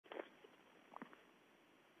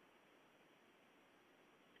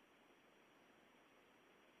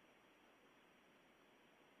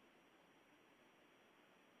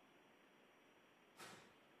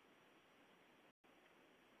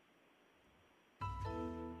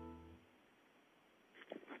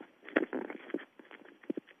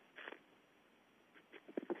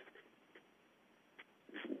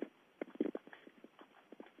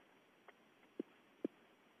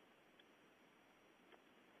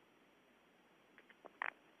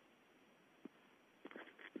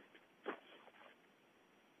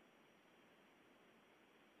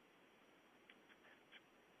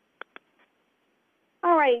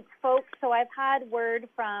right, folks. So I've had word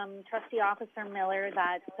from Trustee Officer Miller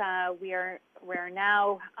that we're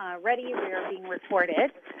now ready. We are being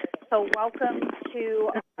recorded. So welcome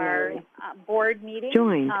to our board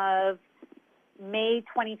meeting of May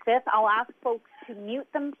 25th. I'll ask folks to mute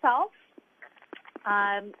themselves.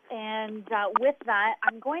 With that,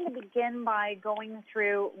 I'm going to begin by going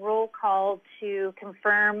through roll call to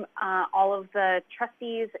confirm all of the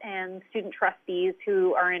trustees and student trustees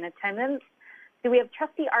who are in attendance. Do we have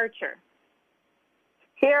Trustee Archer?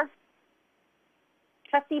 Here.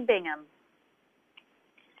 Trustee Bingham?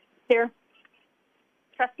 Here.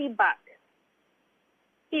 Trustee Buck?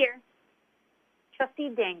 Here. Trustee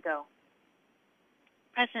Danko?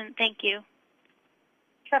 Present, thank you.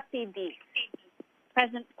 Trustee Deep?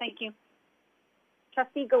 Present, thank you.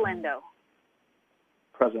 Trustee Galindo?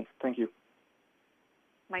 Present, thank you.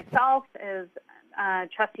 Myself is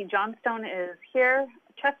Trustee Johnstone is here.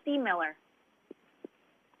 Trustee Miller?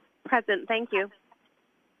 Present, thank you.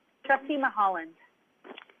 Trustee Mulholland?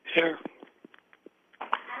 Here.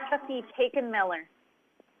 Trustee Taken Miller?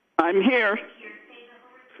 I'm here.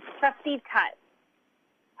 Trustee Tutt?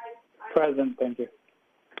 Present, thank you.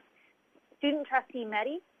 Student Trustee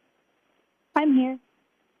Meddy? I'm here.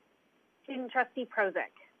 Student Trustee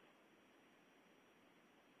Prozic?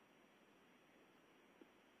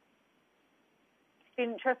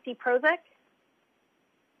 Student Trustee Prozic?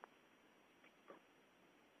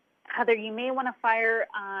 Heather, you may want to fire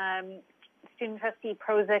Student Trustee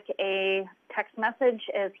Prozic a text message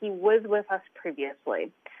as he was with us previously.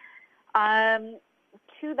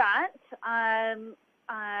 To that,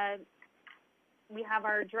 we have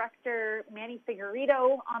our director, Manny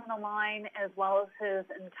Figueredo, on the line, as well as his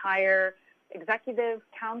entire executive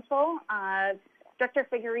council. Director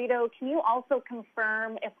Figueredo, can you also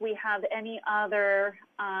confirm if we have any other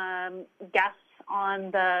guests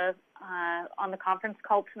on the conference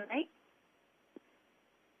call tonight?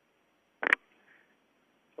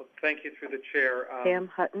 Well, thank you through the chair. Sam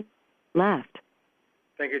Hutton, left.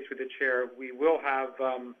 Thank you through the chair. We will have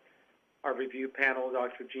our review panel,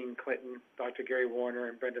 Dr. Jean Clinton, Dr. Gary Warner,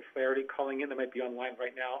 and Brenda Flaherty calling in. They might be online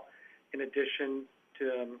right now. In addition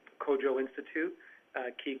to Kojo Institute,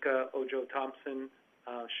 Kika Ojo-Thompson,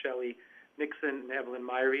 Shelley Nixon, and Evelyn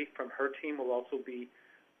Myrie from her team will also be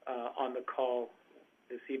on the call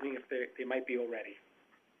this evening if they might be already.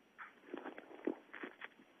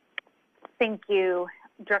 Thank you,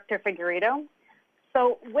 Director Figueredo.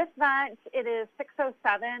 So with that, it is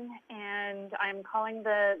 6:07, and I'm calling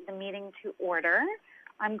the meeting to order.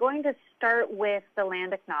 I'm going to start with the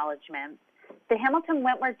land acknowledgement. The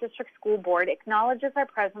Hamilton-Wentworth District School Board acknowledges our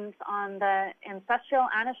presence on the ancestral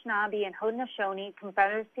Anishinaabe and Haudenosaunee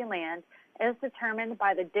Confederacy land as determined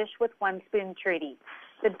by the Dish with One Spoon Treaty.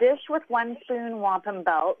 The Dish with One Spoon Wampum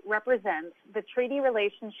Belt represents the treaty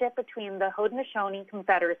relationship between the Haudenosaunee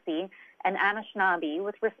Confederacy and Anishinaabe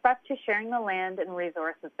with respect to sharing the land and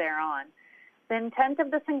resources thereon. The intent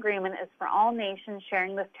of this agreement is for all nations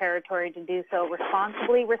sharing this territory to do so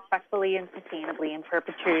responsibly, respectfully, and sustainably in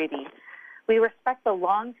perpetuity. We respect the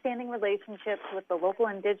long-standing relationships with the local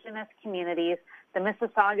Indigenous communities, the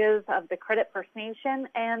Mississaugas of the Credit First Nation,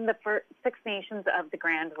 and the Six Nations of the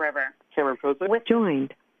Grand River. Cameron Prozic.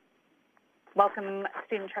 Joined. Welcome,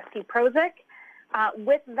 Student Trustee Prozic.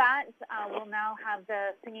 With that, we'll now have the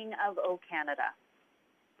singing of O Canada.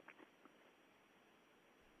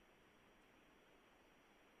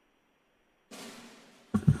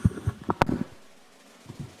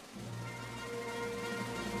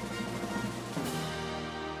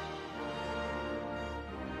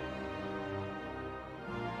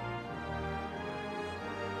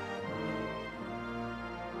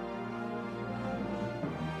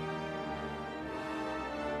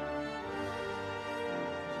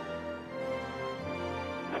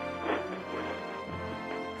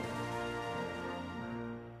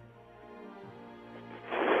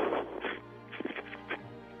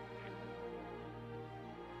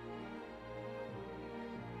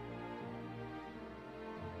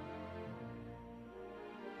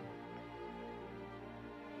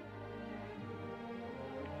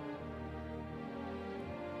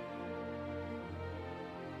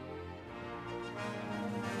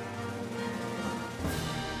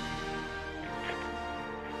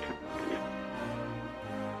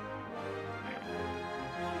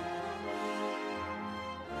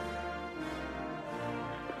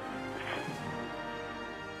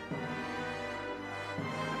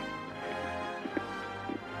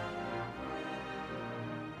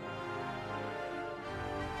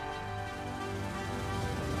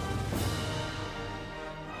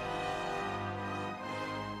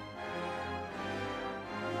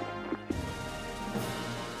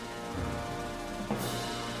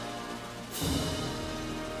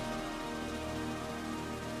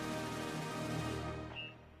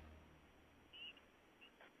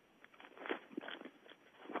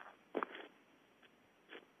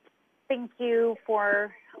 Thank you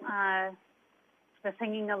for the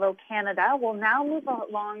Singing Hello Canada. We'll now move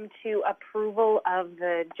along to approval of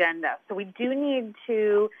the agenda. So we do need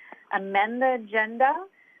to amend the agenda.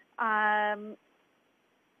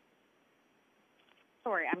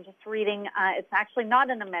 Sorry, I'm just reading. It's actually not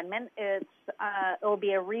an amendment. It will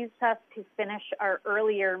be a recess to finish our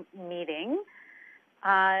earlier meeting.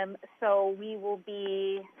 So we will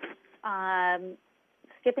be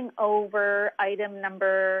skipping over item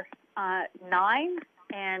number 9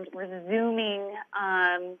 and resuming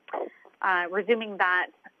that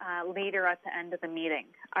later at the end of the meeting.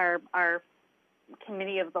 Our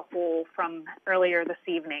committee of the whole from earlier this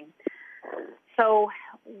evening. So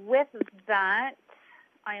with that,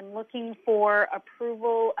 I am looking for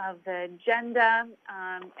approval of the agenda,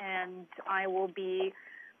 and I will be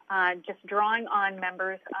just drawing on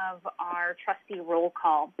members of our trustee roll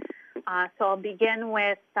call. So I'll begin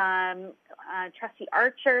with Trustee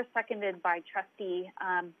Archer, seconded by Trustee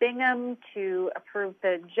Bingham, to approve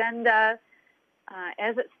the agenda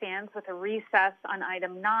as it stands with a recess on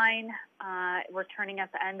item 9, returning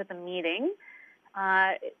at the end of the meeting.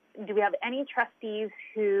 Do we have any trustees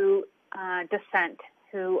who dissent,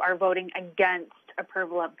 who are voting against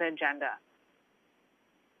approval of the agenda?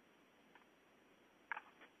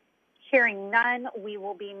 Hearing none, we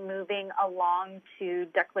will be moving along to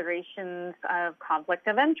declarations of conflict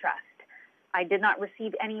of interest. I did not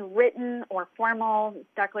receive any written or formal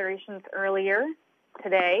declarations earlier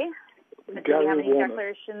today. Do we have any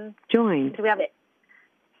declarations? Joined. Do we have it?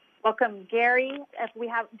 Welcome, Gary. Do we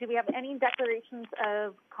have any declarations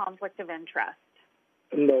of conflict of interest?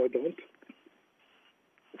 No, I don't.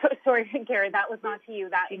 So, sorry, Gary, that was not to you.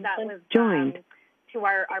 That was joined to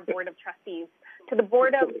our Board of Trustees. To the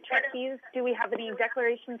Board of Trustees, do we have any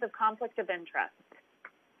declarations of conflict of interest?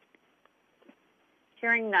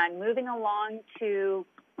 Hearing none. Moving along to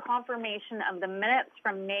confirmation of the minutes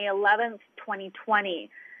from May 11th, 2020.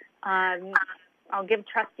 I'll give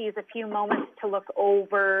trustees a few moments to look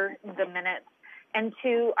over the minutes. And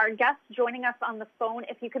to our guests joining us on the phone,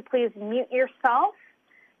 if you could please mute yourself.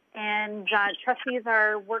 And trustees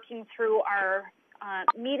are working through our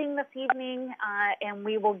meeting this evening, and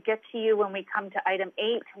we will get to you when we come to item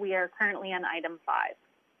 8. We are currently on item 5.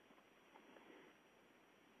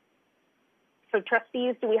 So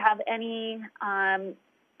trustees, do we have any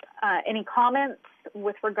comments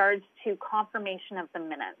with regards to confirmation of the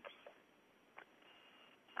minutes?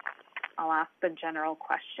 I'll ask the general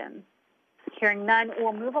question. Hearing none,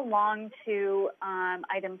 we'll move along to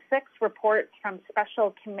item 6, reports from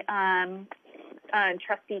special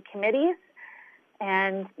trustee committees,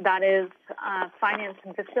 and that is finance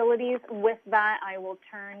and facilities. With that, I will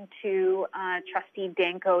turn to Trustee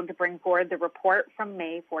Danko to bring forward the report from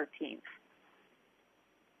May 14th.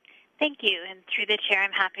 Thank you. And through the chair,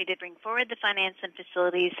 I'm happy to bring forward the Finance and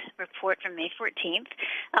Facilities report from May 14th.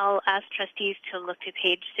 I'll ask trustees to look to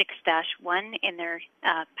page 6-1 in their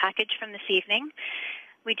package from this evening.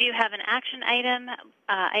 We do have an action item.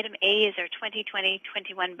 Item A is our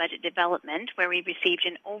 2020-21 budget development, where we received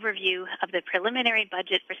an overview of the preliminary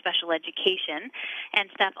budget for special education,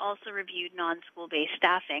 and staff also reviewed non-school-based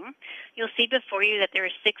staffing. You'll see before you that there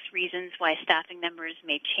are 6 reasons why staffing numbers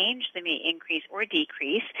may change, they may increase or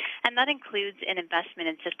decrease, and that includes an investment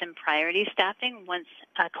in system priority staffing once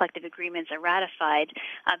collective agreements are ratified,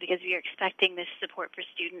 because we are expecting this support for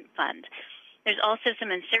student fund. There's also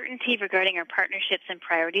some uncertainty regarding our partnerships and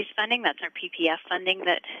priorities funding. That's our PPF funding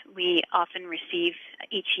that we often receive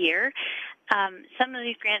each year. Some of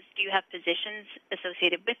these grants do have positions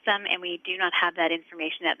associated with them, and we do not have that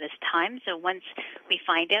information at this time. So once we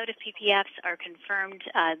find out if PPFs are confirmed,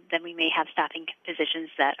 then we may have staffing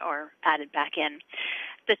positions that are added back in.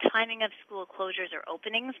 The timing of school closures or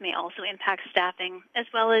openings may also impact staffing, as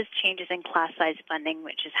well as changes in class size funding,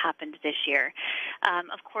 which has happened this year.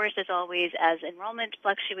 Of course, as always, as enrollment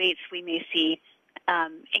fluctuates, we may see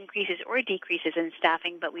increases or decreases in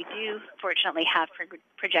staffing, but we do fortunately have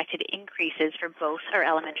projected increases for both our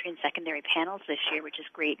elementary and secondary panels this year, which is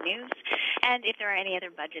great news. And if there are any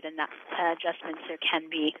other budget and adjustments, there can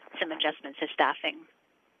be some adjustments to staffing.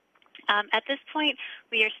 At this point,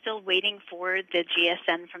 we are still waiting for the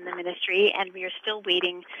GSN from the ministry, and we are still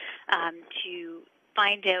waiting to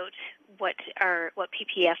find out what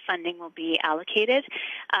PPF funding will be allocated.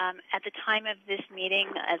 At the time of this meeting,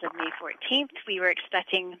 as of May 14th, we were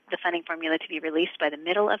expecting the funding formula to be released by the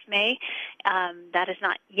middle of May. That has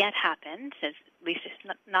not yet happened, at least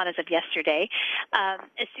not as of yesterday.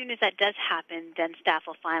 As soon as that does happen, then staff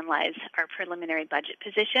will finalize our preliminary budget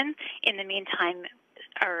position. In the meantime,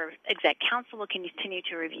 Our exec council will continue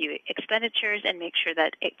to review expenditures and make sure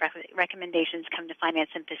that recommendations come to finance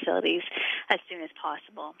and facilities as soon as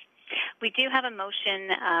possible. We do have a motion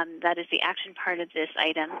that is the action part of this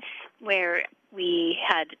item where we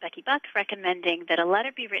had Becky Buck recommending that a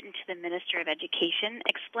letter be written to the Minister of Education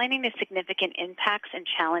explaining the significant impacts and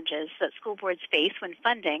challenges that school boards face when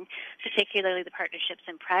funding, particularly the partnerships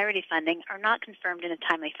and priority funding, are not confirmed in a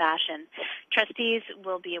timely fashion. Trustees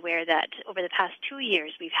will be aware that over the past 2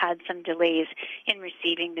 years we've had some delays in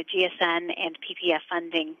receiving the GSN and PPF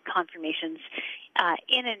funding confirmations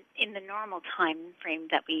in the normal time frame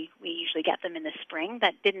that we usually get them in the spring.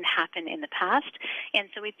 That didn't happen in the past, and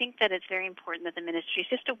so we think that it's very important that the ministry is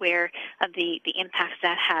just aware of the impacts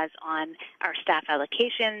that has on our staff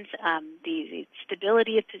allocations, the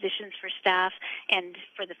stability of positions for staff, and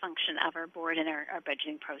for the function of our board and our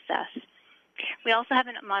budgeting process. We also have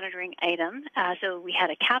a monitoring item. So we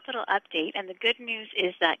had a capital update, and the good news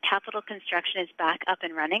is that capital construction is back up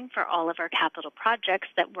and running for all of our capital projects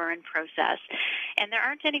that were in process. And there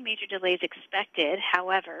aren't any major delays expected.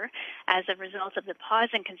 However, as a result of the pause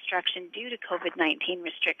in construction due to COVID-19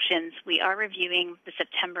 restrictions, we are reviewing the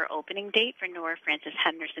September opening date for Nora Francis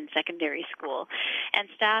Henderson Secondary School. And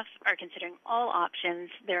staff are considering all options.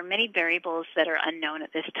 There are many variables that are unknown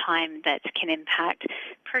at this time that can impact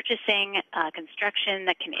purchasing, construction,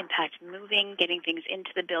 that can impact moving, getting things into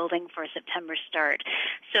the building for a September start.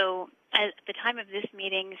 So at the time of this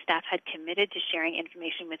meeting, staff had committed to sharing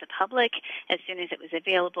information with the public as soon as it was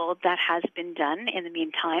available. That has been done in the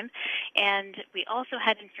meantime. And we also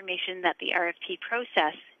had information that the RFP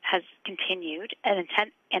process has continued, and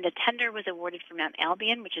a tender was awarded for Mount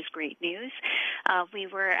Albion, which is great news. We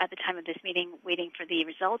were, at the time of this meeting, waiting for the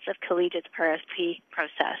results of Collegiate's RFP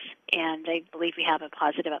process, and I believe we have a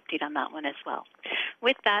positive update on that one as well.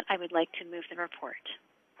 With that, I would like to move the report.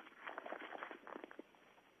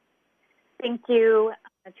 Thank you,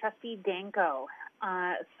 Trustee Danko.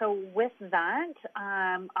 So with that,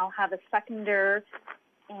 I'll have a seconder,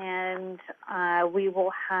 and we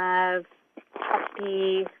will have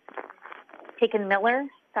Trustee Taken-Miller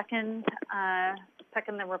second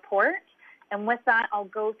the report. And with that, I'll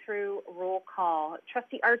go through roll call.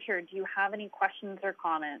 Trustee Archer, do you have any questions or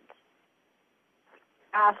comments?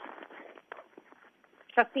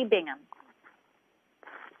 Trustee Bingham.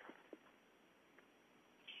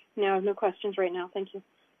 No, no questions right now. Thank you.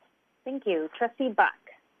 Thank you. Trustee Buck.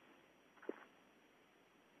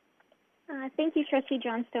 Thank you, Trustee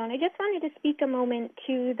Johnstone. I just wanted to speak a moment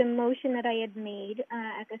to the motion that I had made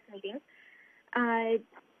at this meeting. I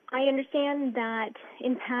understand that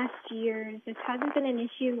in past years, this hasn't been an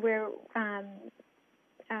issue where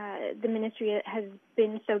the ministry has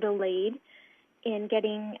been so delayed in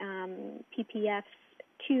getting PPFs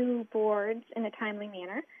to boards in a timely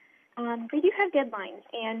manner. They do have deadlines,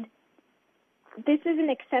 and this is an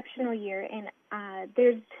exceptional year, and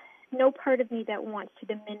there's no part of me that wants to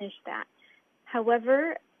diminish that.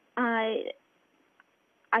 However, I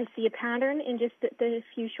see a pattern in just the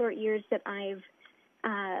few short years that I've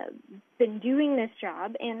been doing this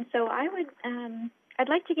job, and so I'd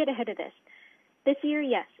like to get ahead of this. This year,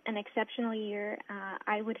 yes, an exceptional year.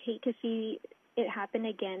 I would hate to see it happen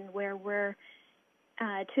again where we're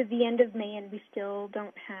to the end of May and we still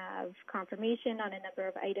don't have confirmation on a number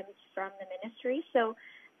of items from the ministry. So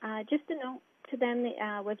just a note to them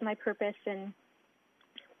was my purpose in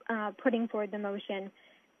putting forward the motion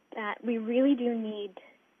that we really do need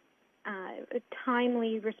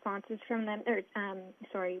timely responses from them,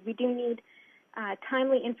 we do need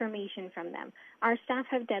timely information from them. Our staff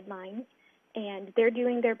have deadlines, and they're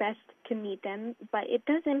doing their best to meet them, but it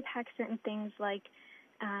does impact certain things like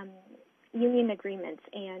union agreements.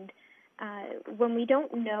 And when we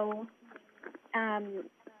don't know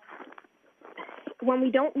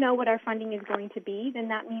what our funding is going to be, then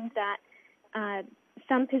that means that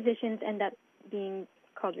some positions end up being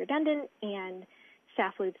called redundant, and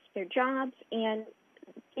staff lose their jobs, and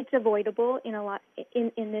it's avoidable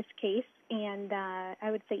in this case, and I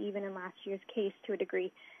would say even in last year's case to a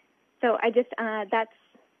degree. So I just that's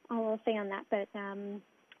all I'll say on that. But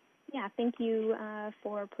yeah, thank you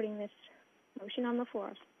for putting this motion on the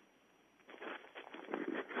floor.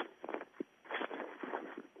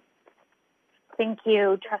 Thank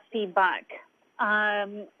you, Trustee Buck.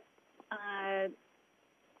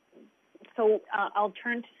 So I'll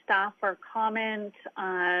turn to staff for comment.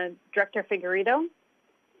 Director Figueredo.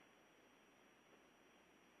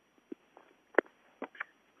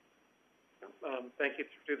 Thank you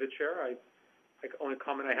through the chair. The only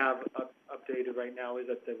comment I have updated right now is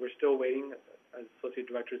that we're still waiting, as Associate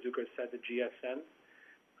Director Zucker said, the GSN.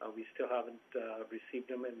 We still haven't received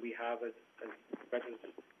them, and we have, as Brett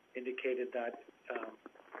has indicated, that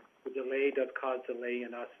the delay does cause delay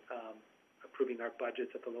in us approving our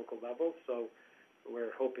budgets at the local level. So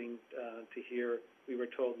we're hoping to hear. We were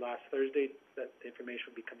told last Thursday that the information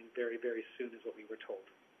will be coming very, very soon, is what we were told.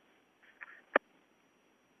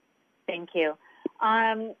 Thank you.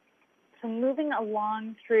 So moving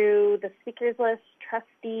along through the speakers list,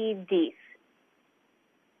 Trustee Deese.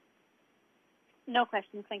 No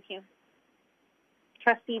questions, thank you.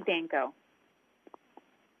 Trustee Danko.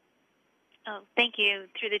 Oh, thank you.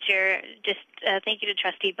 Through the chair, just thank you to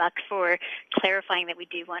Trustee Buck for clarifying that we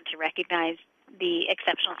do want to recognize the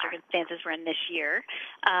exceptional circumstances we're in this year,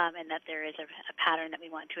 and that there is a pattern that we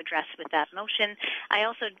want to address with that motion. I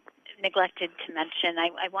also neglected to mention,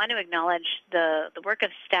 I want to acknowledge the work of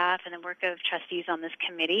staff and the work of trustees on this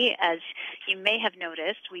committee. As you may have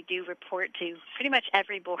noticed, we do report to pretty much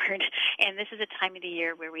every board, and this is a time of the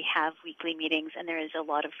year where we have weekly meetings, and there is a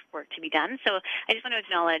lot of work to be done. So I just want to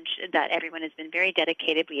acknowledge that everyone has been very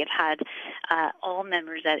dedicated. We have had all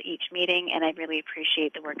members at each meeting, and I really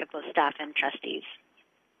appreciate the work of both staff and trustees.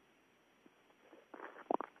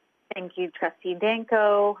 Thank you, Trustee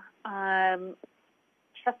Danko.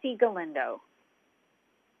 Trustee Galindo.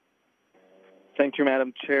 Thank you,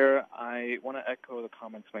 Madam Chair. I want to echo the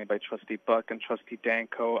comments made by Trustee Buck and Trustee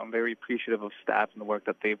Danko. I'm very appreciative of staff and the work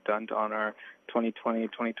that they've done on our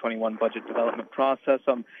 2020-2021 budget development process.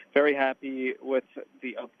 I'm very happy with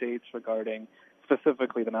the updates regarding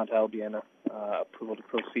specifically the Mount Albion approval to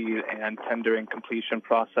proceed and tendering completion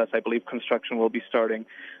process. I believe construction will be starting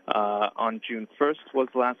on June 1st was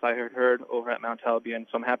the last I heard over at Mount Albion,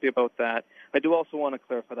 so I'm happy about that. I do also want to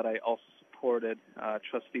clarify that I also supported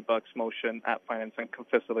Trustee Buck's motion at Finance and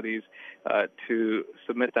Facilities to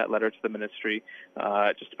submit that letter to the Ministry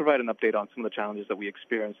just to provide an update on some of the challenges that we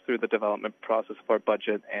experienced through the development process of our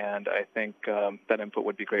budget, and I think that input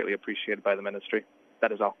would be greatly appreciated by the Ministry.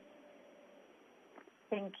 That is all.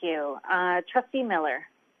 Thank you. Trustee Miller.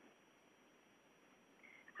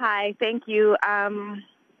 Hi, thank you.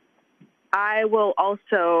 I will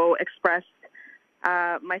also express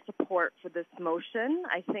my support for this motion.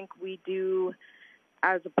 I think we do,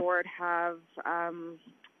 as a board, have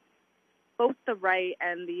both the right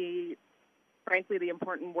and frankly, the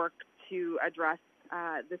important work to address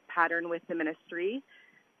this pattern with the Ministry.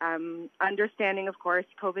 Understanding, of course,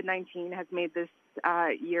 COVID-19 has made this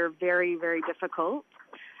year very, very difficult.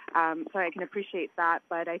 So I can appreciate that,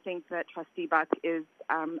 but I think that Trustee Buck is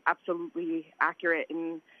absolutely accurate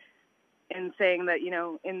in saying that,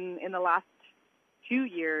 in the last 2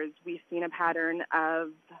 years, we've seen a pattern of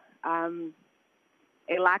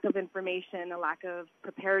a lack of information, a lack of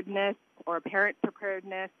preparedness or apparent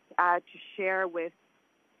preparedness to share with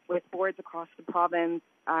boards across the province,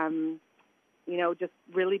 just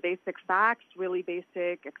really basic facts, really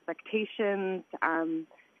basic expectations.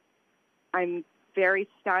 I'm very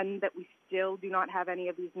stunned that we still do not have any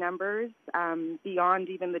of these numbers beyond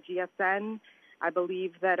even the GSN. I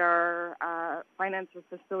believe that our finance and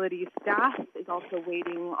facilities staff is also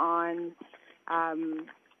waiting on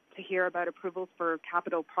to hear about approvals for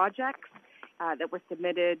capital projects that were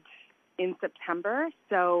submitted in September.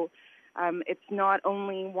 So it's not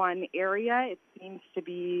only one area. It seems to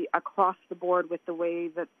be across the board with the way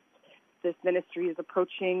that this Ministry is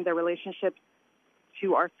approaching the relationships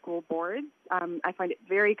to our school boards. I find it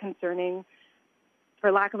very concerning.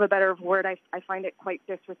 For lack of a better word, I find it quite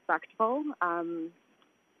disrespectful. And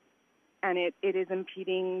it is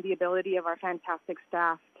impeding the ability of our fantastic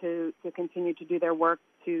staff to continue to do their work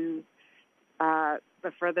to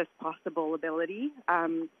the furthest possible ability.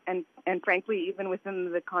 And frankly, even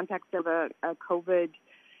within the context of a COVID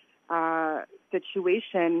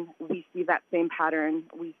situation, we see that same pattern.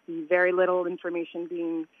 We see very little information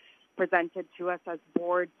being presented to us as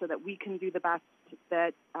boards so that we can do the best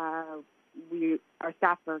that our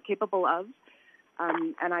staff are capable of.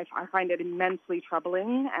 And I find it immensely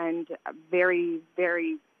troubling and very,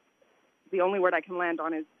 very, the only word I can land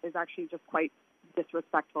on is actually just quite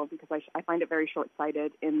disrespectful, because I find it very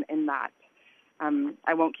short-sighted in that.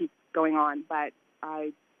 I won't keep going on, but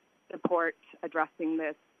I support addressing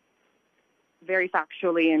this very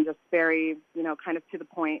factually and just very, kind of to the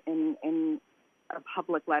point in a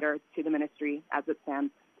public letter to the Ministry as it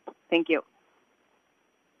stands. Thank you.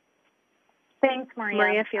 Thanks, Maria.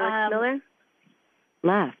 Maria Felix Miller.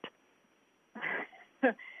 Left.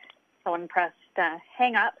 Someone pressed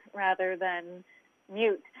hang up rather than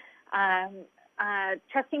mute.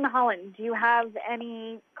 Trustee Mulholland, do you have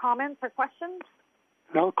any comments or questions?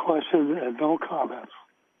 No questions and no comments.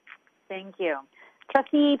 Thank you.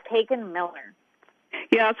 Trustee Pagan Miller.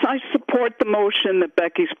 Yes, I support the motion that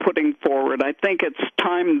Becky's putting forward. I think it's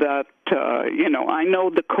time that, I know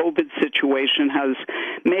the COVID situation has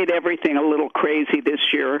made everything a little crazy this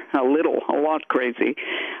year, a lot crazy.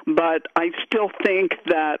 But I still think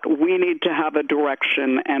that we need to have a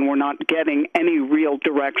direction, and we're not getting any real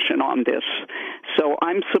direction on this. So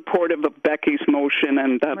I'm supportive of Becky's motion,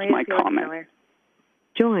 and that's my comment.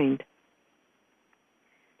 Joined.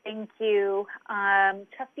 Thank you.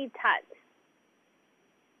 Trustee Tutt.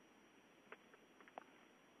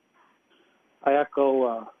 I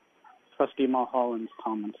echo Trustee Mulholland's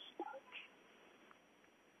comments.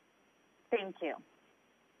 Thank you.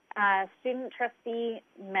 Student Trustee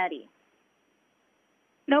Meddy.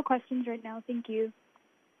 No questions right now. Thank you.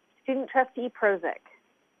 Student Trustee Prozic.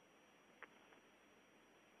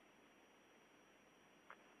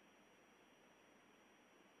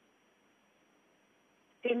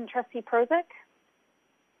 Student Trustee Prozic?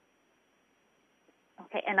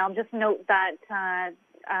 Okay, and I'll just note that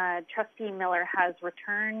Trustee Miller has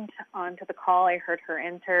returned onto the call. I heard her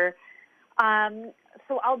enter.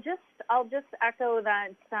 So I'll just echo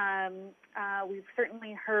that we've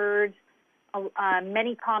certainly heard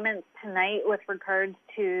many comments tonight with regards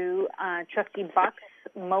to Trustee Buck's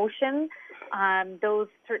motion. Those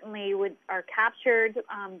certainly are captured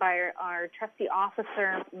by our Trustee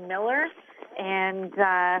Officer Miller, and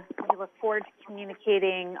we look forward to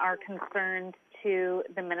communicating our concerns to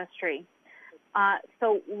the ministry.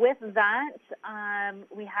 So with that,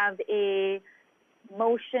 we have a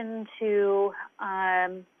motion to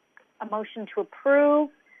approve,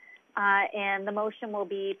 and the motion will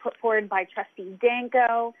be put forward by Trustee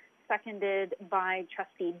Danko, seconded by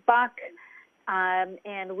Trustee Buck,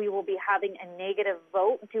 and we will be having a negative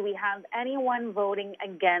vote. Do we have anyone voting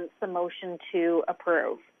against the motion to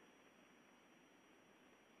approve?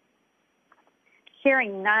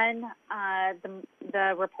 Hearing none,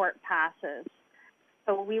 the report passes.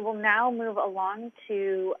 So we will now move along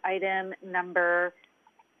to item number,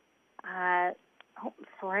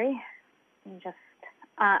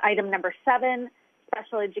 item number 7,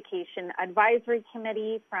 Special Education Advisory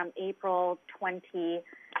Committee from April 22nd.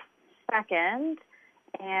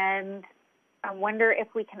 And I wonder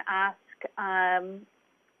if we can ask,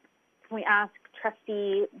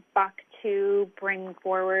 Trustee Buck to bring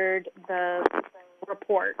forward the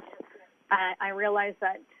report. I realize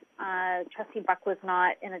that Trustee Buck was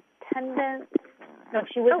not in attendance. No,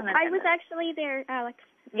 she was in attendance. I was actually there, Alex.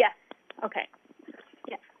 Yes. Okay.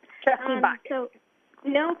 Yes. Trustee Buck. So,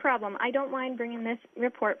 no problem. I don't mind bringing this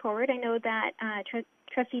report forward. I know that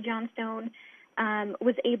Trustee Johnstone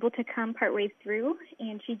was able to come partway through,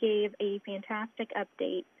 and she gave a fantastic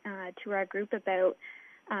update to our group about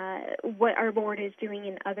what our board is doing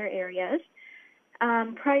in other areas.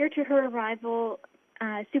 Prior to her arrival,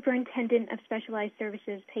 Superintendent of Specialized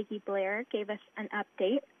Services, Peggy Blair, gave us an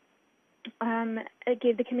update.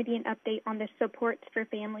 Gave the committee an update on the supports for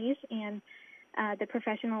families and the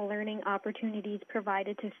professional learning opportunities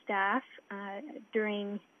provided to staff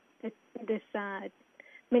during this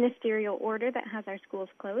ministerial order that has our schools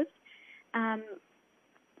closed.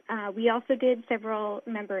 We also did several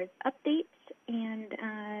members' updates,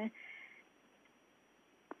 and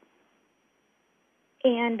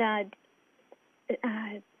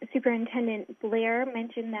Superintendent Blair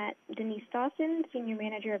mentioned that Denise Dawson, Senior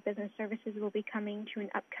Manager of Business Services, will be coming to an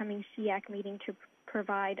upcoming SEAC meeting to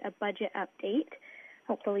provide a budget update.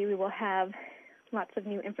 Hopefully we will have lots of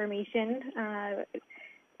new information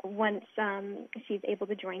once she's able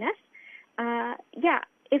to join us.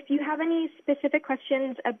 If you have any specific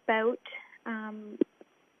questions about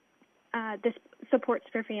the supports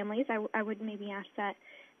for families, I would maybe ask that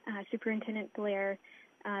Superintendent Blair,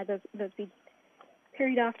 those be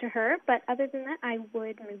carried off to her, but other than that, I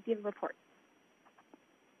would move the report.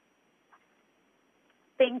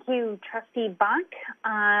 Thank you, Trustee Buck.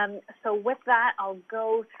 So with that, I'll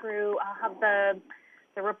have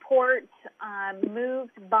the report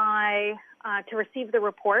moved by, to receive the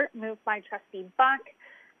report, moved by Trustee Buck,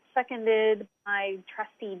 seconded by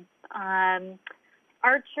Trustee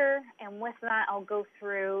Archer, and with that, I'll go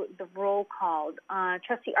through the roll call.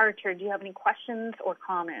 Trustee Archer, do you have any questions or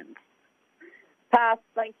comments? Pass,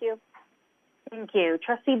 thank you. Thank you.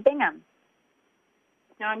 Trustee Bingham?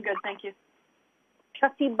 No, I'm good, thank you.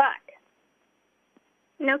 Trustee Buck?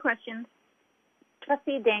 No questions.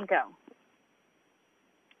 Trustee Danko?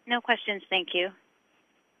 No questions, thank you.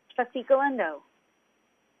 Trustee Galindo?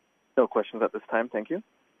 No questions at this time, thank you.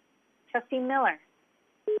 Trustee Miller?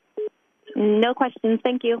 No questions,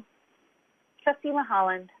 thank you. Trustee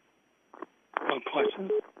Mulholland? No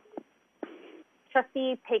questions.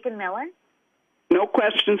 Trustee Paikin-Miller? No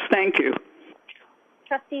questions, thank you.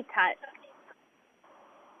 Trustee Tutt.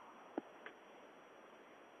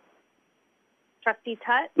 Trustee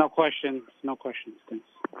Tutt. No questions. No questions. Thanks.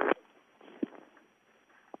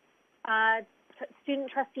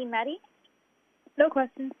 Student Trustee Meddy. No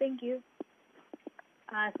questions. Thank you.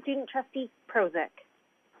 Student Trustee Prozic.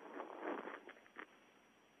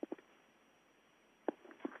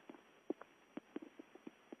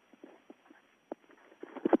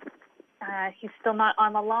 He's still not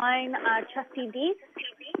on the line. Trustee Dees.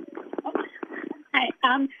 Hi.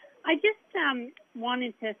 I just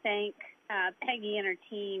wanted to thank Peggy and her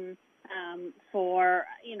team for,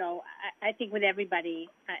 I think with everybody,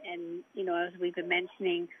 and, as we've been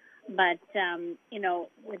mentioning, but,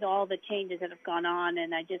 with all the changes that have gone on,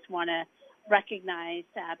 and I just want to recognize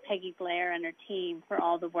Peggy Blair and her team for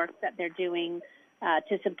all the work that they're doing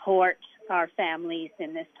to support our families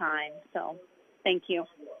in this time. So thank you.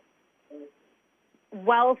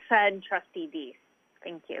 Well said, Trustee Dees.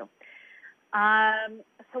 Thank you.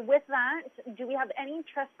 So with that, do we have any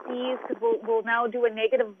trustees, because we'll now do a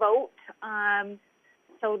negative vote.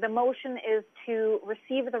 So the motion is to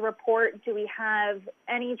receive the report. Do we have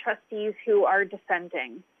any trustees who are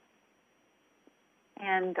dissenting?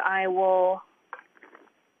 And I will,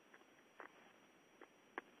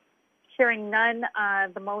 hearing none,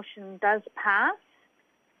 the motion does pass.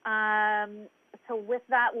 So with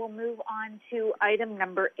that, we'll move on to item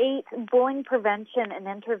number 8, Bullying Prevention and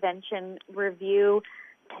Intervention Review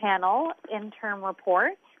Panel Interim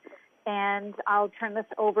Report. And I'll turn this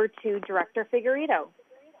over to Director Figueredo.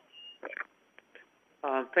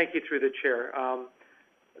 Thank you through the chair.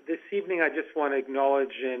 This evening, I just want to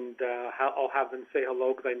acknowledge and I'll have them say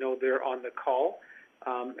hello because I know they're on the call.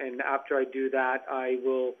 And after I do that,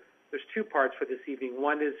 there's 2 parts for this evening.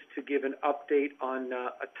 One is to give an update on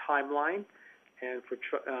a timeline,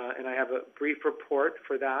 and I have a brief report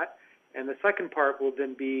for that. And the second part will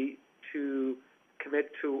then be to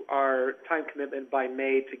commit to our time commitment by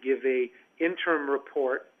May to give a interim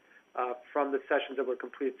report from the sessions that were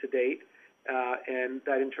completed to date. And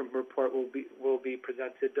that interim report will be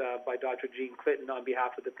presented by Dr. Jean Clinton on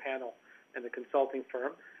behalf of the panel and the consulting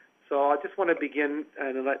firm. So I just want to begin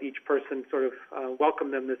and let each person sort of welcome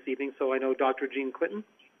them this evening. So I know Dr. Jean Clinton.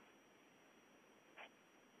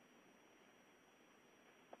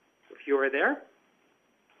 If you are there.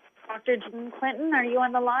 Dr. Jean Clinton, are you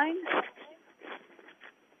on the line?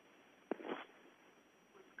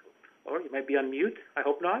 Or you might be on mute. I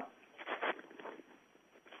hope not.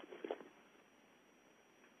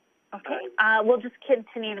 Okay. We'll just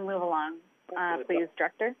continue to move along, please,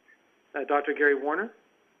 Director. Dr. Gary Warner.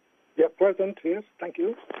 Yeah, present, yes, thank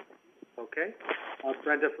you. Okay.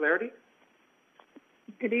 Brenda Flaherty.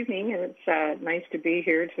 Good evening, and it's nice to be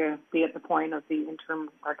here to be at the point of the interim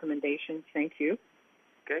recommendations. Thank you.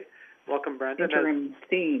 Okay. Welcome, Brenda. Interim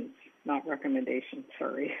themes, not recommendations,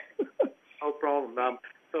 sorry. No problem.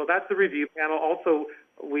 So that's the review panel. Also,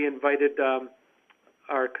 we invited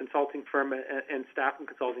our consulting firm and staff from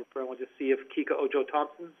consulting firm. We'll just see if Kika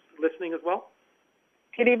Ojo-Thompson's listening as well.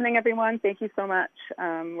 Good evening, everyone. Thank you so much.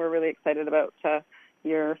 We're really excited about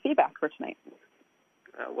your feedback for tonight.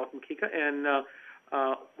 Welcome, Kika. And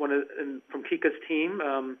from Kika's team,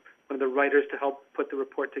 one of the writers to help put the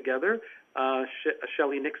report together,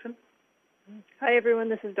 Shelley Nixon. Hi, everyone.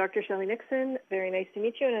 This is Dr. Shelley Nixon. Very nice to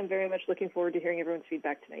meet you, and I'm very much looking forward to hearing everyone's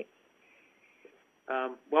feedback tonight.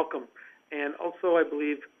 Welcome. And also, I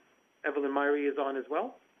believe Evelyn Myrie is on as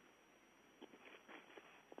well.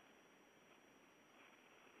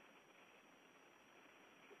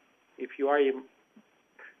 If you are,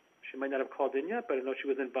 she might not have called in yet, but I know she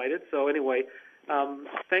was invited. So anyway,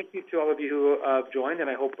 thank you to all of you who have joined, and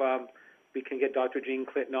I hope we can get Dr. Jean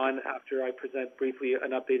Clinton on after I present briefly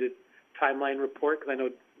an updated timeline report, because I know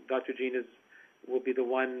Dr. Jean will be the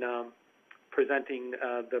one presenting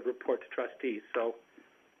the report to trustees. So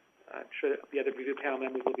I'm sure the other review panel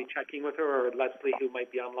members will be checking with her, or Leslie, who might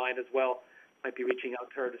be online as well, might be reaching out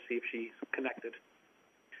to her to see if she's connected.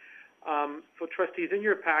 So trustees, in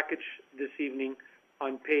your package this evening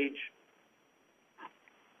on page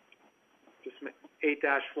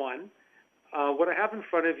 8-1, what I have in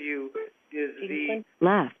front of you is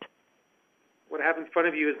what I have in front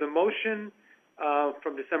of you is the motion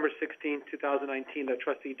from December 16, 2019, that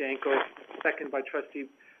Trustee Danko, seconded by Trustee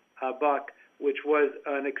Buck, which was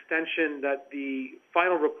an extension that the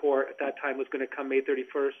final report at that time was going to come May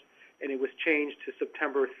 31st, and it was changed to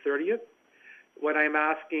September 30th. What I'm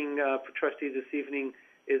asking for trustees this evening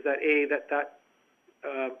is that that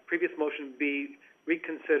previous motion be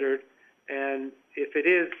reconsidered, and if it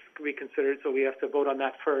is reconsidered, so we have to vote on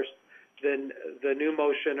that first, then the new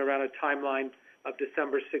motion around a timeline of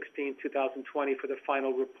December 16, 2020 for the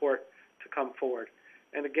final report to come forward.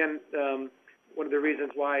 And again, one of the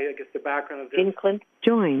reasons why, I guess the background of this,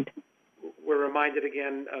 joined. We're reminded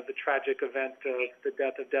again of the tragic event of the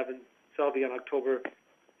death of Devin Selvey on October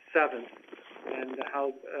 7th, and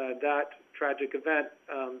how that tragic event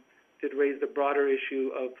did raise the broader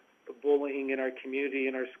issue of bullying in our community,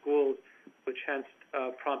 in our schools, which hence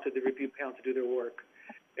prompted the review panel to do their work,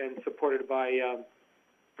 and supported by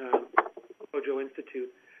Kojo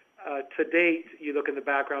Institute. To date, you look in the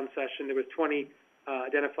background session, there was 20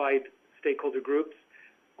 identified stakeholder groups.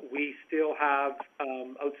 We still have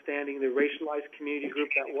outstanding the racialized community group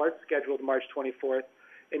that was scheduled March 24th,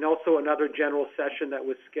 and also another general session that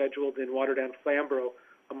was scheduled in Waterdown Flamborough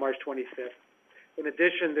on March 25th. In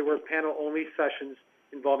addition, there were panel-only sessions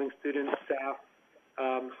involving students, staff,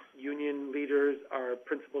 union leaders, our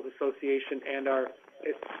Principals Association, and our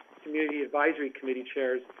Community Advisory Committee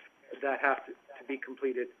chairs that have to be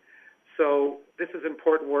completed. So this is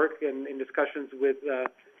important work, and in discussions with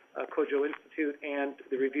Kojo Institute and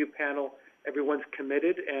the review panel, everyone's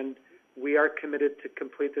committed, and we are committed to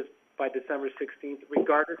complete this by December 16th,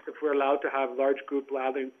 regardless if we're allowed to have large group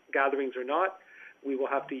gatherings or not. We will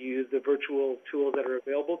have to use the virtual tools that are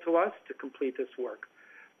available to us to complete this work.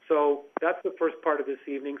 So that's the first part of this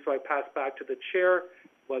evening. So I pass back to the chair,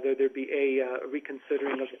 whether there be a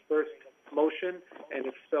reconsidering of the first motion, and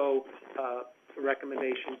if so, a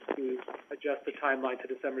recommendation to adjust the timeline to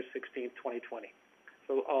December 16th, 2020.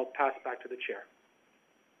 So I'll pass back to the chair.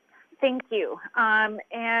 Thank you.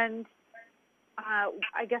 And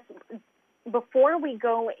I guess before we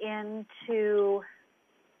go into,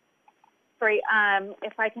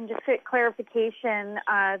 if I can just get clarification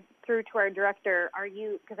through to our director,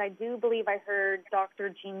 because I do believe I heard Dr.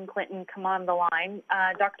 Jean Clinton come on the line.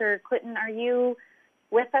 Dr. Clinton, are you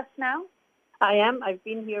with us now? I am. I've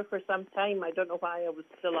been here for some time. I don't know why I was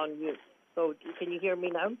still on mute. So can you hear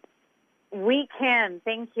me now? We can.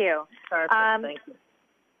 Thank you. Perfect. Thank you.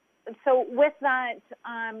 So with that,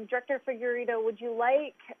 Director Figueredo, would you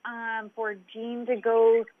like for Jean to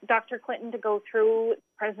go, Dr. Clinton to go through the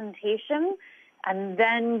presentation and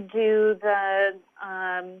then do the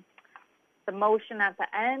motion at the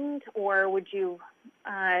end, or would you,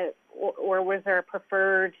 or was there a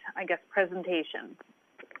preferred, I guess, presentation?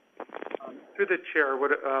 Through the chair,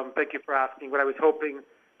 thank you for asking. What I was hoping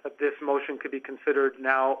that this motion could be considered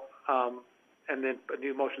now, and then a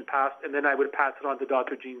new motion passed, and then I would pass it on to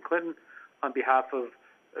Dr. Jean Clinton on behalf of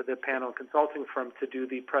the panel consulting firm to do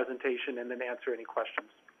the presentation and then answer any questions.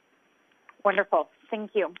 Wonderful.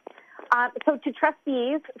 Thank you. So to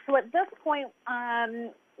trustees, so at this point,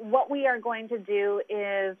 what we are going to do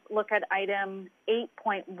is look at item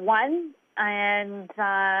 8.1, and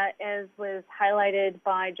as was highlighted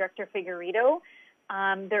by Director Figueredo,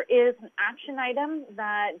 there is an action item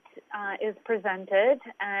that is presented,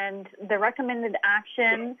 and the recommended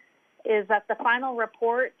action is that the final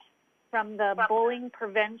report from the Bullying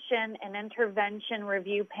Prevention and Intervention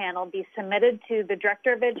Review Panel be submitted to the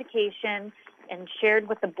Director of Education and shared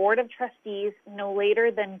with the Board of Trustees no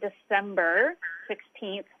later than December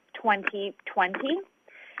 16th, 2020.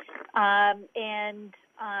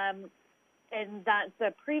 And that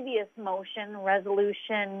the previous motion,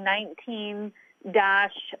 Resolution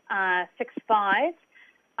 19-65,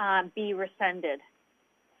 be rescinded.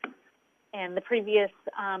 And the previous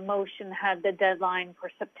motion had the deadline for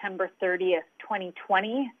September 30th,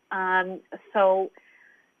 2020.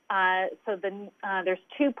 There's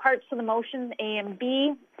two parts to the motion, A and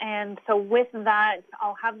B. And so with that,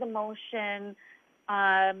 I'll have the motion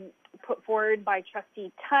put forward by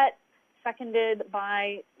Trustee Tutt, seconded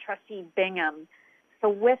by Trustee Bingham. So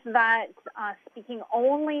with that, speaking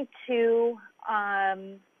only to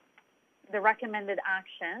the recommended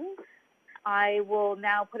action, I will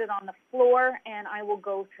now put it on the floor, and I will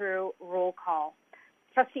go through roll call.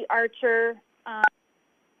 Trustee Archer,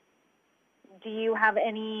 do you have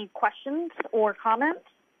any questions or comments?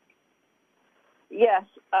 Yes,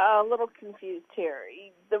 a little confused here.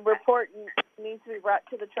 The report needs to be brought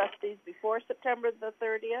to the trustees before September the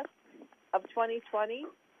 30th of 2020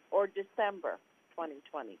 or December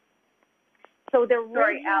 2020? So the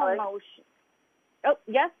original motion. Oh,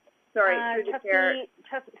 yes. Sorry,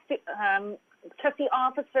 Trustee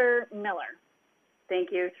Officer Miller.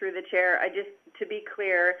 Thank you. Through the chair, to be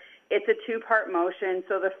clear, it's a two-part motion.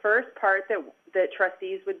 So the first part that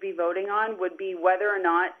trustees would be voting on would be whether or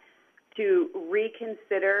not to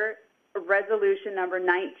reconsider resolution number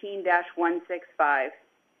 19-165.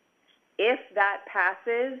 If that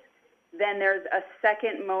passes, then there's a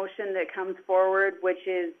second motion that comes forward, which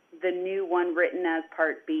is the new one written as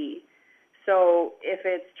Part B. So if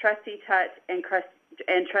it's Trustee Tutt and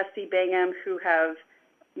Trustee Bingham who have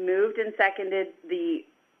moved and seconded the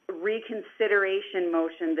reconsideration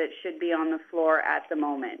motion that should be on the floor at the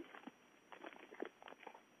moment.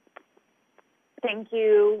 Thank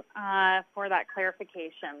you for that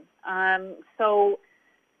clarification. So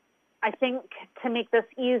I think to make this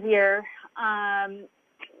easier, I'm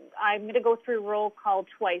going to go through roll call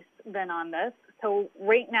twice then on this. So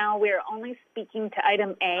right now we're only speaking to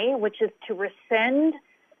item A, which is to rescind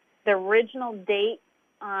the original date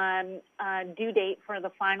due date for the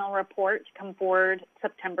final report to come forward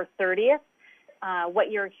September 30th. What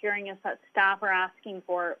you're hearing is that staff are asking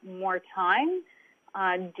for more time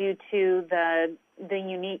due to the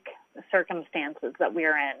unique circumstances that we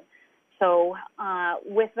are in. So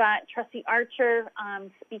with that, Trustee Archer,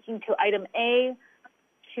 speaking to item A,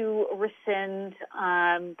 to rescind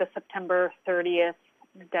the September 30th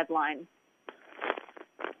deadline.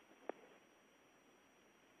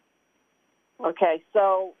 Okay,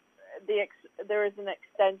 so there is an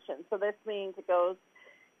extension. So this means it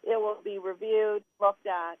will be reviewed, looked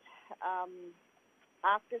at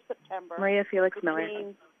after September. Maria Felix Miller.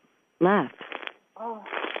 Means, left. Oh.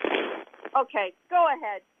 Okay, go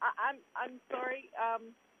ahead. I'm sorry.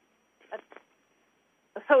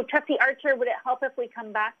 So, Trustee Archer, would it help if we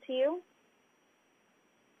come back to you?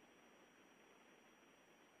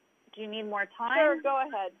 Do you need more time? Sure, go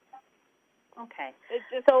ahead. Okay. It's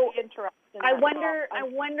just so interrupting. I wonder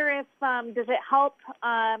if does it help,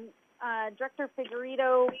 Director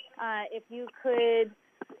Figueredo, if you could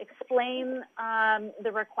explain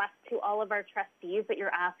the request to all of our trustees that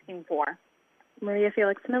you're asking for. Maria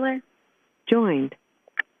Felix Miller. Joined.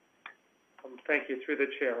 Thank you, through the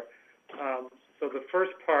chair. So the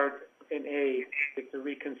first part in A is to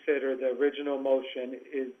reconsider the original motion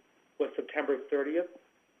was September 30th.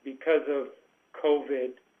 Because of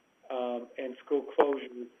COVID and school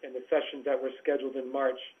closures and the sessions that were scheduled in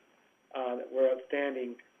March that were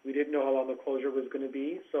outstanding, we didn't know how long the closure was going to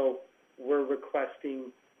be. So we're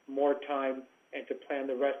requesting more time and to plan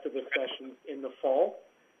the rest of the sessions in the fall,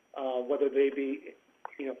 whether they be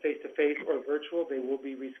face-to-face or virtual, they will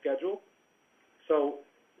be rescheduled. So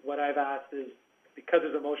what I've asked is, because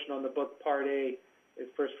there's a motion on the book, Part A is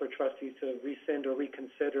first for trustees to rescind or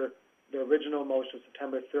reconsider the original motion of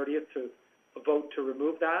September 30th to vote to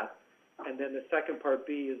remove that. And then the second Part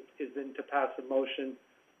B is then to pass a motion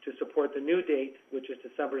to support the new date, which is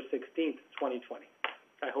December 16th, 2020.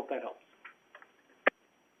 I hope that helps.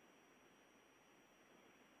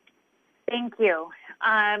 Thank you.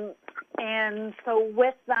 And so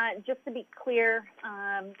with that, just to be clear,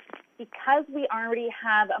 because we already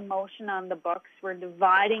have a motion on the books, we're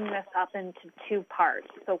dividing this up into two parts.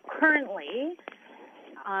 So currently,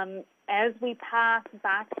 as we passed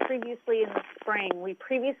back previously in the spring, we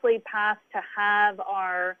previously passed to have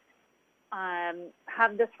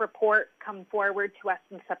have this report come forward to us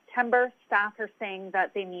in September. Staff are saying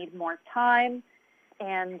that they need more time.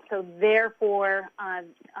 And so therefore,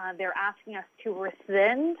 they're asking us to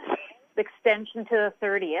rescind the extension to the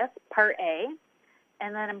 30th, Part A.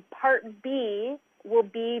 And then in Part B will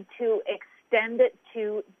be to extend it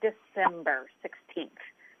to December 16th,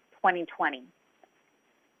 2020.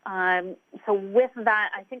 So with that,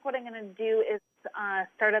 I think what I'm going to do is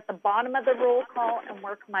start at the bottom of the roll call and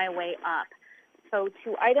work my way up. So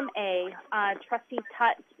to item A, Trustee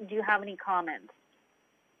Tutt, do you have any comments?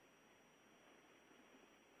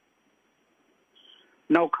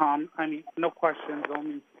 No questions.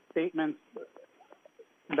 Only statements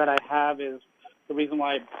that I have is the reason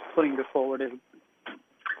why I'm putting this forward is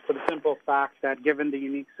for the simple fact that given the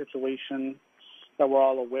unique situation that we're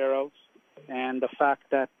all aware of and the fact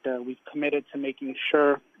that we've committed to making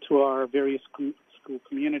sure to our various school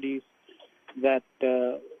communities that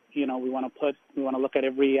we want to look at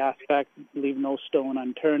every aspect, leave no stone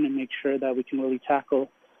unturned, and make sure that we can really tackle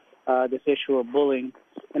this issue of bullying,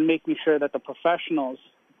 and making sure that the professionals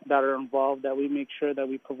that are involved, that we make sure that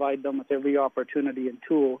we provide them with every opportunity and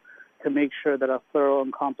tool to make sure that a thorough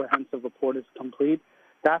and comprehensive report is complete.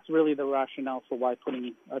 That's really the rationale for why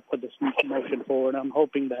I put this motion forward. I'm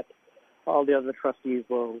hoping that all the other trustees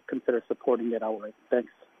will consider supporting it outright.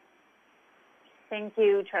 Thanks. Thank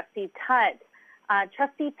you, Trustee Tutt.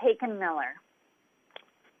 Trustee Paikin-Miller.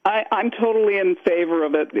 I'm totally in favor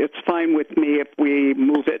of it. It's fine with me if we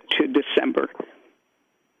move it to December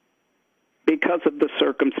because of the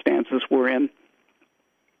circumstances we're in.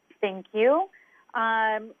 Thank you.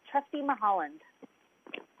 Trustee Mulholland.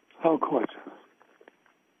 No question.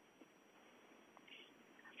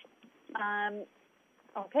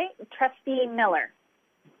 Okay. Trustee Miller.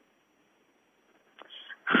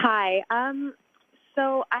 Hi.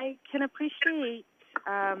 So I can appreciate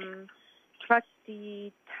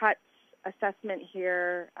Trustee Tutt's assessment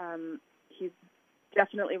here. He's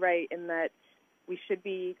definitely right in that we should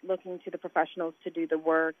be looking to the professionals to do the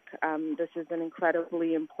work. This is an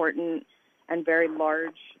incredibly important and very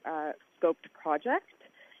large scoped project.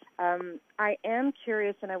 I am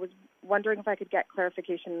curious, and I was wondering if I could get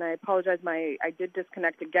clarification, and I apologize, I did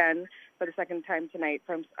disconnect again for the second time tonight.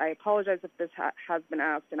 So I apologize if this has been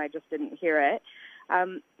asked and I just didn't hear it.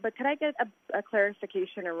 But could I get a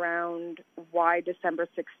clarification around why December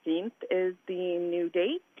 16th is the new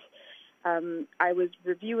date? I was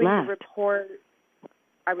reviewing the report.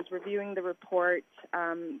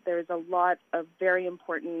 There's a lot of very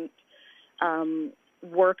important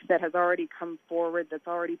work that has already come forward that's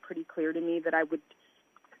already pretty clear to me that I would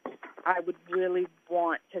really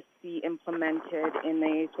want to see implemented in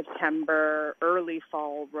a September, early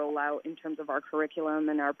fall rollout in terms of our curriculum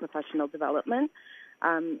and our professional development.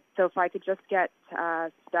 So if I could just get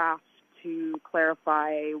staff to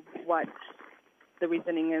clarify what the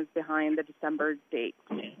reasoning is behind the December date.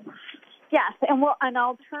 Yes, and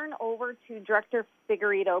I'll turn over to Director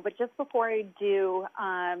Figueredo, but just before I do,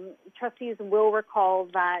 trustees will recall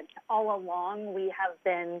that all along we have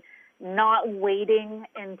been not waiting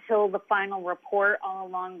until the final report. All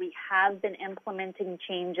along we have been implementing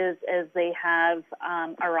changes as they have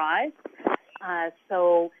arrived.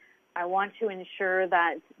 So I want to ensure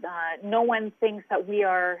that no one thinks that we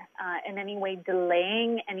are in any way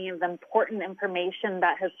delaying any of the important information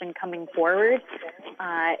that has been coming forward.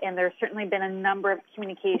 And there's certainly been a number of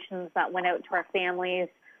communications that went out to our families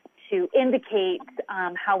to indicate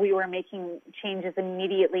how we were making changes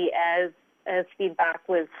immediately as feedback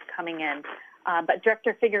was coming in. But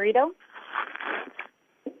Director Figueredo?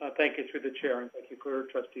 Thank you, through the chair, and thank you for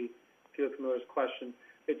Trustee Felix Miller's question.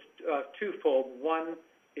 It's twofold. One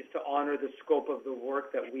is to honor the scope of the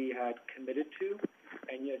work that we had committed to.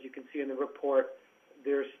 And as you can see in the report,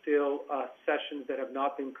 there's still sessions that have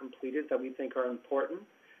not been completed that we think are important,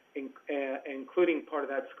 including part of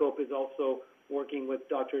that scope is also working with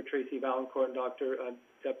Dr. Tracy Valancourt and Dr.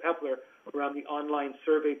 Deb Pepler around the online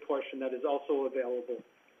survey portion that is also available.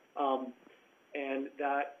 And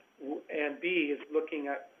B is looking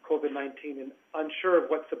at COVID-19 and unsure of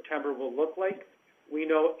what September will look like. We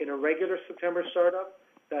know in a regular September startup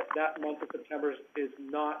that month of September is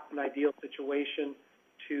not an ideal situation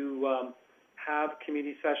to have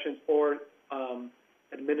community sessions or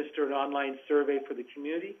administer an online survey for the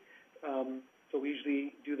community. So we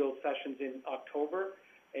usually do those sessions in October,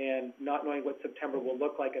 and not knowing what September will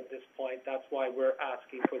look like at this point, that's why we're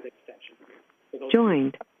asking for the extension.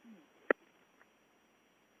 Joined.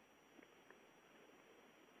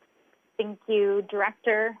 Thank you,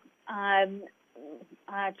 Director.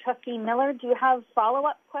 Trustee Miller, do you have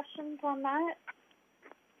follow-up questions on that?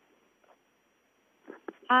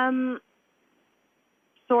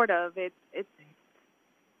 Sort of.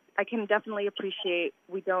 I can definitely appreciate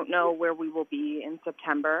we don't know where we will be in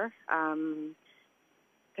September,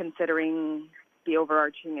 considering the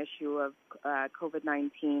overarching issue of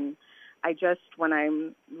COVID-19. When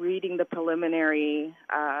I'm reading the preliminary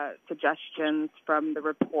suggestions from the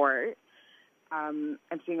report, I'm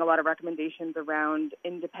seeing a lot of recommendations around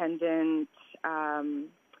independent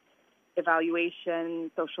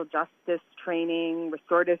evaluation, social justice training,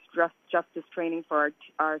 restorative justice training for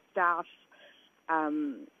our staff,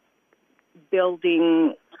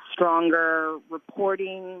 building stronger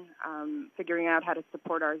reporting, figuring out how to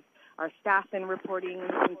support our staff in reporting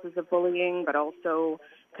instances of bullying, but also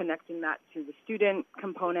connecting that to the student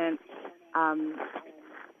component.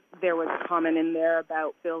 There was a comment in there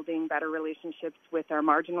about building better relationships with our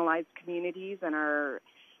marginalized communities and our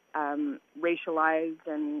racialized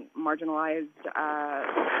and marginalized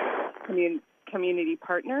community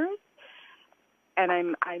partners.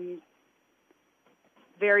 And I'm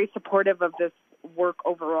very supportive of this work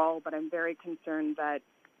overall, but I'm very concerned that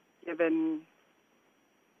given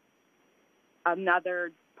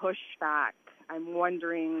another pushback, I'm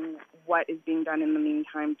wondering what is being done in the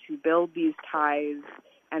meantime to build these ties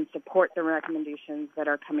and support the recommendations that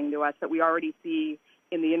are coming to us that we already see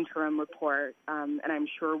in the interim report, and I'm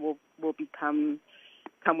sure will come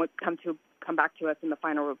back to us in the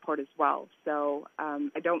final report as well. So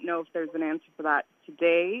I don't know if there's an answer for that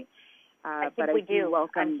today, I think we do.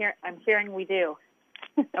 Welcome. I'm hearing we do.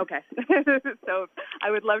 Okay, so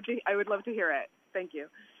I would love to hear it. Thank you.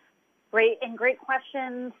 Great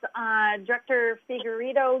questions, Director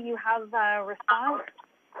Figueredo. You have a response.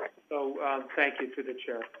 So thank you, through the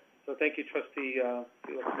chair. So thank you, Trustee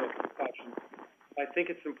Felix, for the question. I think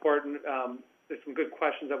it's important. There's some good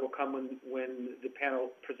questions that will come when the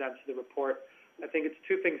panel presents the report. I think it's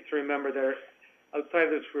two things to remember there. Outside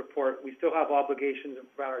of this report, we still have obligations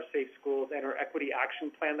around our safe schools and our equity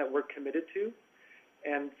action plan that we're committed to.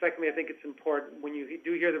 And secondly, I think it's important when you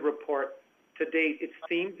do hear the report, to date, it's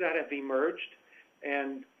themes that have emerged,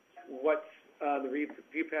 and what the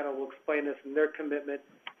review panel will explain this, and their commitment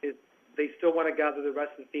is they still want to gather the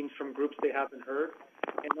rest of the themes from groups they haven't heard.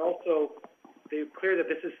 And also, they're clear that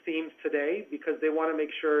this is themes today because they want to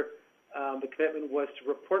make sure the commitment was to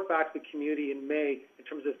report back to the community in May in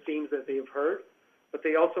terms of themes that they have heard. But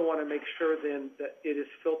they also want to make sure then that it is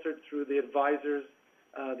filtered through the advisors,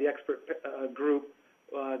 the expert group,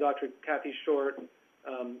 Dr. Kathy Short,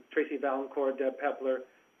 Tracy Valancourt, Deb Pepler,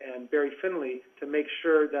 and Barry Finley, to make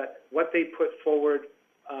sure that what they put forward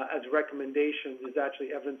as recommendations is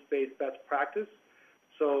actually evidence-based best practice.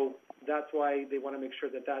 So that's why they want to make sure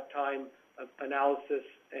that that time of analysis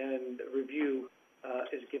and review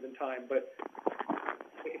is given time. But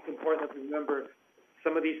I think it's important that we remember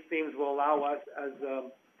some of these themes will allow us as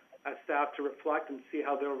staff to reflect and see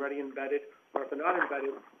how they're already embedded, or if they're not embedded,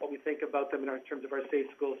 what we think about them in terms of our safe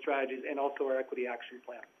school strategies and also our equity action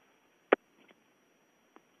plan.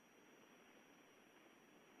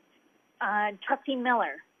 Trustee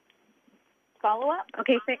Miller, follow up?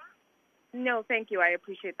 Okay, no, thank you. I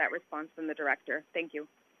appreciate that response from the director. Thank you.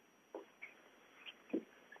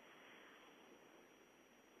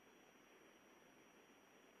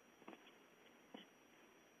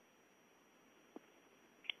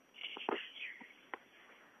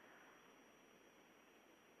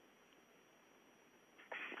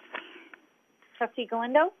 Trustee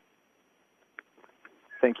Galindo?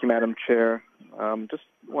 Thank you, Madam Chair. Just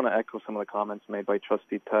want to echo some of the comments made by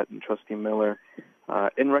Trustee Tutt and Trustee Miller.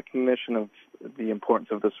 In recognition of the importance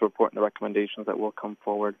of this report and the recommendations that will come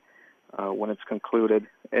forward when it's concluded,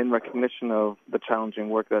 in recognition of the challenging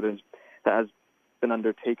work that has been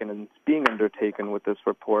undertaken and is being undertaken with this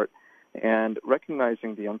report, and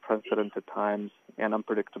recognizing the unprecedented times and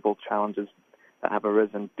unpredictable challenges that have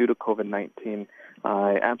arisen due to COVID-19,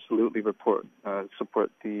 I absolutely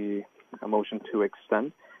support the motion to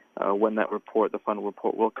extend when that report, the final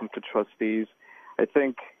report, will come to trustees. I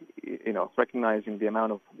think, recognizing the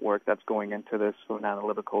amount of work that's going into this from an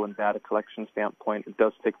analytical and data collection standpoint, it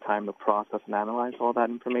does take time to process and analyze all that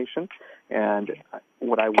information. And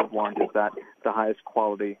what I would want is that the highest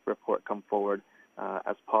quality report come forward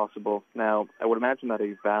as possible. Now, I would imagine that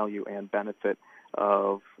a value and benefit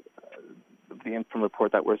of the interim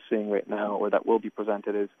report that we're seeing right now, or that will be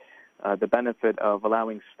presented, is the benefit of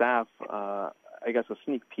allowing staff, a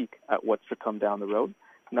sneak peek at what's to come down the road.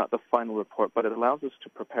 Not the final report, but it allows us to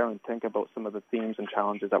prepare and think about some of the themes and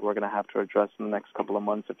challenges that we're going to have to address in the next couple of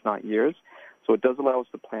months, if not years. So it does allow us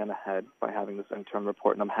to plan ahead by having this interim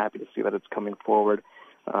report, and I'm happy to see that it's coming forward.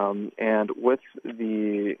 And with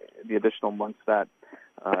the additional months that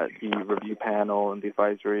the review panel and the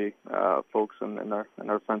advisory folks and our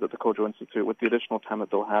friends at the Kojo Institute, with the additional time that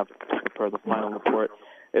they'll have to prepare the final report,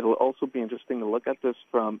 it'll also be interesting to look at this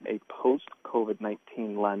from a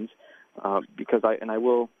post-COVID-19 lens. Because I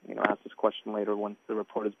will ask this question later once the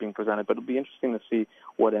report is being presented, but it'll be interesting to see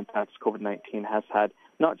what impacts COVID-19 has had,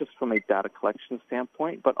 not just from a data collection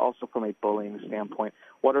standpoint, but also from a bullying standpoint.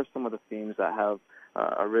 What are some of the themes that have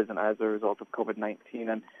arisen as a result of COVID-19?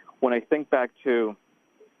 And when I think back to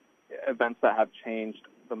events that have changed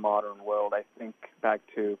the modern world, I think back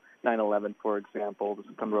to 9/11, for example, the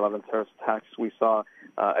September 11th terrorist attacks. We saw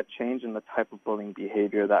a change in the type of bullying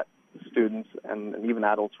behavior that students and even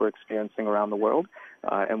adults were experiencing around the world,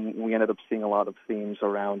 and we ended up seeing a lot of themes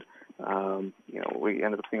around, racism,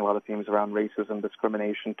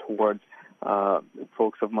 discrimination towards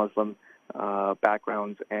folks of Muslim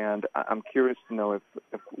backgrounds. And I'm curious to know if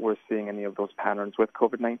we're seeing any of those patterns with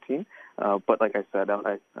COVID-19. But like I said,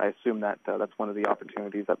 I assume that that's one of the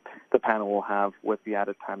opportunities that the panel will have with the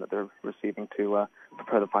added time that they're receiving to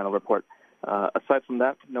prepare the final report. Aside from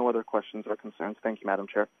that, no other questions or concerns. Thank you, Madam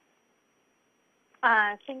Chair.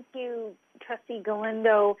 Thank you, Trustee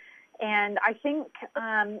Galindo. And I think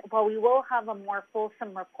while we will have a more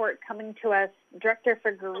fulsome report coming to us, Director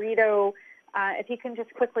Figueredo, if you can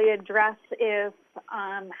just quickly address if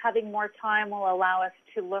having more time will allow us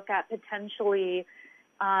to look at potentially,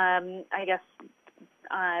 the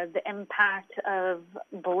impact of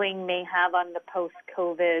bullying may have on the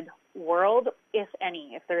post-COVID world, if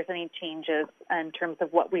any, if there's any changes in terms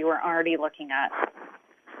of what we were already looking at.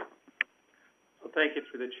 So thank you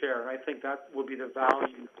through the chair. I think that will be the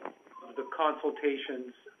value of the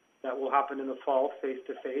consultations that will happen in the fall,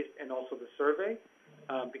 face-to-face, and also the survey,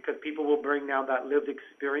 because people will bring now that lived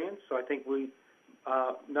experience. So I think we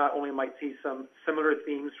not only might see some similar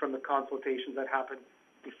themes from the consultations that happened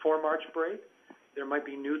before March break, There might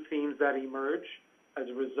be new themes that emerge as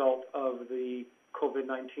a result of the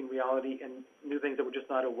COVID-19 reality and new things that we're just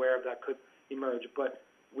not aware of that could emerge. But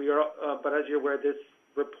but as you're aware, this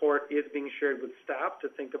report is being shared with staff to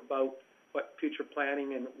think about what future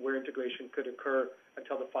planning and where integration could occur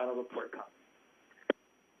until the final report comes.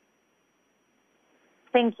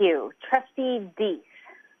 Thank you. Trustee Dees.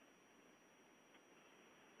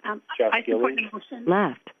 I support the motion.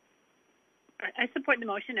 Left. I support the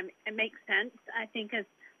motion. It makes sense. I think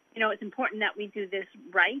it's important that we do this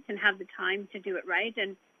right and have the time to do it right.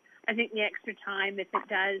 And I think the extra time, if it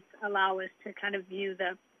does allow us to kind of view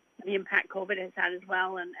the impact COVID has had as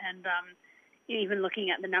well, and even looking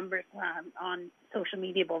at the numbers on social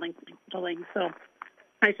media bullying. So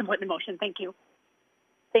I support the motion. Thank you.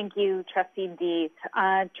 Thank you, Trustee Dees.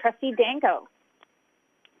 Trustee Danko.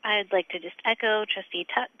 I'd like to just echo Trustee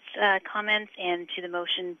Tutt's comments, and to the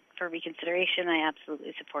motion for reconsideration, I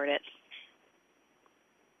absolutely support it.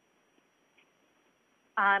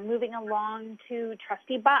 Moving along to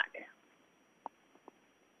Trustee Buck.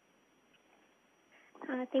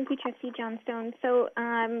 Thank you, Trustee Johnstone. So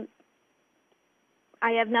I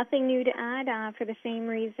have nothing new to add. For the same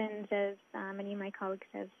reasons as many of my colleagues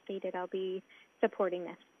have stated, I'll be supporting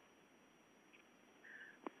this.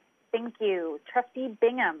 Thank you. Trustee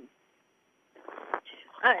Bingham.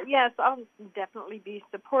 Yes, I'll definitely be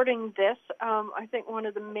supporting this. I think one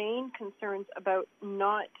of the main concerns about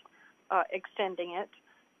not extending it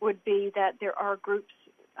would be that there are groups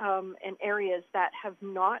and areas that have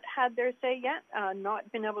not had their say yet,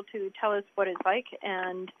 not been able to tell us what it's like.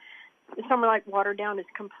 And somewhere like Waterdown is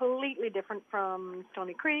completely different from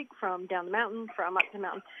Stony Creek, from down the mountain, from up the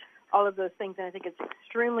mountain, all of those things. And I think it's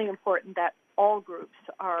extremely important that all groups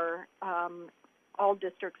are, all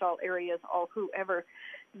districts, all areas, all whoever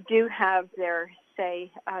do have their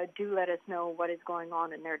say, do let us know what is going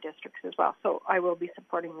on in their districts as well. So I will be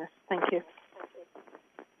supporting this. Thank you.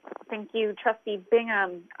 Thank you, Trustee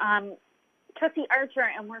Bingham. Trustee Archer,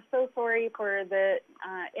 and we're so sorry for the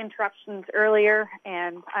interruptions earlier,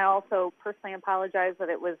 and I also personally apologize that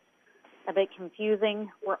it was a bit confusing.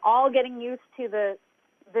 We're all getting used to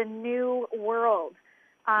the new world.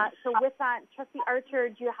 So with that, Trustee Archer,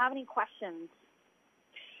 do you have any questions?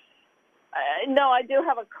 No, I do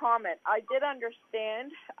have a comment. I did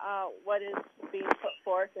understand what is being put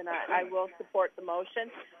forth, and I will support the motion.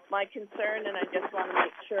 My concern, and I just want to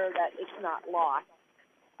make sure that it's not lost.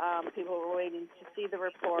 People were waiting to see the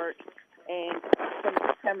report, and from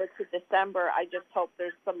September to December, I just hope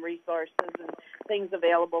there's some resources and things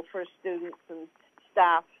available for students and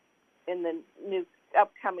staff in the new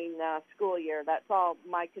upcoming school year. That's all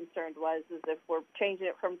my concern was, is if we're changing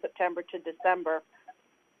it from September to December,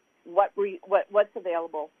 what's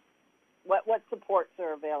available, what supports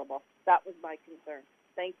are available. That was my concern.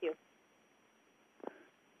 Thank you.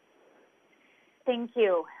 Thank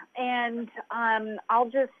you. And I'll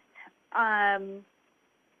just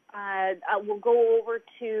we'll go over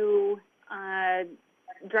to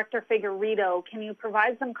Director Figueredo. Can you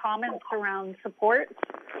provide some comments around support?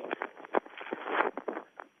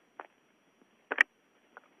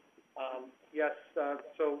 Yes.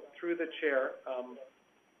 So through the chair.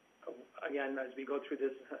 Again, as we go through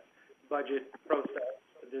this budget process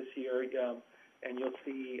this year, and you'll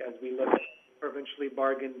see as we look at provincially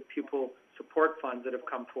bargained pupil support funds that have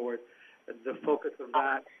come forward, the focus of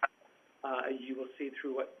that, you will see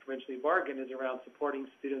through what provincially bargained is around supporting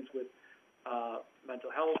students with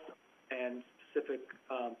mental health and specific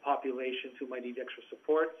populations who might need extra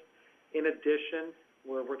supports. In addition,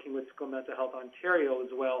 we're working with School Mental Health Ontario as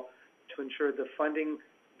well to ensure the funding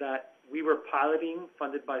that we were piloting,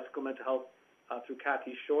 funded by School Mental Health through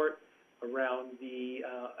Kathy Short, around the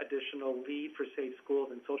additional lead for safe schools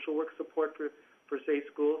and social work support for safe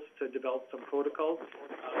schools to develop some protocols.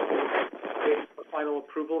 Final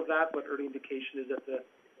approval of that, but early indication is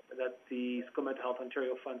that the School Mental Health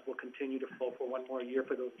Ontario funds will continue to flow for one more year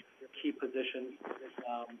for those key positions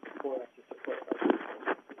for us to support.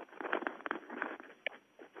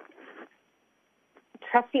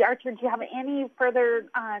 Trustee Archer, do you have any further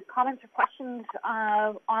comments or questions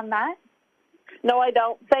on that? No, I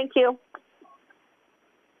don't. Thank you.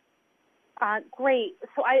 Great.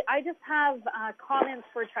 So I just have comments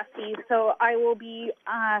for trustees. So I will be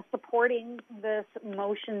supporting this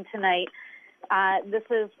motion tonight. This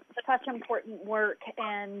is such important work,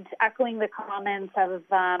 and echoing the comments of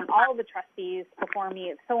all the trustees before me,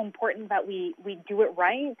 it's so important that we do it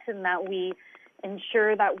right and that we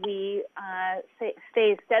ensure that we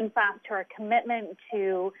stay steadfast to our commitment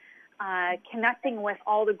to connecting with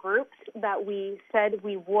all the groups that we said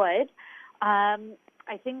we would.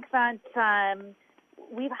 I think that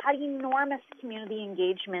we've had enormous community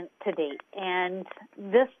engagement to date, and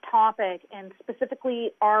this topic, and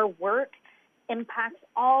specifically our work, impacts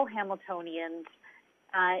all Hamiltonians,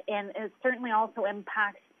 and it certainly also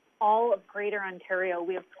impacts all of Greater Ontario.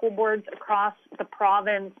 We have school boards across the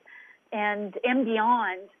province and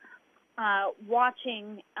beyond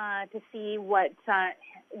watching to see what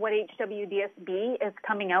HWDSB is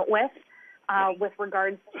coming out with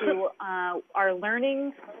regards to our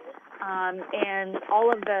learnings and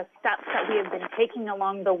all of the steps that we have been taking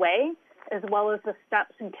along the way, as well as the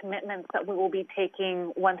steps and commitments that we will be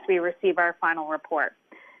taking once we receive our final report.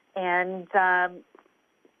 And,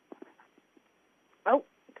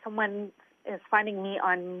 someone is finding me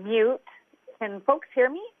on mute. Can folks hear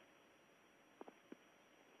me?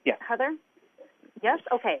 Yes. Heather? Yes?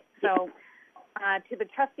 Okay. So to the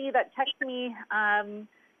trustee that texted me, I'm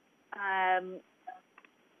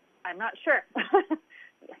not sure.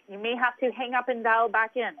 You may have to hang up and dial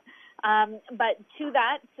back in. But to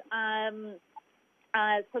that,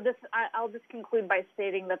 I'll just conclude by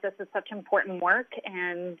stating that this is such important work,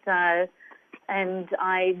 and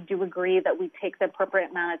I do agree that we take the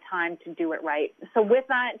appropriate amount of time to do it right. So with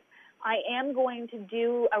that, I am going to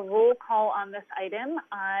do a roll call on this item.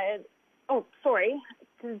 I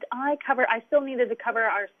still needed to cover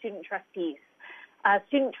our student trustees.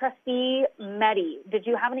 Student trustee Mehdi, did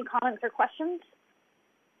you have any comments or questions?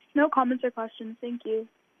 No comments or questions. Thank you.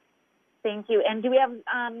 Thank you. And do we have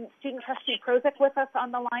student trustee Prozik with us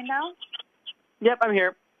on the line now? Yep, I'm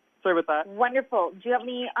here. Sorry about that. Wonderful. Do you have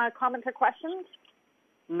any comments or questions?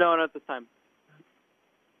 No, not at this time.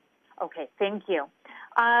 Okay, thank you.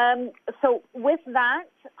 So with that,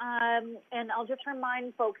 and I'll just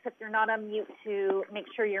remind folks, if you're not on mute, to make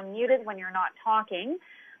sure you're muted when you're not talking.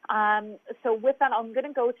 So with that, I'm going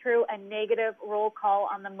to go through a negative roll call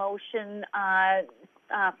on the motion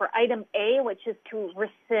for item A, which is to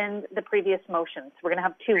rescind the previous motions. We're going to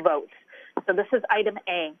have two votes. So this is item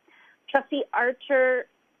A. Trustee Archer,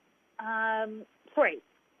 I'm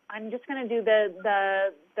just going to do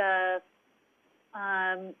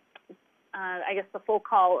I guess the full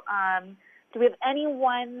call. Do we have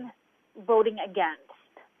anyone voting against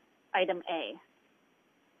item A?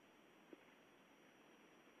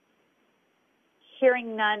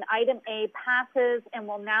 Hearing none, item A passes, and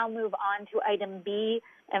we'll now move on to item B.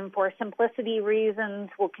 And for simplicity reasons,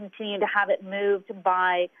 we'll continue to have it moved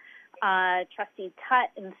by Trustee Tutt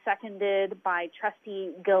and seconded by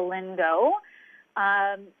Trustee Galindo.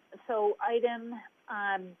 So item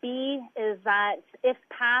B is that if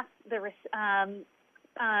passed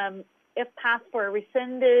for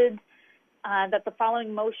rescinded, that the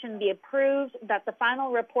following motion be approved, that the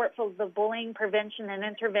final report for the Bullying Prevention and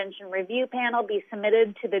Intervention Review Panel be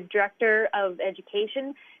submitted to the Director of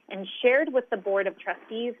Education and shared with the Board of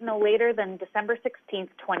Trustees no later than December 16th,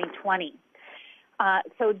 2020.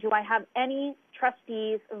 So do I have any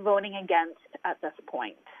trustees voting against at this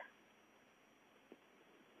point?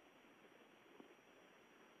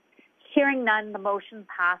 Hearing none, the motion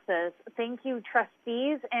passes. Thank you,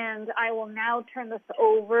 trustees, and I will now turn this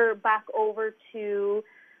back over to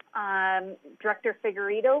Director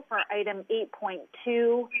Figueredo for item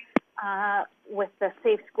 8.2 with the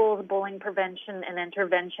Safe Schools Bullying Prevention and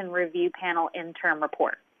Intervention Review Panel interim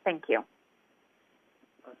report. Thank you.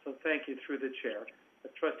 So thank you through the chair. The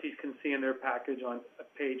trustees can see in their package on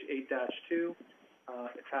page 8-2,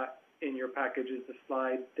 in your package is the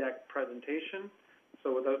slide deck presentation.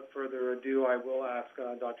 So without further ado, I will ask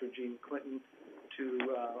Dr. Jean Clinton to,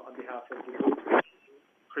 on behalf of the group,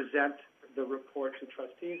 present the report to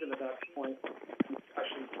trustees, and at that point,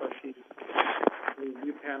 discussion trustees, the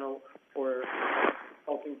review panel, or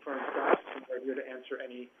consulting firm staff are here to answer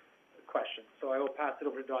any questions. So I will pass it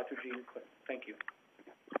over to Dr. Jean Clinton. Thank you.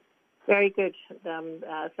 Very good.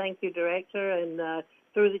 Thank you, Director, and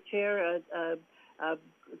through the chair,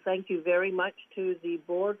 thank you very much to the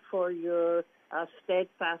board for your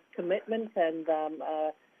steadfast commitment and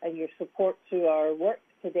your support to our work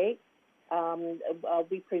to date. I'll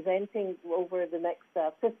be presenting over the next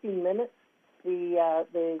 15 minutes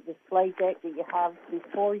the slide deck that you have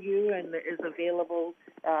before you and is available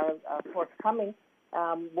forthcoming.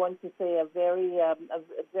 Want to say a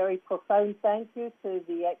very profound thank you to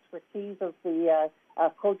the expertise of the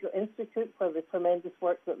Codger Institute for the tremendous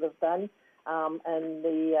work that they've done, and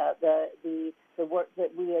the work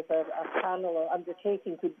that we as a panel are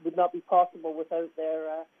undertaking would not be possible without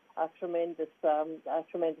their tremendous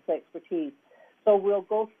expertise. So we'll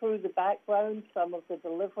go through the background, some of the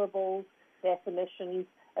deliverables, definitions,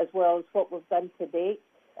 as well as what we've done to date,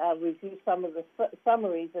 review some of the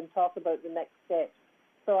summaries, and talk about the next steps.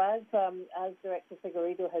 So as Director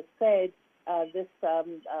Figueredo has said, This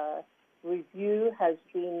review has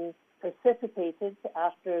been precipitated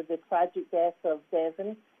after the tragic death of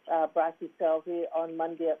Devin Brachy-Selby on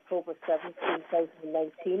Monday, October 7th,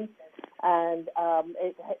 2019. And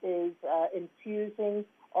it is infusing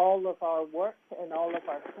all of our work and all of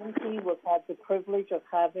our thinking. We've had the privilege of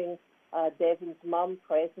having Devin's mum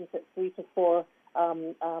present at 3 to 4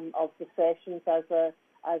 of the sessions as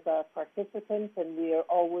a participant, and we are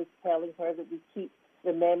always telling her that we keep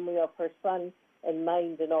the memory of her son in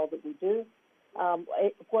mind in all that we do.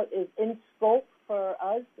 What is in scope for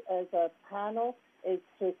us as a panel is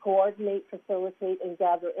to coordinate, facilitate, and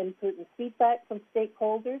gather input and feedback from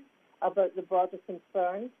stakeholders about the broader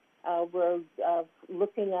concerns. We're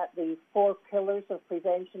looking at the 4 pillars of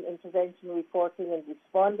prevention, intervention, reporting, and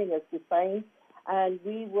responding as defined. And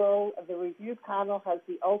the review panel has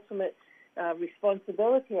the ultimate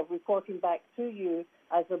responsibility of reporting back to you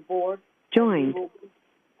as a board. Joined.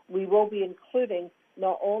 We will be including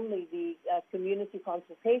not only the community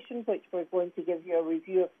consultation, which we're going to give you a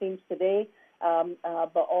review of themes today,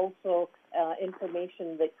 but also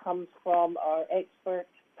information that comes from our expert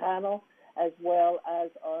panel, as well as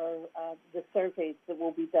the surveys that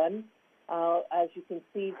will be done. As you can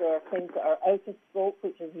see, there are things that are out of scope,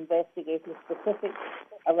 which is investigating specifics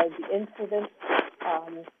around the incident.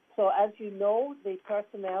 So as you know, the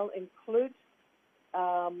personnel include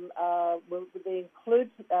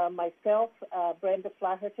myself, Brenda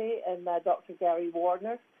Flaherty, and Dr. Gary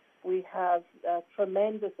Warner. We have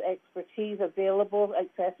tremendous expertise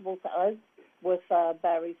accessible to us with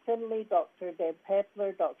Barry Finley, Dr. Deb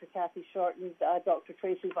Pepler, Dr. Kathy Shorten, Dr.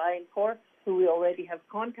 Tracy Viancourt, who we already have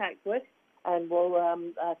contact with, and will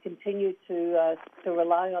continue to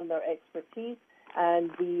rely on their expertise.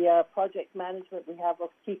 And the project management we have of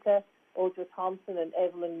Kika, Audra Thompson, and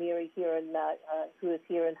Evelyn Meary here who is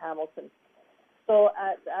here in Hamilton. So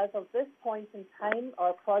as of this point in time,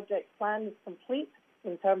 our project plan is complete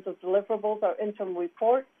in terms of deliverables. Our interim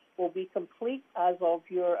report will be complete as of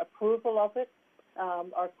your approval of it.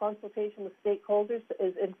 Our consultation with stakeholders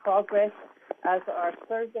is in progress, as are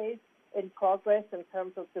surveys in progress in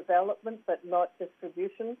terms of development but not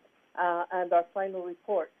distribution. And our final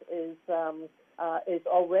report is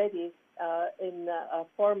already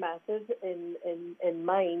formatted in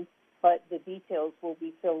mind, but the details will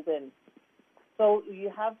be filled in. So you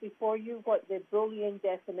have before you what the bullying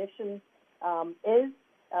definition is.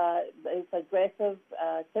 It's aggressive,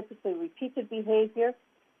 typically repeated behavior.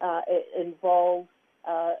 It involves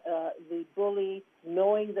the bully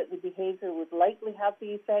knowing that the behavior would likely have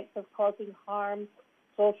the effect of causing harm,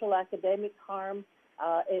 social academic harm.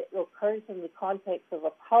 It occurs in the context of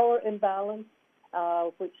a power imbalance,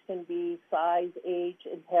 which can be size, age,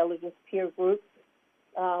 intelligence, peer group.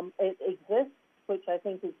 It exists, which I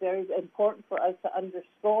think is very important for us to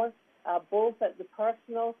underscore, both at the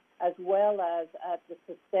personal as well as at the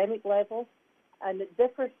systemic level. And it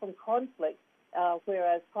differs from conflict,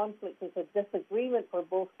 whereas conflict is a disagreement where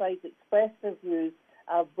both sides express their views.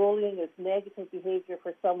 Bullying is negative behavior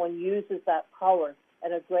where someone uses that power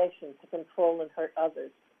and aggression to control and hurt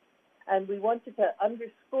others. And we wanted to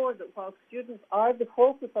underscore that while students are the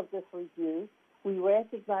focus of this review, we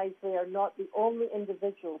recognize they are not the only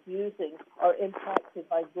individuals using or impacted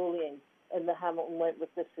by bullying in the Hamilton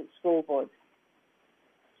Wentworth District School Board.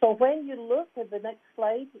 So when you look at the next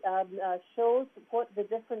slide, shows what the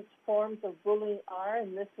different forms of bullying are,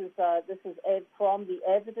 and this is from the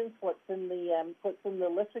evidence, what's in the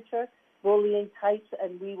literature, bullying types,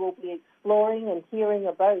 and we will be exploring and hearing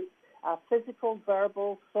about physical,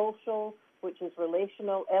 verbal, social, which is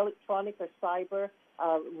relational, electronic or cyber,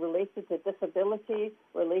 related to disability,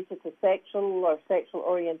 related to sexual or sexual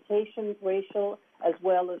orientation, racial, as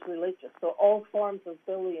well as religious. So all forms of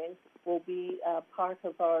bullying will be part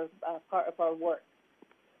of our work.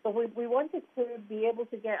 So we wanted to be able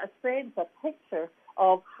to get a sense, a picture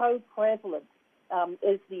of how prevalent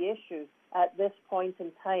is the issue at this point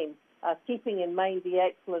in time, keeping in mind the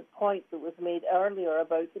excellent point that was made earlier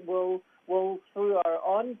about will through our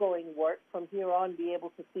ongoing work from here on be able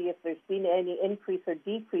to see if there's been any increase or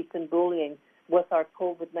decrease in bullying with our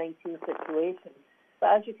COVID-19 situation.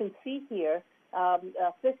 But as you can see here,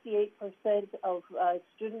 58% of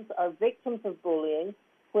students are victims of bullying,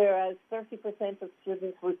 whereas 30% of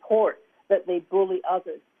students report that they bully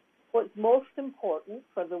others. What's most important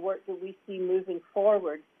for the work that we see moving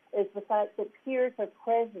forward is the fact that peers are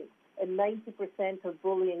present in 90% of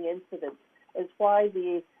bullying incidents. It's why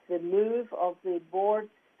the move of the board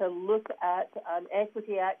to look at an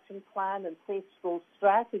equity action plan and safe school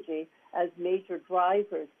strategy as major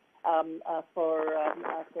drivers for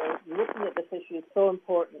looking at this issue is so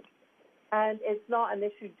important. And it's not an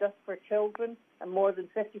issue just for children, and more than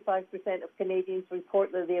 55% of Canadians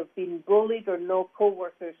report that they have been bullied or know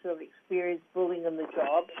co-workers who have experienced bullying on the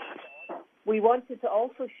job. We wanted to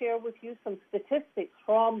also share with you some statistics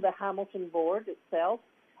from the Hamilton Board itself,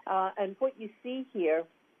 and what you see here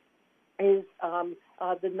is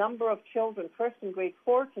the number of children, first in grade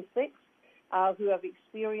 4 to 6, who have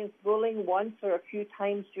experienced bullying once or a few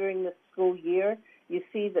times during the school year. You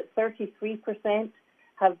see that 33%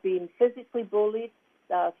 have been physically bullied,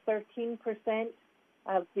 13%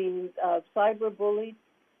 have been cyberbullied.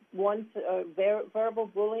 Once verbal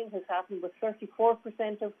bullying has happened with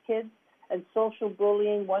 34% of kids, and social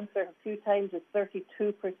bullying once or a few times is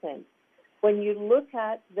 32%. When you look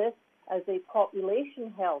at this as a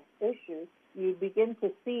population health issue, you begin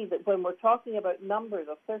to see that when we're talking about numbers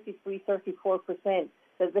of 33, 34%,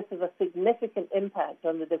 that this is a significant impact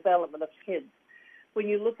on the development of kids. When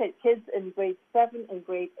you look at kids in grade 7 and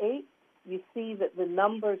grade 8, you see that the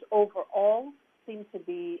numbers overall seem to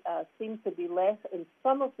be less in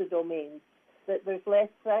some of the domains, that there's less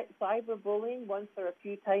cyberbullying once or a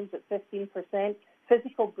few times at 15%.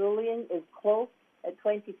 Physical bullying is close at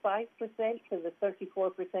 25% to the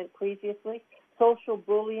 34% previously. Social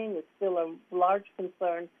bullying is still a large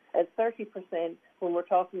concern at 30% when we're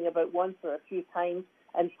talking about once or a few times,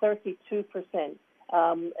 and 32%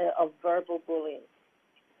 of verbal bullying.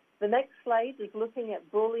 The next slide is looking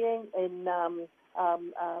at bullying in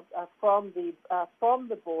from the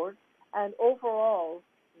board, and overall,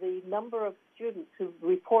 the number of students who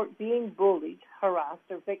report being bullied, harassed,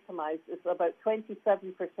 or victimized is about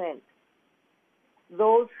 27%.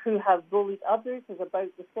 Those who have bullied others is about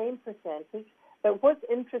the same percentage. But what's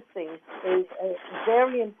interesting is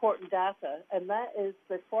very important data, and that is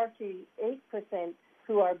the 48%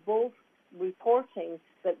 who are both reporting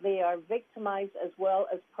that they are victimized as well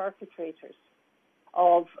as perpetrators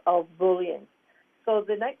of bullying. So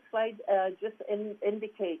the next slide just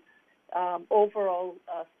indicates overall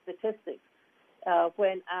statistics.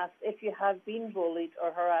 When asked if you have been bullied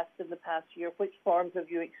or harassed in the past year, which forms have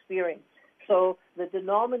you experienced? So the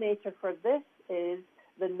denominator for this is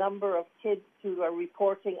the number of kids who are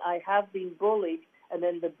reporting, I have been bullied, and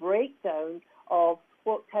then the breakdown of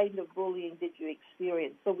what kind of bullying did you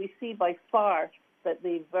experience. So we see by far that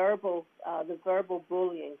the verbal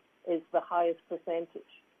bullying is the highest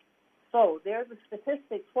percentage. So there are the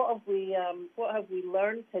statistics. What have we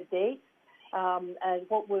learned to date? And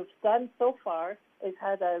what we've done so far is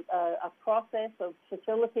had a process of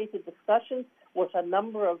facilitated discussions with a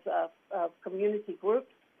number of community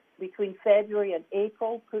groups between February and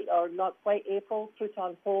April, or not quite April, put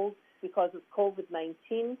on hold because of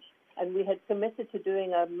COVID-19. And we had committed to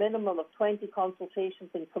doing a minimum of 20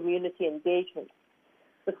 consultations and community engagement.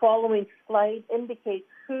 The following slide indicates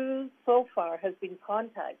who so far has been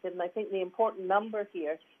contacted, and I think the important number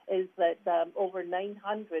here is that over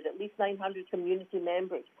 900, at least 900 community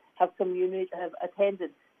members have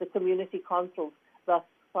attended the community consultations thus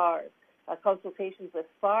far,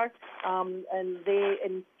 and they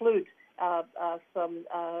include some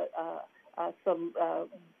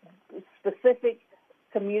specific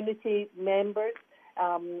community members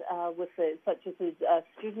such as the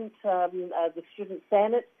Student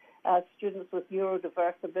Senate, students with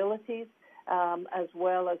neurodiverse abilities, as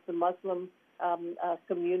well as the Muslim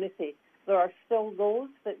community. There are still those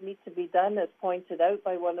that need to be done, as pointed out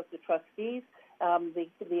by one of the trustees. The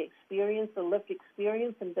lived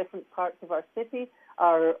experience in different parts of our city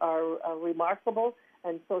are remarkable,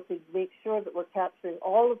 and so to make sure that we're capturing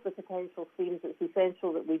all of the potential themes, it's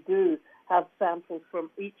essential that we do have samples from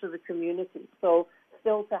each of the communities. So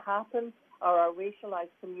still to happen are our racialized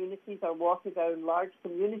communities, our watered-down large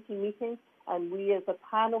community meetings, and we as a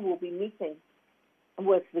panel will be meeting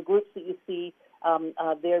with the groups that you see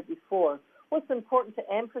there before. What's important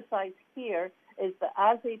to emphasize here is that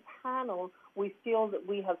as a panel, we feel that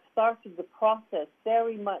we have started the process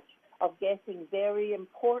very much of getting very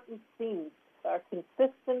important themes that are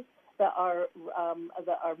consistent, that are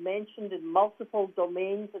mentioned in multiple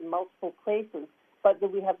domains and multiple places, but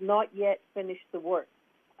that we have not yet finished the work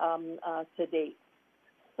to date.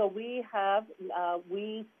 So we have,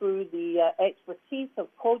 through the expertise of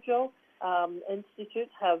COJO Institute,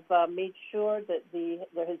 have made sure that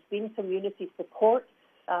there has been community support.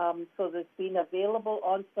 So there's been available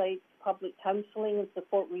on-site public counselling and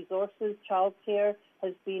support resources. Childcare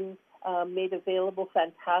has been made available.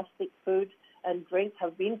 Fantastic food and drink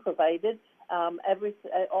have been provided.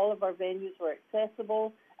 All of our venues were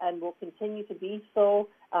accessible and will continue to be so.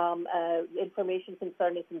 Information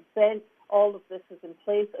concerning consent, all of this is in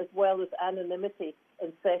place, as well as anonymity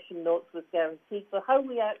in session notes was guaranteed. So how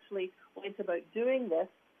we actually went about doing this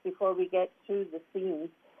before we get to the themes,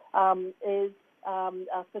 is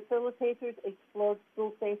facilitators explored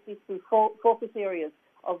school safety through focus areas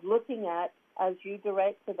of looking at, as you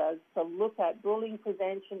directed us, to look at bullying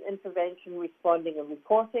prevention, intervention, responding, and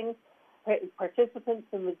reporting. Participants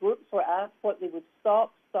in the groups were asked what they would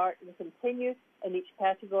stop, start, and continue in each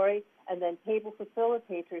category, and then table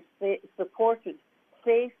facilitators supported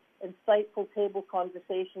safe, insightful table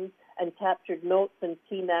conversations and captured notes and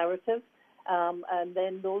key narratives, and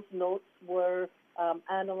then those notes were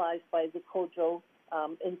analyzed by the COJO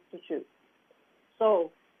Institute.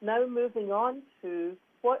 So now moving on to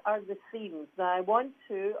what are the themes. Now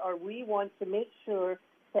we want to make sure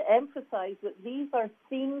to emphasize that these are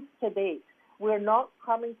themes to date. We're not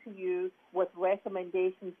coming to you with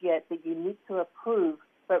recommendations yet that you need to approve,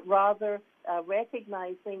 but rather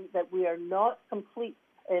recognizing that we are not complete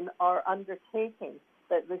in our undertaking,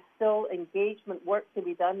 that there's still engagement work to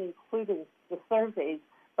be done, including the surveys.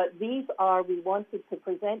 But these are, we wanted to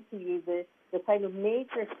present to you the kind of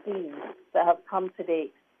major themes that have come to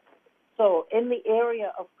date. So in the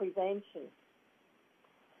area of prevention,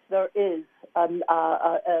 there is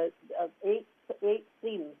eight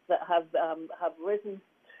themes that have risen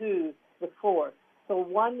to the fore. So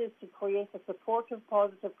one is to create a supportive,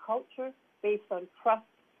 positive culture based on trust,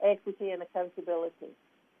 equity, and accountability.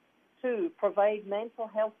 2, provide mental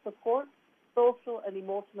health support, social and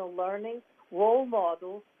emotional learning, role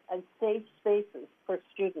models, and safe spaces for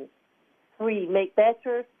students. 3, make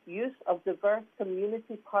better use of diverse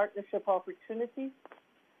community partnership opportunities.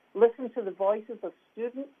 Listen to the voices of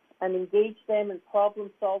students and engage them in problem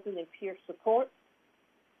solving and peer support.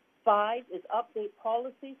 5 is update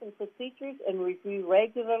policies and procedures and review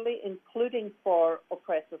regularly, including for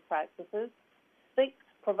oppressive practices. 6,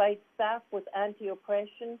 provide staff with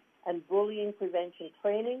anti-oppression and bullying prevention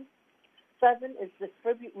training. 7 is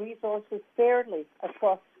distribute resources fairly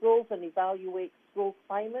across schools and evaluate school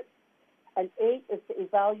climate. And 8 is to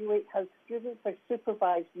evaluate how students are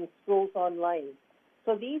supervised in schools online.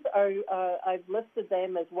 So these are, I've listed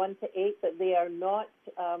them as 1 to 8, but they are not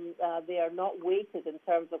weighted in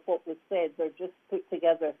terms of what was said. They're just put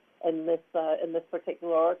together in this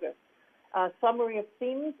particular order. Summary of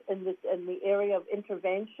themes in the area of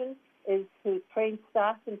intervention is to train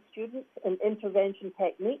staff and students in intervention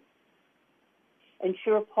techniques,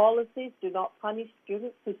 ensure policies do not punish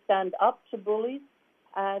students who stand up to bullies,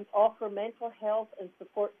 and offer mental health and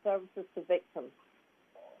support services to victims.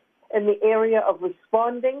 In the area of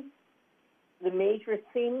responding, the major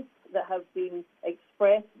themes that have been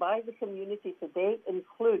expressed by the community to date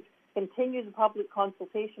include continue the public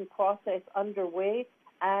consultation process underway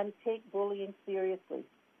and take bullying seriously.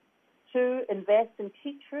 2, invest in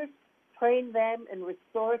teachers, train them in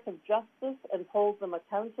restorative justice and hold them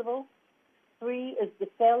accountable. 3 is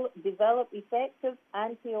develop effective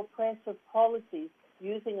anti-oppressive policies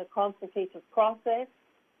using a consultative process.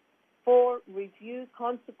 4, review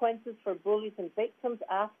consequences for bullies and victims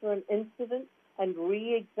after an incident and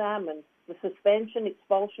re-examine the suspension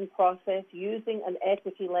expulsion process using an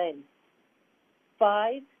equity lens.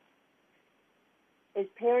 5 is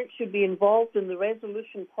parents should be involved in the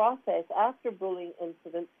resolution process after bullying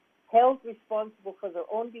incidents, held responsible for their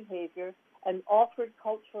own behavior, and offered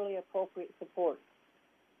culturally appropriate support.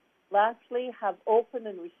 Lastly, have open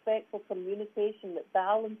and respectful communication that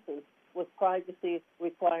balances with privacy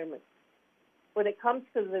requirements. When it comes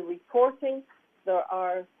to the reporting, there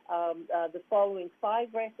are the following 5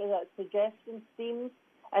 suggestions, themes,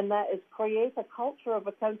 and that is create a culture of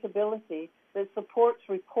accountability that supports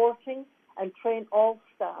reporting and train all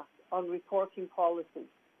staff on reporting policies.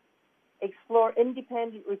 Explore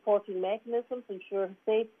independent reporting mechanisms, ensure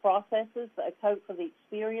safe processes that account for the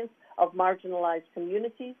experience of marginalized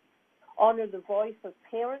communities, honor the voice of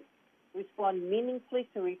parents, respond meaningfully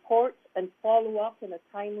to reports, and follow up in a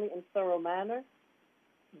timely and thorough manner,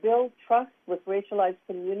 build trust with racialized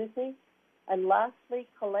community, and lastly,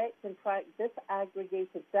 collect and track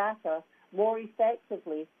disaggregated data more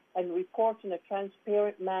effectively and report in a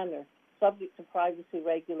transparent manner, subject to privacy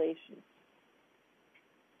regulations.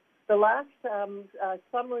 The last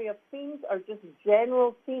summary of themes are just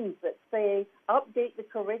general themes that say update the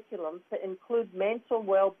curriculum to include mental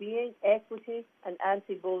well-being, equity, and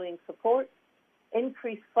anti-bullying support,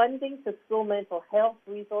 increase funding to school mental health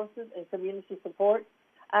resources and community support,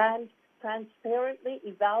 and transparently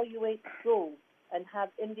evaluate schools and have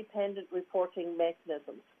independent reporting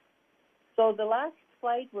mechanisms. So the last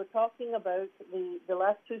slide, we're talking about the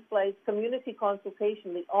last 2 slides, community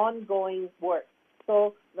consultation, the ongoing work.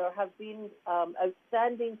 So there have been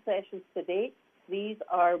outstanding sessions to date. These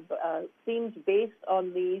are themes based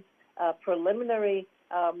on these preliminary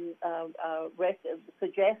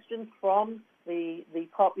suggestions from the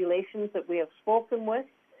populations that we have spoken with.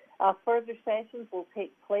 Further sessions will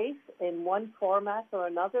take place in one format or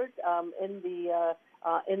another in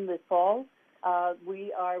the fall.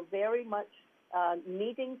 We are very much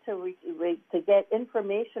needing to get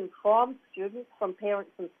information from students, from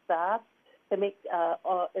parents and staff, to make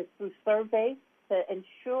through surveys to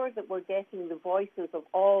ensure that we're getting the voices of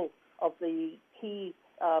all of the key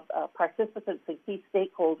participants and key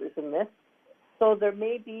stakeholders in this. So there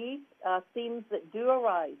may be themes that do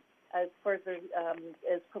arise as further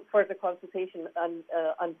consultation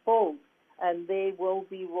unfolds, and they will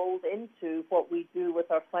be rolled into what we do with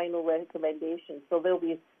our final recommendations. So they'll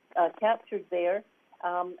be captured there,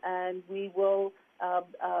 and we will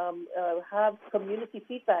have community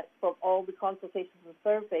feedback from all the consultations and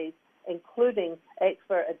surveys, including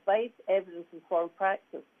expert advice, evidence-informed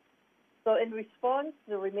practice. So in response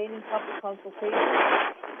to the remaining public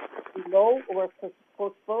consultations below or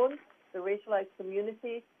postponed, the racialized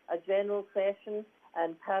community, a general session,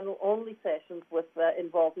 and panel-only sessions with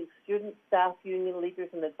involving students, staff, union leaders,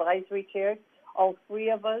 and advisory chairs. All three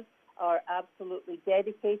of us are absolutely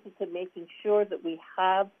dedicated to making sure that we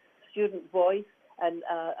have student voice and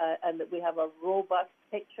that we have a robust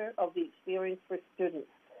picture of the experience for students.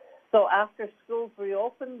 So after schools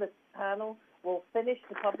reopen, the panel will finish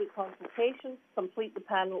the public consultations, complete the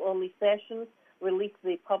panel-only sessions, release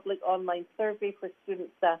the public online survey for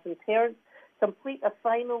students, staff, and parents, complete a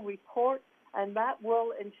final report, and that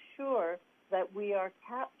will ensure that we are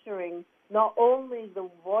capturing not only the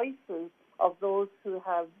voices of those who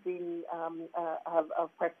have been have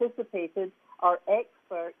participated, our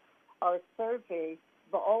experts, our survey,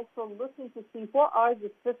 but also looking to see what are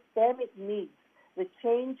the systemic needs, the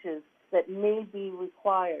changes that may be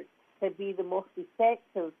required to be the most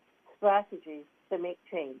effective strategy to make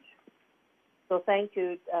change. So thank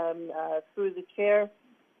you. Through the chair,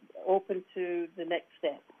 open to the next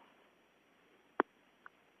step.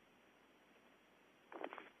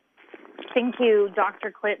 Thank you,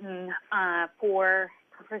 Dr. Clinton, for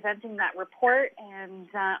presenting that report. And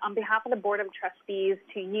on behalf of the Board of Trustees,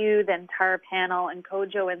 to you, the entire panel, and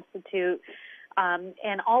COJO Institute,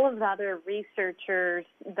 and all of the other researchers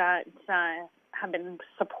that have been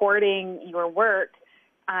supporting your work,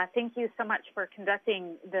 thank you so much for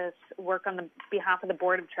conducting this work on the behalf of the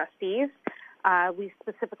Board of Trustees. We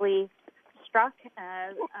specifically struck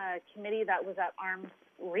as a committee that was at arm's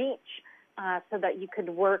reach so that you could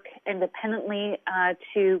work independently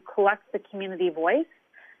to collect the community voice.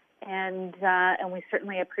 And we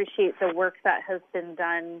certainly appreciate the work that has been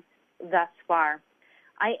done thus far.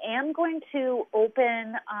 I am going to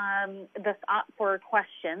open this up for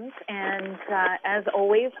questions, and as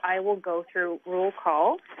always, I will go through roll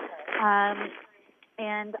call.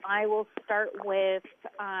 And I will start with,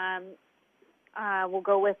 we'll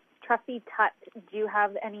go with Trustee Tutt. Do you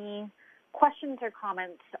have any questions or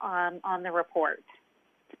comments on the report?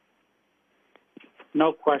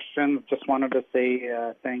 No questions. Just wanted to say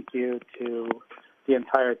thank you to the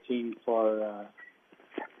entire team for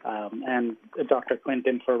and Dr.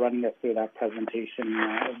 Clinton for running us through that presentation.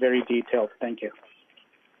 Very detailed. Thank you.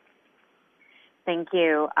 Thank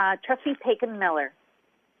you. Trustee Paikin-Miller.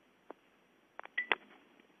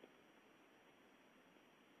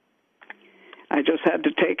 I just had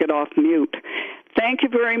to take it off mute. Thank you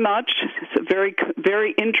very much. It's very,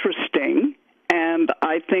 very interesting, and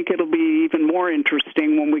I think it'll be even more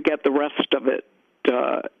interesting when we get the rest of it,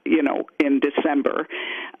 in December.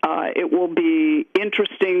 It will be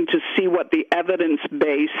interesting to see what the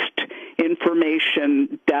evidence-based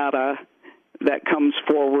information data that comes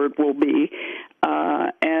forward will be.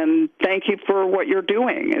 And thank you for what you're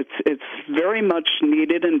doing. It's very much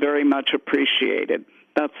needed and very much appreciated.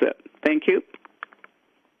 That's it. Thank you.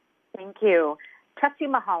 Thank you. Trustee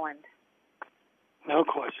Mulholland. No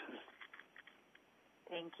questions.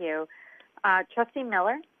 Thank you. Trustee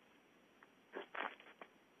Miller.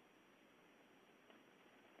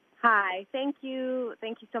 Hi. Thank you.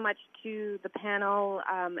 Thank you so much to the panel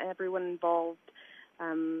and everyone involved,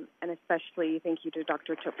 and especially thank you to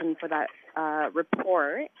Dr. Chopin for that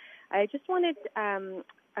report. I just wanted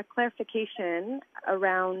a clarification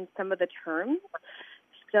around some of the terms.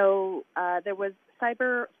 So there was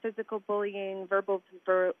cyber physical bullying, verbal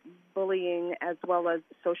bullying, as well as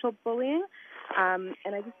social bullying. And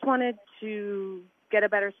I just wanted to get a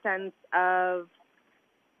better sense of,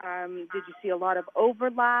 did you see a lot of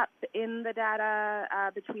overlap in the data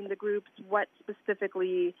between the groups? What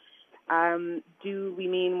specifically do we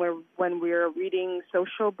mean when we're reading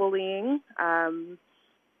social bullying?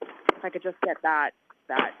 If I could just get that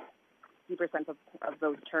 50% of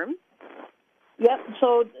those terms. Yep.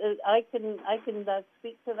 So I can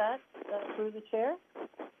speak to that through the chair.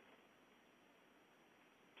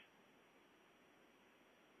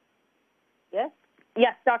 Yes.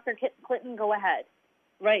 Yes, Dr. Clinton, go ahead.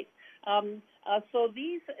 Right. So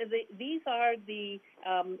these are the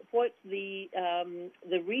what the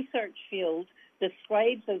research field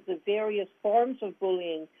describes as the various forms of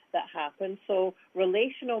bullying that happen. So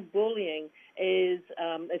relational bullying is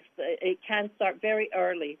it can start very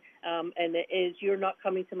early, and it is you're not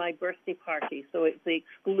coming to my birthday party. So it's the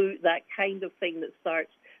exclude that kind of thing that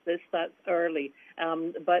starts early.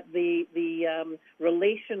 But the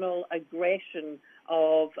relational aggression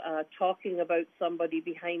of talking about somebody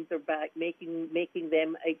behind their back, making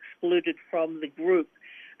them excluded from the group.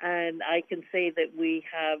 And I can say that we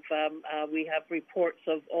have reports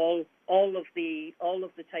of all of the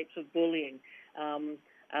types of bullying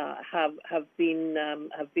have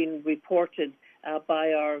been reported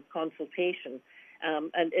by our consultation.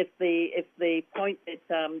 And if the point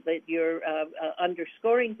that you're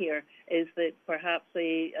underscoring here is that perhaps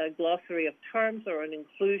a glossary of terms or an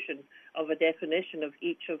inclusion of a definition of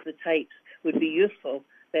each of the types would be useful,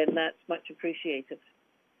 then that's much appreciated.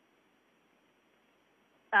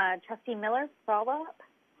 Trustee Miller, follow-up?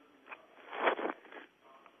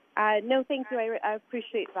 No, thank you. I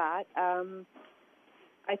appreciate that.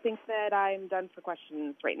 I think that I'm done for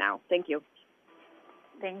questions right now. Thank you.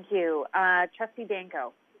 Thank you. Trustee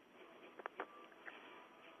Danko.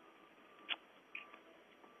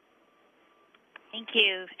 Thank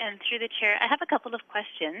you. And through the chair, I have a couple of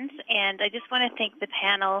questions, and I just want to thank the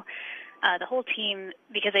panel, the whole team,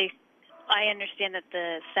 because I understand that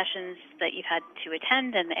the sessions that you've had to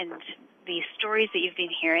attend and the stories that you've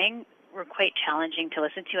been hearing were quite challenging to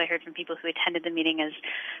listen to. I heard from people who attended the meeting as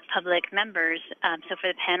public members. So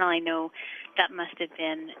for the panel, I know that must have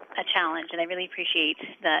been a challenge, and I really appreciate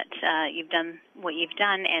that you've done what you've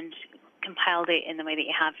done and compiled it in the way that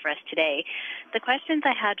you have for us today. The questions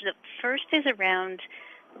I had, the first is around,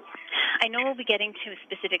 I know we'll be getting to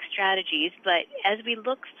specific strategies, but as we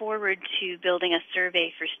look forward to building a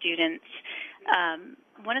survey for students,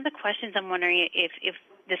 one of the questions I'm wondering if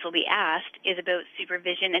this will be asked is about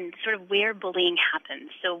supervision and sort of where bullying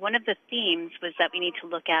happens. So one of the themes was that we need to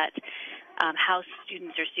look at how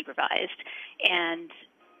students are supervised. And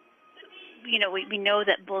you know, we know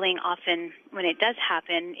that bullying often, when it does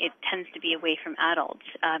happen, it tends to be away from adults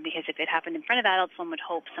because if it happened in front of adults, one would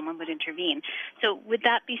hope someone would intervene. So would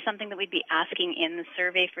that be something that we'd be asking in the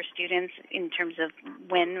survey for students in terms of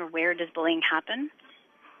when or where does bullying happen?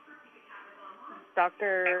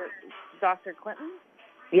 Dr. Clinton?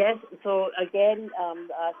 Yes, so again,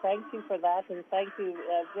 thank you for that, and thank you,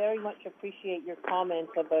 very much appreciate your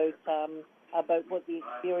comments about what the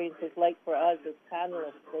experience is like for us as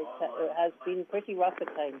panelists. It has been pretty rough at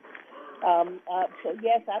times. So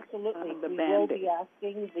yes, absolutely. We will be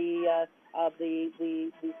asking the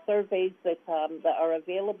surveys that are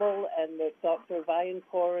available and that Dr.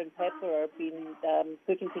 Vaillancourt and Pepper are being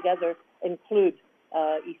putting together include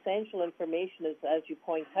essential information, as you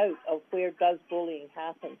point out, of where does bullying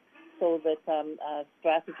happen, so that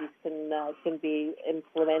strategies can be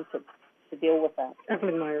implemented to deal with that.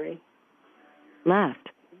 Evelyn Myrie. Left.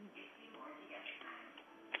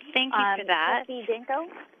 Thank you for that. Trustee Danko?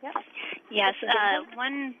 Yep. Yes,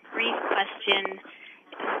 one brief question.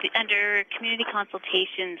 Under community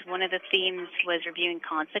consultations, one of the themes was reviewing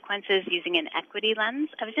consequences using an equity lens.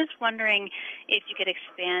 I was just wondering if you could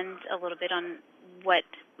expand a little bit on what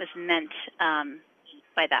was meant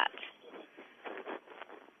by that.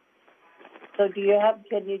 So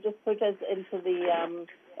can you just put us into the,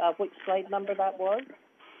 which slide number that was?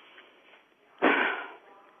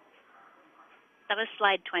 That was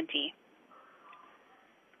slide 20.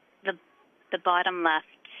 The bottom left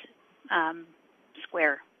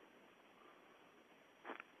square.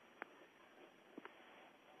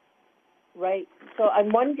 Right. So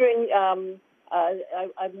I'm wondering.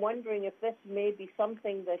 I'm wondering if this may be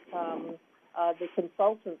something that the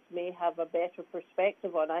consultants may have a better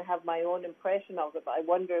perspective on. I have my own impression of it, but I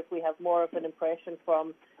wonder if we have more of an impression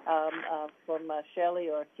from Shelley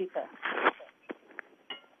or Tika.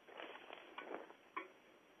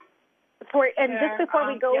 Sorry, and just before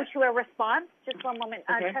we go to a response, just one moment.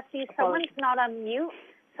 Okay. Trustee, someone's not on mute,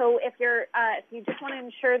 so if you just want to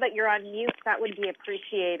ensure that you're on mute, that would be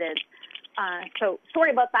appreciated. So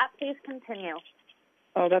sorry about that. Please continue.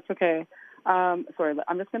 Oh, that's okay. Sorry,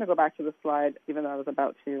 I'm just going to go back to the slide, even though I was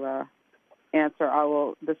about to answer.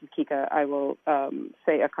 This is Kika. I will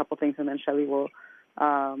say a couple things, and then Shelley will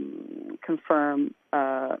confirm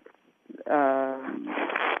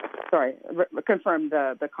confirm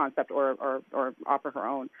the concept or offer her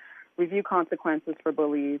own. Review consequences for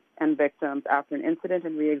bullies and victims after an incident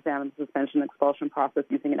and re-examine the suspension and expulsion process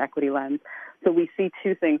using an equity lens. So we see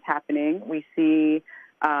two things happening. We see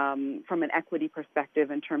from an equity perspective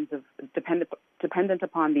in terms of dependent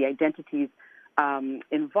upon the identities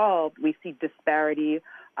involved, we see disparity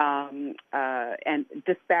and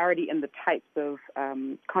disparity in the types of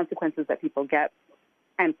consequences that people get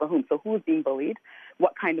and for whom. So who's being bullied?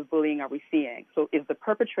 What kind of bullying are we seeing? So is the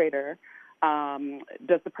perpetrator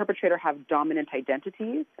does the perpetrator have dominant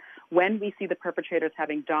identities? When we see the perpetrators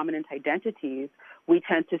having dominant identities, we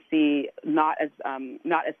tend to see not as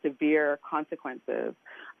severe consequences.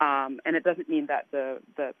 And it doesn't mean that the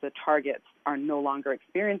targets are no longer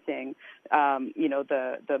experiencing,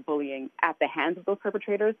 the bullying at the hands of those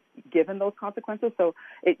perpetrators, given those consequences. So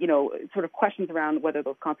it, sort of questions around whether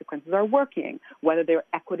those consequences are working, whether they're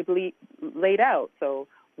equitably laid out. So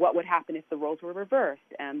what would happen if the roles were reversed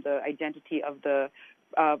and the identity of the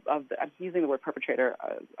I'm using the word perpetrator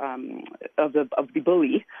of the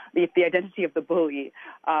bully, if the identity of the bully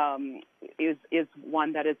is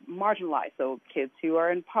one that is marginalized, so kids who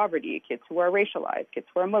are in poverty, kids who are racialized, kids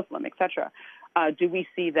who are Muslim, etc. Do we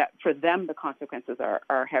see that for them the consequences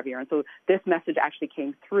are heavier? And so this message actually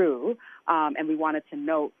came through, and we wanted to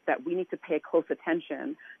note that we need to pay close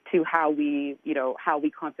attention to how we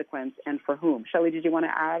consequence and for whom. Shelley, did you want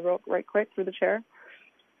to add right quick through the chair?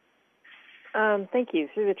 Thank you,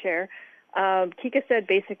 through the chair. Kika said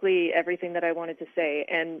basically everything that I wanted to say,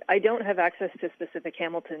 and I don't have access to specific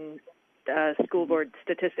Hamilton school board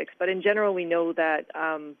statistics, but in general we know that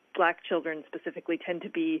Black children specifically tend to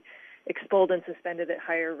be expelled and suspended at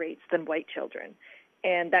higher rates than white children.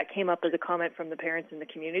 And that came up as a comment from the parents in the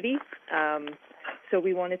community. So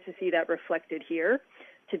we wanted to see that reflected here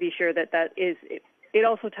to be sure that is... It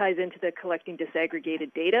also ties into the collecting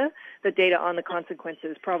disaggregated data. The data on the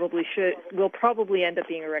consequences will probably end up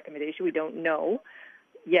being a recommendation. We don't know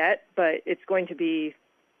yet, but it's going to be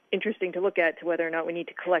interesting to look at to whether or not we need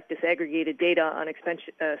to collect disaggregated data on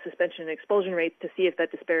suspension and expulsion rates to see if that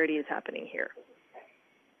disparity is happening here.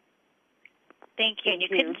 Thank you. And you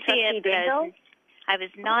couldn't see it because I was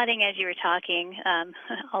nodding as you were talking,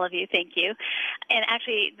 all of you, thank you. And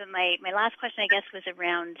actually, my last question, I guess, was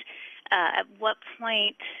around at what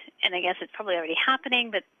point, and I guess it's probably already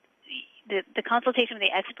happening, but the consultation with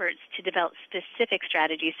the experts to develop specific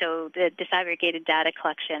strategies. So the disaggregated data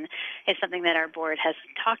collection is something that our board has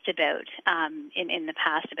talked about in the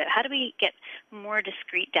past about how do we get more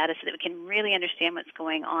discrete data so that we can really understand what's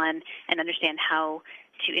going on and understand how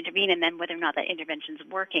to intervene and then whether or not that intervention is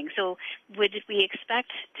working. So would we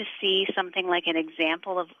expect to see something like an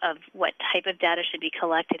example of what type of data should be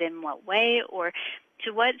collected in what way, or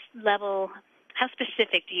to what level, how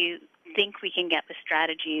specific do you think we can get with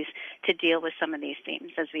strategies to deal with some of these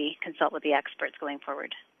themes as we consult with the experts going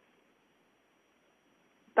forward?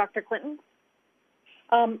 Dr. Clinton?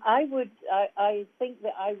 I think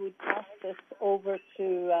that I would pass this over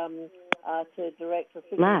to Director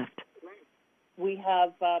Figueredo. Left. We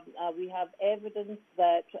have evidence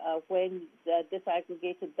that when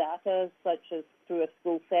disaggregated data, such as through a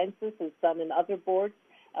school census, is done in other boards,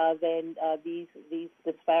 then these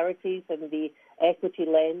disparities and the equity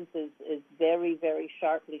lens is very, very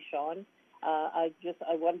sharply shown. I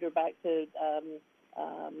wonder back to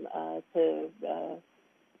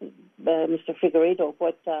Mr. Figueredo,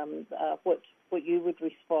 what you would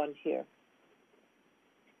respond here.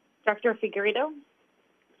 Dr. Figueredo?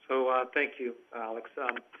 So thank you, Alex.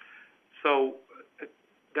 So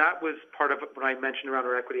that was part of what I mentioned around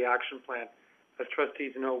our equity action plan. As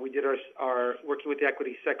trustees know, we did our working with the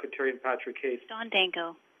equity secretary and Patrick Case. Don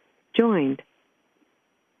Danko. Joined.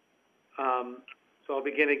 So I'll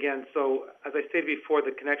begin again. So as I stated before,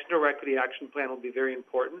 the connection to our equity action plan will be very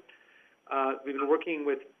important. We've been working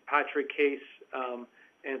with Patrick Case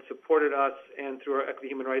and supported us and through our equity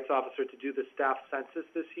human rights officer to do the staff census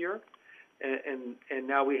this year. And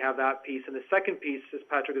now we have that piece. And the second piece, as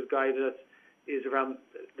Patrick has guided us, is around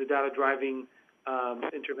the data driving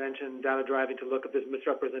intervention, data driving to look at this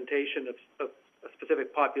misrepresentation of a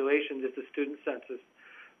specific population, is the student census.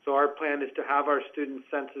 So our plan is to have our student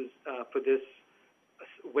census for this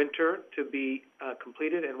winter to be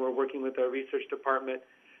completed, and we're working with our research department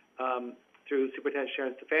through Superintendent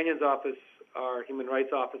Sharon Stefanian's office, our human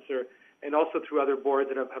rights officer, and also through other boards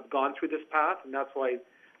that have gone through this path, and that's why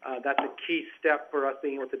that's a key step for us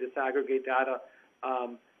being able to disaggregate data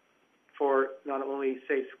for not only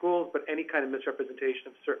safe schools, but any kind of misrepresentation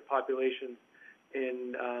of certain populations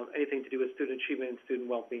in anything to do with student achievement and student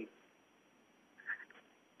well-being.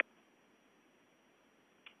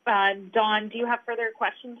 Dawn, do you have further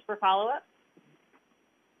questions for follow-up?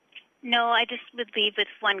 No, I just would leave with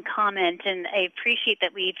one comment, and I appreciate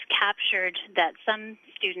that we've captured that some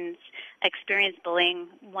students experience bullying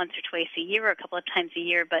once or twice a year or a couple of times a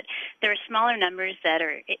year, but there are smaller numbers that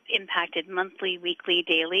are impacted monthly, weekly,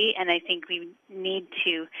 daily, and I think we need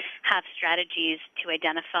to have strategies to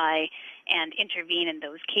identify and intervene in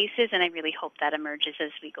those cases, and I really hope that emerges as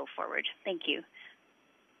we go forward. Thank you.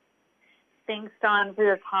 Thanks, Dawn, for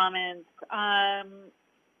your comments.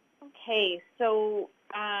 Okay, so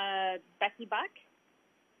Becky Buck,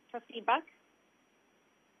 Trustee Buck.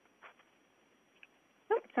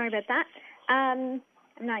 Oh, sorry about that. I'm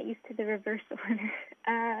not used to the reverse order.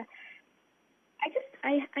 I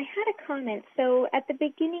had a comment. So at the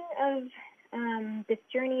beginning of this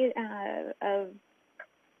journey of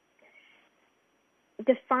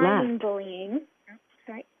defining bullying,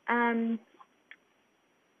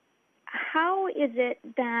 how is it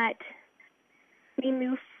that we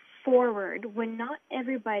move forward when not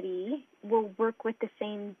everybody will work with the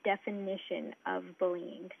same definition of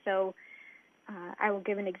bullying? So I will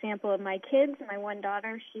give an example of my kids. My one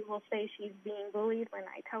daughter, she will say she's being bullied when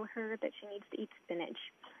I tell her that she needs to eat spinach.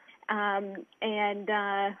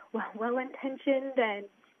 Well-intentioned, and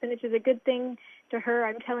spinach is a good thing to her.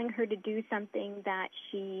 I'm telling her to do something that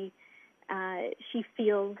she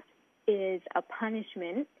feels is a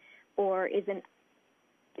punishment or is an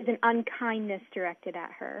unkindness directed at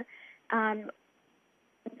her.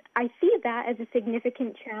 I see that as a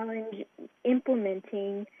significant challenge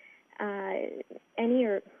implementing any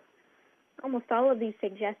or almost all of these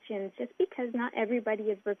suggestions, just because not everybody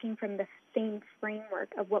is working from the same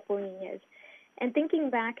framework of what bullying is. And thinking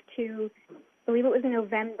back to, I believe it was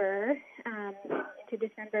November to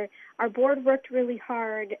December, our board worked really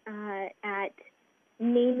hard at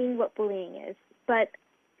naming what bullying is. But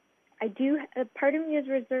part of me is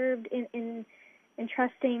reserved in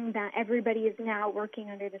trusting that everybody is now working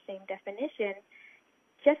under the same definition,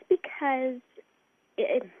 just because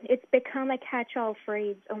it's become a catch-all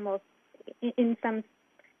phrase almost in some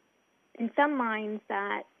minds,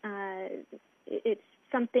 that it's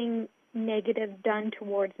something negative done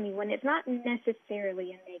towards me when it's not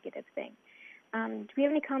necessarily a negative thing. Do we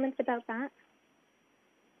have any comments about that?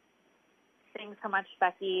 Thanks so much,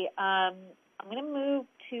 Becky. I'm going to move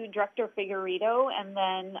to Director Figueredo, and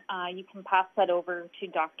then you can pass that over to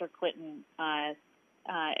Dr. Clinton as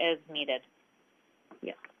needed.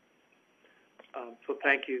 Yes. So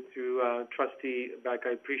thank you to Trustee Beck.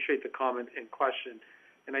 I appreciate the comment and question.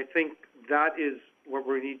 And I think that is where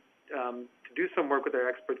we need to do some work with our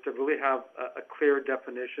experts to really have a clear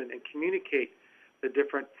definition and communicate the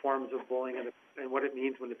different forms of bullying and what it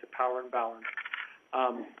means when it's a power imbalance.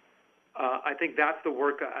 I think that's the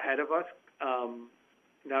work ahead of us,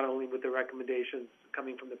 not only with the recommendations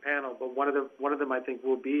coming from the panel, but one of them I think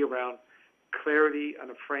will be around clarity and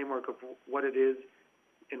a framework of what it is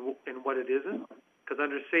and what it isn't. Because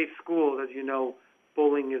under safe schools, as you know,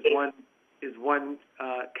 bullying is one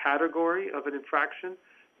category of an infraction,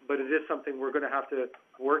 but it is something we're going to have to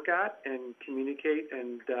work at and communicate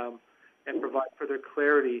and provide further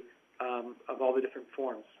clarity of all the different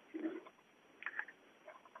forms.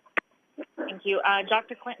 Thank you.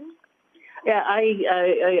 Dr. Clinton? Yeah,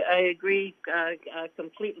 I agree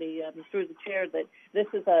completely through the chair that this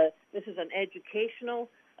is an educational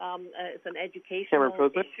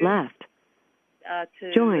issue. Left.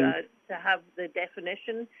 To have the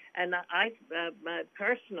definition, and I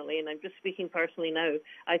personally, and I'm just speaking personally now,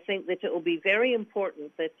 I think that it will be very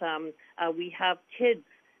important that we have kids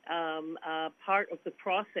part of the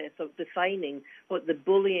process of defining what the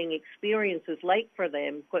bullying experience is like for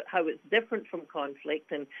them, how it's different from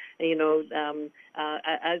conflict, and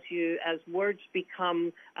as words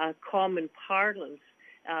become common parlance,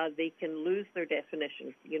 they can lose their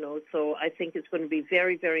definition. So I think it's going to be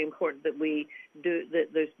very, very important that we do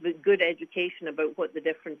that. There's the good education about what the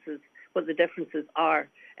differences are,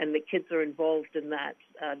 and that kids are involved in that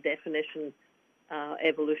definition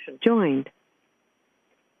evolution. Joined.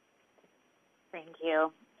 Thank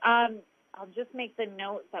you. I'll just make the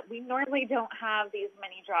note that we normally don't have these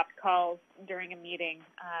many dropped calls during a meeting,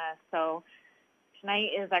 so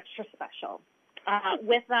tonight is extra special.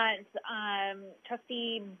 With that,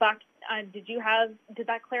 Trustee Buck, did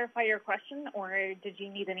that clarify your question, or did you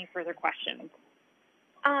need any further questions?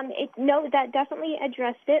 No, that definitely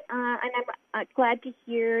addressed it, and I'm glad to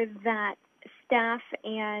hear that staff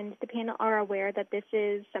and the panel are aware that this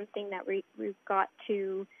is something that we've got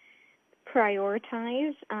to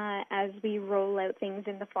prioritize as we roll out things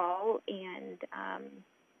in the fall and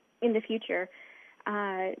in the future.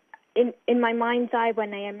 In my mind's eye,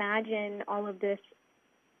 when I imagine all of this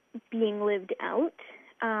being lived out.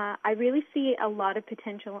 I really see a lot of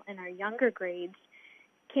potential in our younger grades,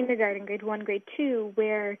 kindergarten, grade 1, grade 2,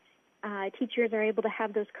 where teachers are able to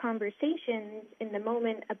have those conversations in the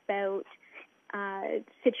moment about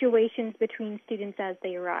situations between students as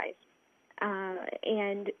they arise,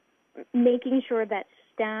 and making sure that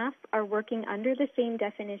staff are working under the same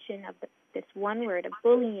definition of this one word of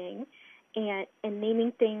bullying and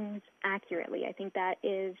naming things accurately. I think that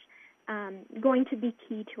is going to be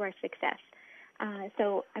key to our success.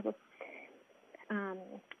 So I will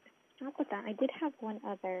stop with that. I did have one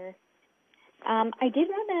other. I did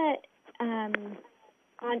want to,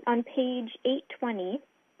 on page 820,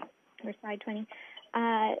 or slide 20,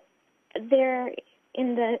 there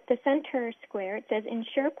in the center square, it says,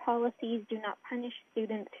 ensure policies do not punish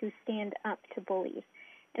students who stand up to bullies.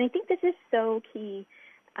 And I think this is so key.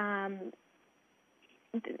 That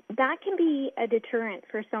can be a deterrent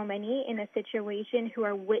for so many in a situation who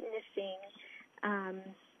are witnessing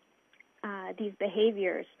these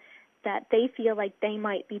behaviors, that they feel like they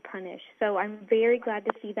might be punished. So I'm very glad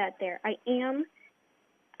to see that there. I am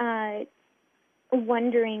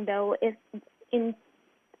wondering, though, if in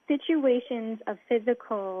situations of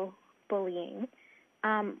physical bullying,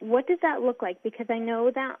 what does that look like? Because I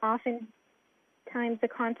know that oftentimes the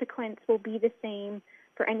consequence will be the same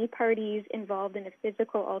for any parties involved in a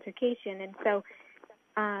physical altercation. And so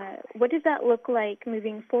what does that look like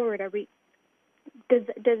moving forward?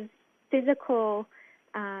 Does physical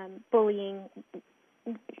bullying,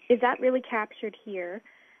 is that really captured here?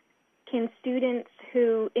 Can students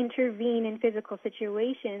who intervene in physical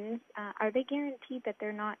situations, are they guaranteed that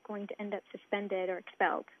they're not going to end up suspended or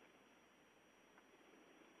expelled?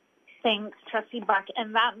 Thanks, Trustee Buck.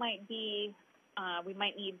 And that might be, we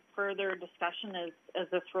might need further discussion as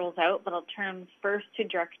this rolls out, but I'll turn first to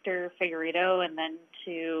Director Figueredo and then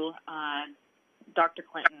to Dr.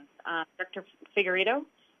 Clinton. Dr. Figueredo?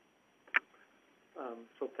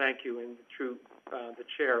 So thank you, and through the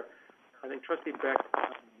chair, I think Trustee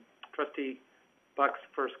Buck's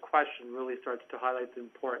first question really starts to highlight the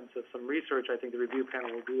importance of some research I think the review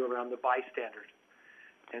panel will do around the bystander,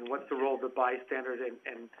 and what's the role of the bystander,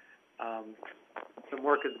 and some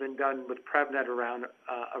work has been done with PrevNet around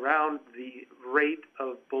the rate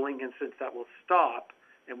of bullying incidents that will stop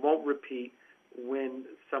and won't repeat when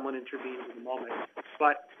someone intervenes in the moment.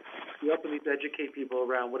 But we also need to educate people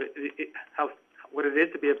around what it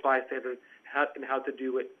is to be a bystander and how to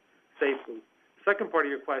do it safely. The second part of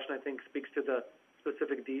your question, I think, speaks to the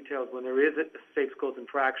specific details. When there is a safe schools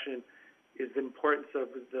infraction, is the importance of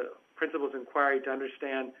the principal's inquiry to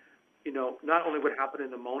understand, not only what happened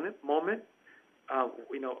in the moment,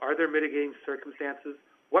 are there mitigating circumstances?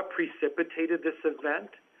 What precipitated this event?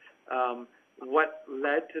 What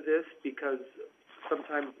led to this? Because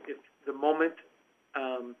sometimes if the moment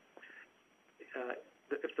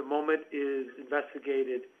is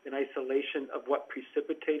investigated in isolation of what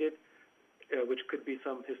precipitated, which could be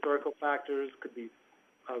some historical factors, could be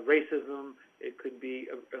racism, it could be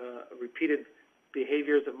repeated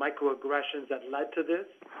behaviors of microaggressions that led to this.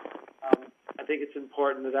 I think it's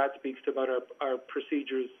important that speaks to about our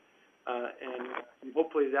procedures, and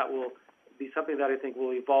hopefully that will be something that I think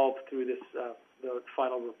will evolve through this the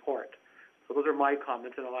final report. So those are my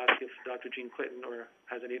comments, and I'll ask if Dr. Jean Clinton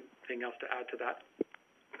has anything else to add to that.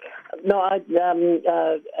 No,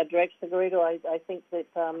 Director Figueredo, I think that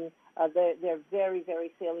they're very,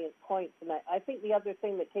 very salient points. And I think the other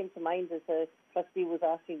thing that came to mind as the trustee was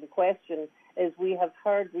asking the question is we have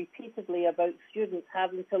heard repeatedly about students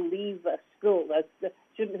having to leave a school, as the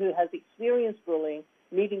student who has experienced bullying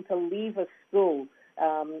needing to leave a school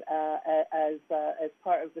as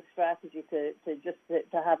part of the strategy to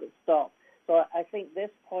have it stop. So I think this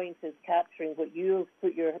point is capturing what you've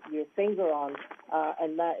put your finger on,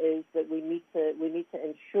 and that is that we need to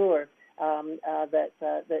ensure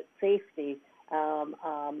that safety,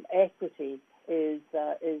 equity is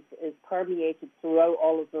permeated throughout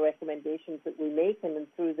all of the recommendations that we make, and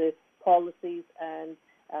through the policies and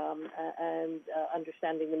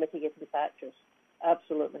understanding the mitigating factors.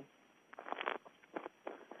 Absolutely.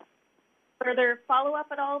 Further follow-up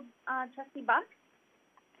at all, Trustee Buck?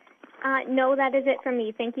 No, that is it from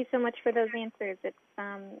me. Thank you so much for those answers. It's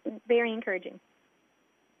very encouraging.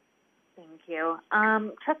 Thank you.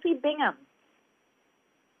 Trustee Bingham.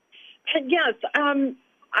 Yes,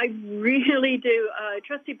 I really do.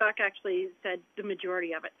 Trustee Buck actually said the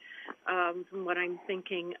majority of it. From what I'm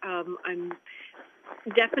thinking,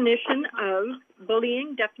 definition of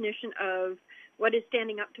bullying, definition of what is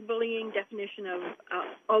standing up to bullying, definition of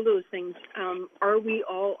all those things. Are we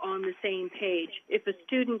all on the same page? If a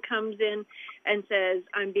student comes in and says,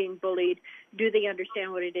 I'm being bullied, do they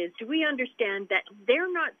understand what it is? Do we understand that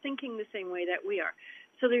they're not thinking the same way that we are?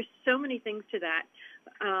 So there's so many things to that.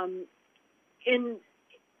 In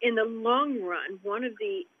the long run, one of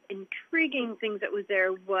the intriguing things that was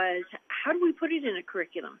there was, how do we put it in a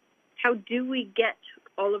curriculum? How do we get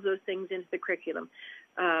all of those things into the curriculum,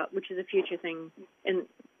 which is a future thing?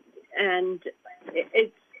 And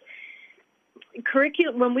it's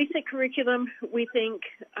curriculum. When we say curriculum, we think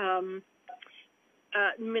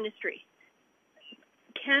ministry.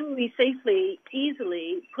 Can we safely,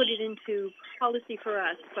 easily put it into policy for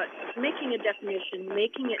us, but making a definition,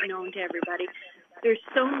 making it known to everybody? There's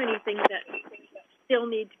so many things that still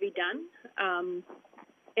need to be done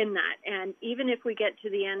in that. And even if we get to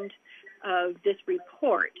the end of this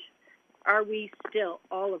report, are we still,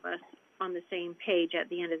 all of us, on the same page at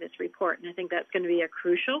the end of this report? And I think that's going to be a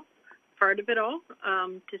crucial part of it all,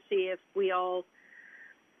 to see if we all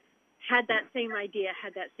had that same idea,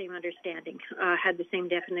 had that same understanding, had the same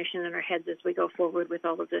definition in our heads as we go forward with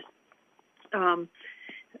all of this.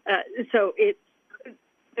 So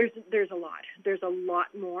there's a lot. There's a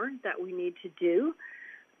lot more that we need to do.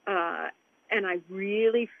 And I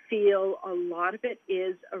really feel a lot of it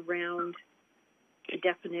is around the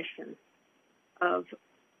definition of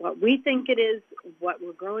what we think it is, what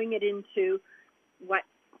we're growing it into, what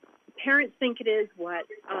parents think it is, what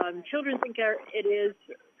children think it is.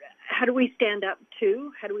 How do we stand up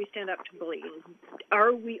to bullying?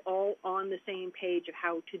 Are we all on the same page of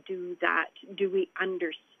how to do that? Do we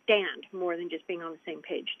understand more than just being on the same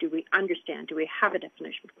page? Do we understand? Do we have a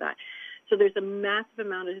definition for that? So there's a massive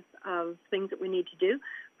amount of things that we need to do,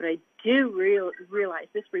 but I do realize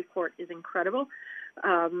this report is incredible.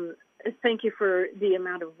 Thank you for the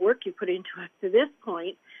amount of work you put into it to this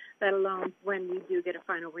point, let alone when we do get a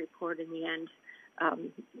final report in the end.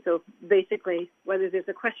 So basically, whether there's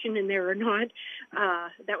a question in there or not,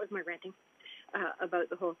 that was my ranting about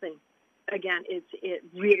the whole thing. Again, it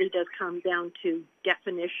really does come down to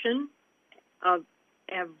definition of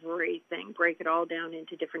everything. Break it all down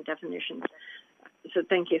into different definitions. So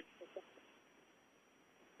thank you.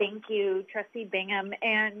 Thank you, Trustee Bingham.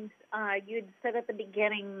 And you'd said at the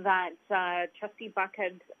beginning that Trustee Buck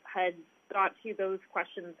had got to those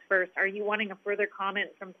questions first. Are you wanting a further comment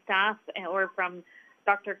from staff or from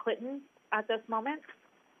Dr. Clinton at this moment?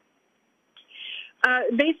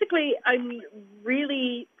 Basically, I'm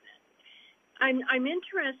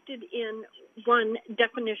interested in one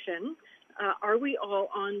definition. Are we all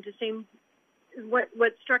on the same?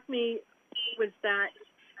 What struck me was that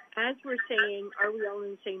as we're saying, are we all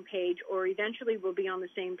on the same page, or eventually we'll be on the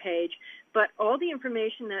same page, but all the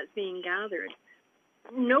information that's being gathered,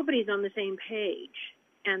 nobody's on the same page,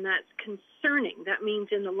 and that's concerning. That means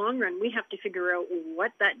in the long run, we have to figure out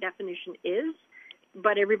what that definition is,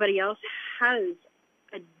 but everybody else has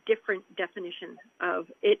a different definition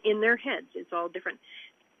of it in their heads. It's all different.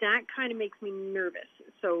 That kind of makes me nervous.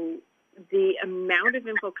 So the amount of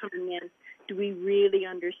info coming in, do we really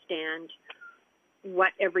understand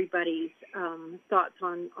what everybody's thoughts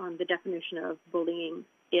on the definition of bullying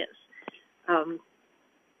is?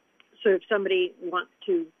 So if somebody wants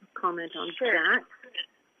to comment on that.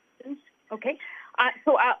 Okay.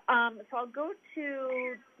 So I'll go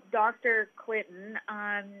to Dr. Clinton.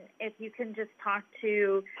 If you can just talk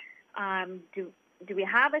to, do we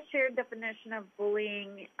have a shared definition of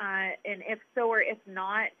bullying? And if so or if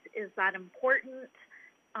not, is that important?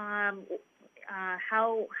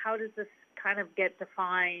 How does this kind of get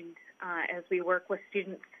defined as we work with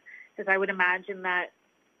students? Because I would imagine that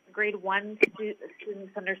grade 1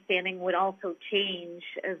 students' understanding would also change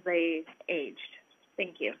as they aged.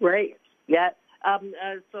 Thank you. Right. Yeah.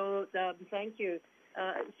 Thank you.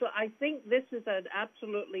 So I think this is an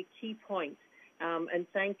absolutely key point, and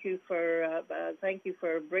thank you for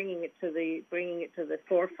bringing it to the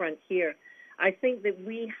forefront here. I think that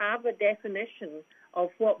we have a definition of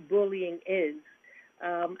what bullying is,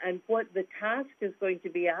 and what the task is going to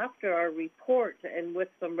be after our report, and with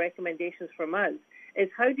some recommendations from us, is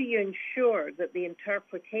how do you ensure that the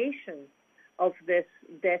interpretation of this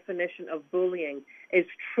definition of bullying is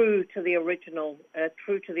true to the original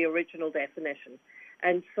definition.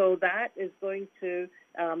 And so that is going to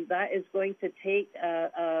take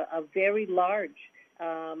a very large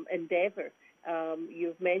endeavor.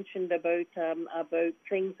 You've mentioned about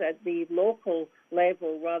things at the local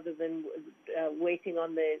level rather than waiting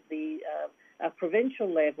on the provincial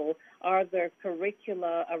level. Are there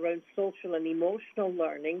curricula around social and emotional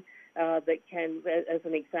learning that can, as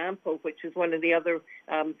an example, which is one of the other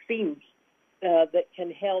themes that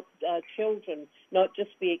can help children not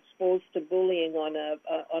just be exposed to bullying on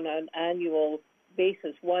an annual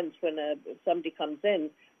basis once when somebody comes in,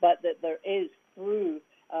 but that there is through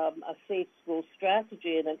a safe school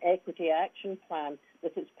strategy and an equity action plan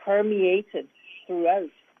that is permeated throughout,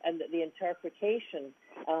 and that the interpretation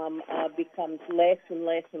becomes less and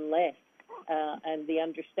less and less, and the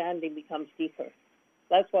understanding becomes deeper.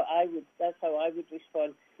 That's how I would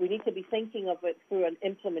respond. We need to be thinking of it through an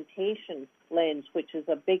implementation lens, which is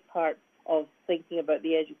a big part of thinking about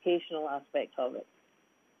the educational aspect of it.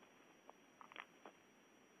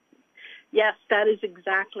 Yes, that is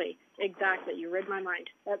exactly. You read my mind.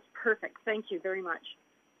 That's perfect. Thank you very much.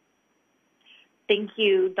 Thank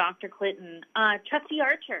you, Dr. Clinton. Trustee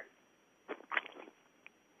Archer.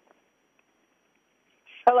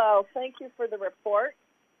 Hello. Thank you for the report.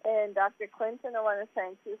 And Dr. Clinton, I want to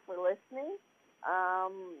thank you for listening.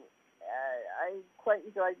 I quite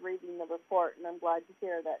enjoyed reading the report, and I'm glad to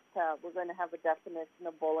hear that we're going to have a definition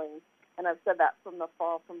of bullying. And I've said that from the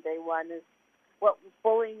fall, from day one, is what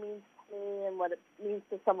bullying means to me and what it means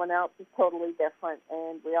to someone else is totally different,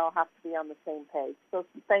 and we all have to be on the same page. So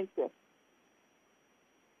thank you.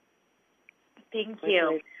 Thank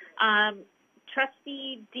you.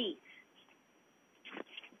 Trustee Dees.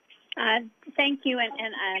 Thank you,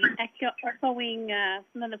 and echoing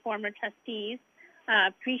some of the former trustees,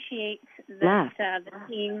 appreciate that the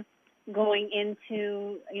team going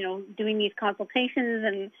into, doing these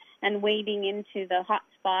consultations and wading into the hot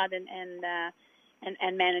spot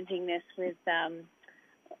and managing this with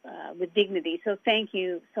dignity. So thank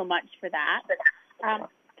you so much for that.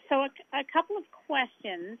 So a couple of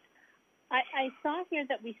questions. I saw here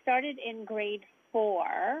that we started in grade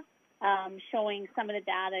 4. Showing some of the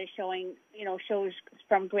data shows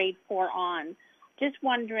from grade 4 on. Just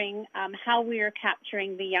wondering how we are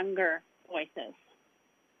capturing the younger voices.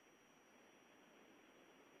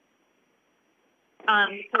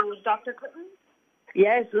 So, Dr. Clinton?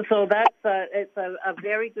 Yes, so that's it's a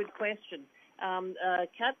very good question.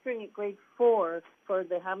 Capturing at grade 4 for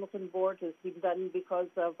the Hamilton board has been done because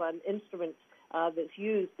of an instrument that's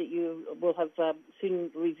used that you will have seen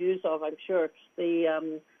reviews of, I'm sure,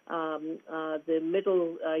 the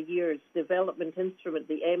middle years development instrument,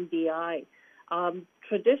 the MDI.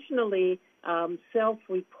 Traditionally,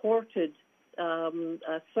 self-reported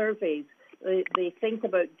surveys, they think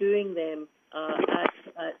about doing them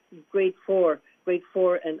at grade 4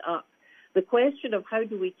 and up. The question of how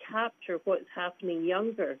do we capture what's happening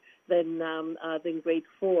younger than grade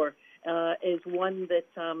 4 is one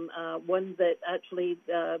that actually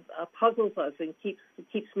puzzles us and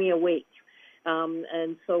keeps me awake.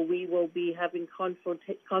 And so we will be having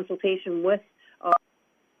consultation with our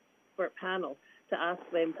expert panel to ask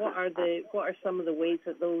them what are some of the ways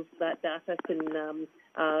that data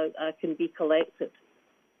can be collected.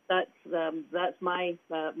 That's my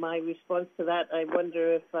response to that. I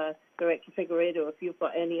wonder if Director Figueiredo, if you've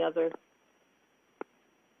got any other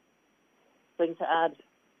thing to add.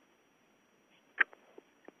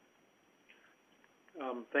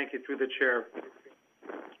 Thank you. Through the chair.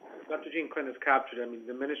 Dr. Jean Clinton has captured,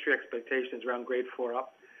 the ministry expectations around grade 4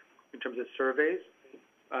 up in terms of surveys.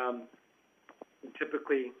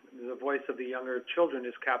 Typically, the voice of the younger children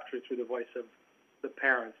is captured through the voice of the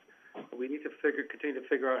parents. We need to continue to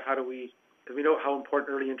figure out because we know how important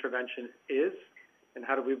early intervention is, and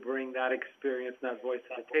how do we bring that experience and that voice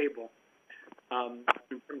to the table. In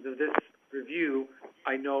terms of this review,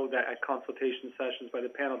 I know that at consultation sessions by the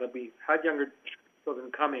panel that we had younger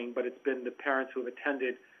children coming, but it's been the parents who have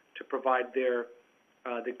attended to provide their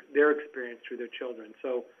experience through their children.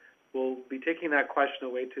 So we'll be taking that question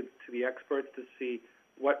away to the experts to see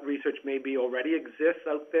what research maybe already exists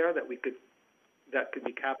out there that could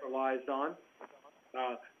be capitalized on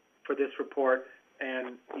for this report,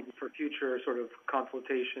 and even for future sort of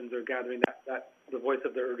consultations or gathering that the voice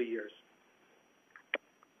of the early years.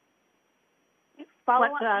 Follow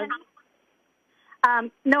up.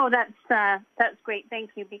 No, that's great.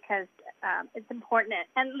 Thank you, because it's important.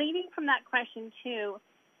 And leading from that question too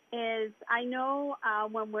is, I know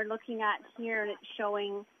when we're looking at here and it's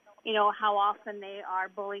showing, how often they are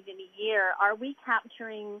bullied in a year, are we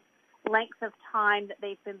capturing length of time that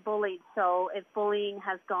they've been bullied? So if bullying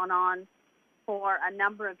has gone on for a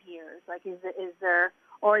number of years, like is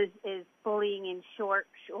bullying in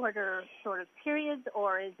shorter sort of periods,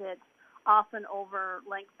 or is it often over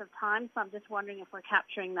lengths of time? So I'm just wondering if we're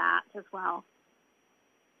capturing that as well.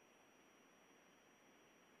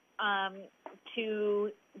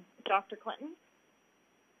 To Dr. Clinton.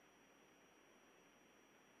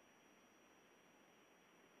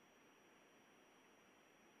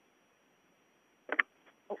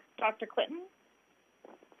 Dr. Clinton?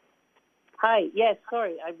 Hi. Yes,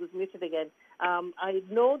 sorry, I was muted again. I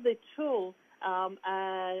know the tool,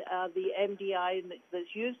 the MDI that's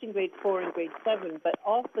used in grade 4 and grade 7, but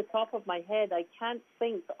off the top of my head, I can't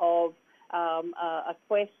think of a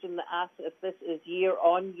question that asks if this is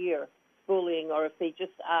year-on-year bullying or if they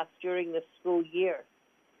just ask during the school year.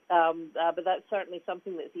 But that's certainly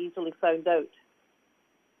something that's easily found out.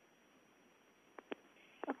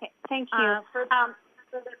 Okay, thank you.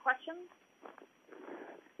 Further questions?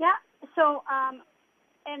 Yeah, so,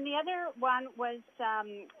 and the other one was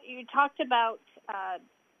you talked about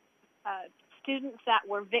students that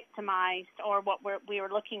were victimized or what we were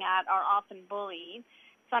looking at are often bullied.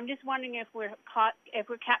 So I'm just wondering if we're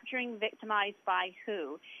capturing victimized by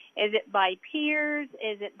who? Is it by peers?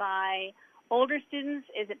 Is it by older students?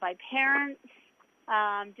 Is it by parents?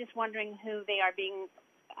 Just wondering who they are being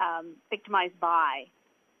victimized by.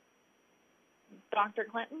 Dr.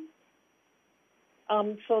 Clinton?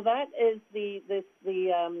 So that is the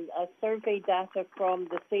survey data from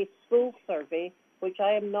the Safe Schools survey, which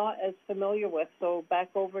I am not as familiar with. So back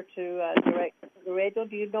over to Director Figueredo.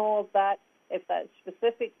 Do you know of that? If that's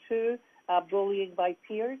specific to bullying by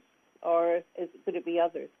peers, or could it be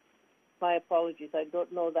others? My apologies. I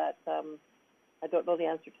don't know that. I don't know the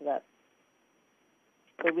answer to that.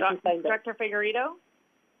 So we can find out. Director Figueredo?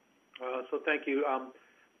 So thank you.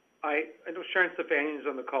 I know Sharon Stefanian is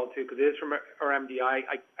on the call too, because it is from our MDI.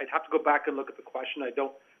 I'd have to go back and look at the question. I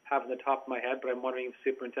don't have it on the top of my head, but I'm wondering if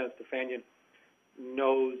Superintendent Stefanian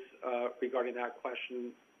knows regarding that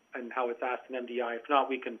question and how it's asked in MDI. If not,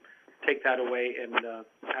 we can take that away and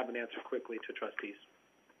have an answer quickly to trustees.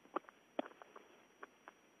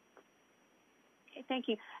 Okay, thank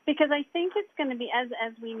you. Because I think it's going to be,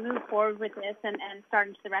 as we move forward with this and start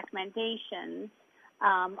into the recommendations,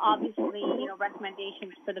 obviously,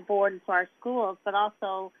 recommendations for the board and for our schools, but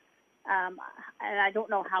also, and I don't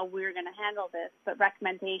know how we're going to handle this, but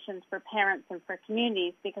recommendations for parents and for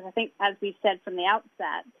communities, because I think, as we've said from the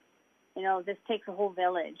outset, this takes a whole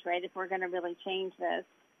village, right, if we're going to really change this.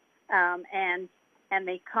 And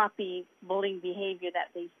they copy bullying behavior that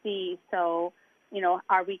they see. So,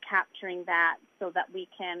 are we capturing that so that we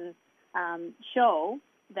can show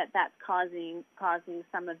that that's causing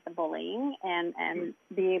some of the bullying and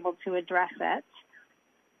be able to address it?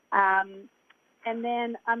 And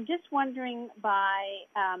then I'm just wondering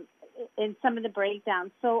in some of the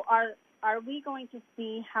breakdowns. So are we going to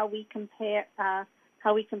see how we compare to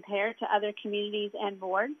other communities and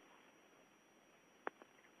boards?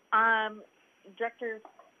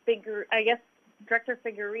 Director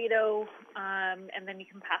Figueredo, and then you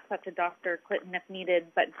can pass that to Dr. Clinton if needed,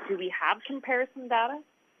 but do we have comparison data?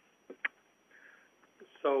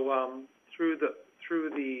 So through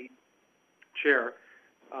the chair,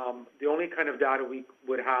 the only kind of data we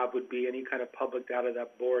would have would be any kind of public data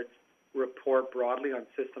that boards report broadly on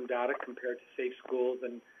system data compared to safe schools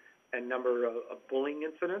and number of bullying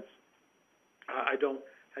incidents. I don't,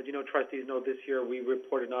 as you know, trustees know, this year we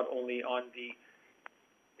reported not only on the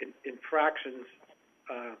infractions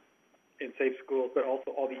in safe schools, but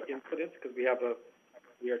also all the incidents, because we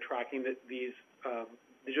are tracking these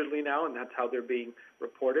digitally now, and that's how they're being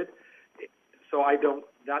reported. So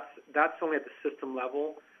that's only at the system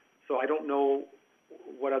level. So I don't know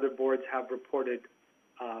what other boards have reported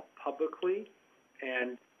publicly,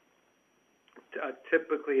 and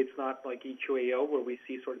typically it's not like EQAO where we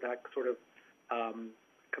see that sort of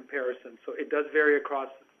comparison. So it does vary across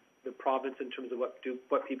the province in terms of what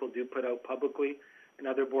people do put out publicly, and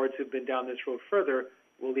other boards who've been down this road further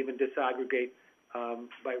will even disaggregate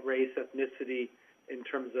by race, ethnicity, in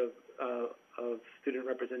terms of student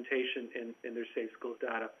representation in their safe schools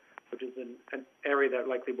data, which is an area that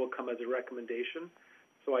likely will come as a recommendation.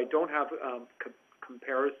 So I don't have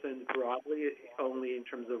comparisons broadly, only in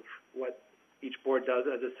terms of what each board does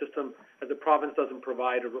as a system, as the province doesn't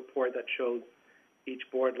provide a report that shows each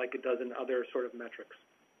board like it does in other sort of metrics.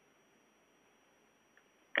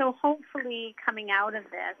 So hopefully, coming out of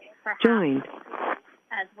this, perhaps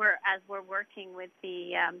as we're working with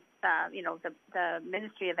the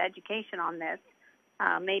Ministry of Education on this,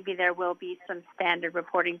 maybe there will be some standard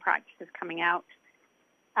reporting practices coming out.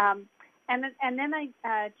 And then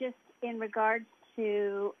I just in regards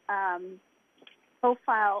to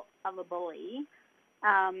profile of a bully,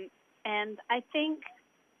 and I think,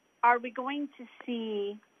 are we going to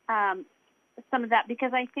see some of that?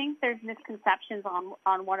 Because I think there's misconceptions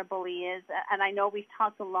on what a bully is, and I know we've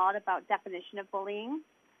talked a lot about definition of bullying,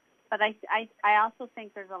 but I also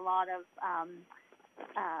think there's a lot of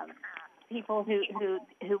people who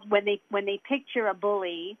when they picture a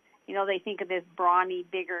bully, they think of this brawny,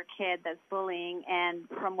 bigger kid that's bullying, and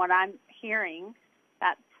from what I'm hearing,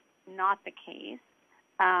 that's not the case.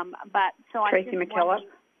 But so Tracy McKillop.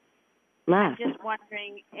 I'm just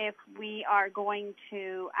wondering if we are going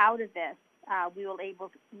to, out of this,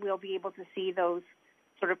 we'll be able to see those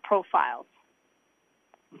sort of profiles.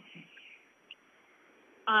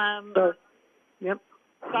 Yep.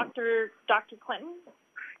 Dr. Clinton?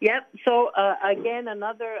 Yep. So again,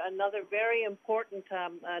 another very important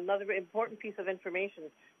piece of information.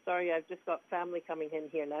 Sorry, I've just got family coming in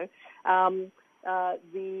here now.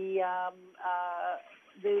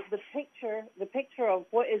 The picture of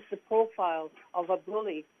what is the profile of a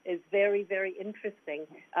bully is very, very interesting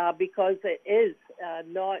because it is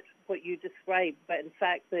not what you described, but in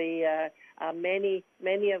fact, the many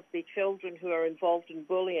of the children who are involved in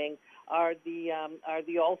bullying are the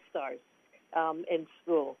all-stars in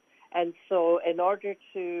school. And so in order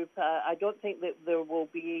to, I don't think that there will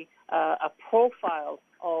be a profile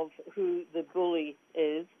of who the bully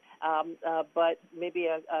is, but maybe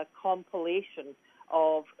a compilation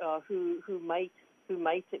of who might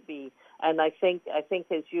it be. And I think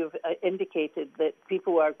as you've indicated, that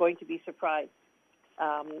people are going to be surprised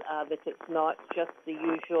that it's not just the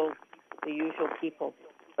usual people.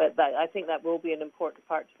 But I think that will be an important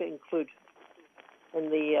part to include in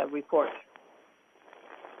the report.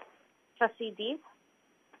 Trustee Dees?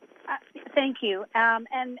 Thank you. And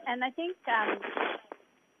I think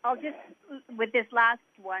I'll just, with this last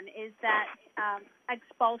one, is that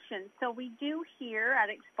expulsion. So we do hear at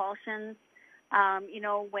expulsions,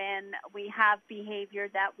 when we have behavior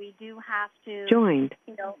that we do have to,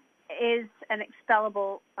 is an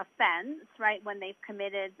expellable offense, right, when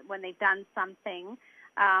they've done something.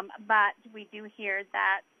 But we do hear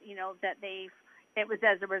that, that it was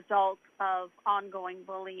as a result of ongoing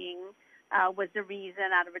bullying was the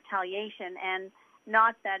reason out of retaliation. And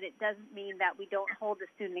not that it doesn't mean that we don't hold the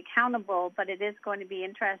student accountable, but it is going to be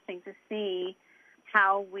interesting to see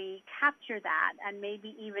how we capture that, and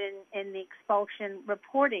maybe even in the expulsion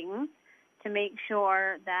reporting to make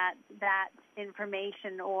sure that that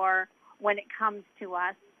information, or when it comes to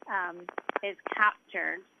us, is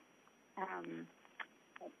captured.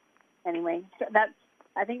 Anyway, so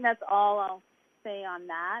I think that's all I'll say on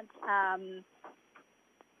that.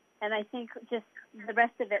 And I think just the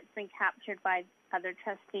rest of it's been captured by other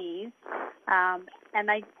trustees, and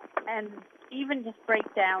even just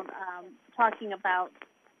breakdown, talking about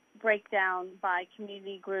breakdown by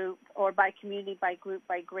community group or by community, by group,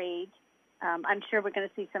 by grade. I'm sure we're going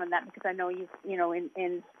to see some of that because I know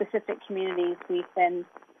in specific communities you've been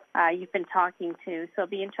talking to. So it'll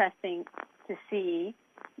be interesting to see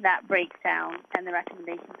that breakdown and the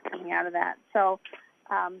recommendations coming out of that. So.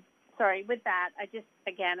 Sorry, with that, I just,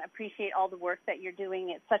 again, appreciate all the work that you're doing.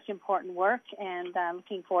 It's such important work, and I'm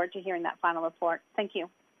looking forward to hearing that final report. Thank you.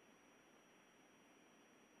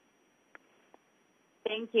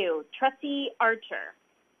 Thank you. Trustee Archer.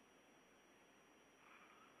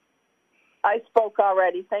 I spoke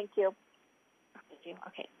already. Thank you.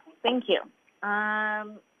 Okay. Thank you.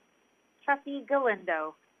 Trustee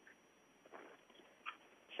Galindo.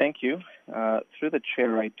 Thank you. Through the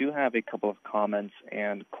chair, I do have a couple of comments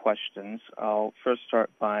and questions. I'll first start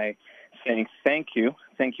by saying thank you.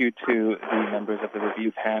 Thank you to the members of the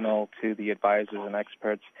review panel, to the advisors and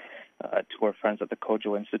experts, to our friends at the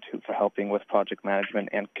Kojo Institute for helping with project management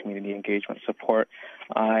and community engagement support.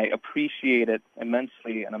 I appreciate it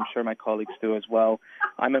immensely, and I'm sure my colleagues do as well.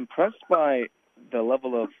 I'm impressed by the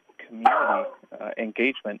level of community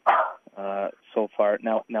engagement so far.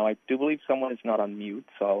 Now I do believe someone is not on mute,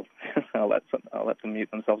 so I'll let them mute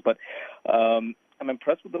themselves. But I'm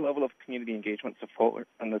impressed with the level of community engagement support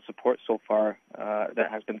and the support so far that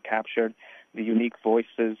has been captured, the unique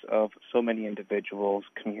voices of so many individuals,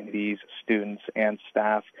 communities, students, and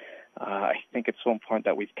staff. I think it's so important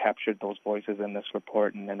that we've captured those voices in this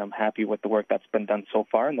report, and I'm happy with the work that's been done so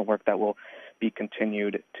far and the work that will be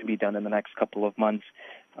continued to be done in the next couple of months.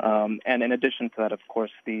 And in addition to that, of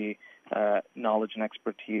course, the knowledge and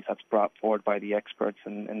expertise that's brought forward by the experts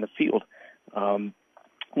in the field.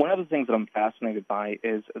 One of the things that I'm fascinated by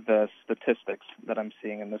is the statistics that I'm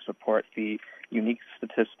seeing in this report, the unique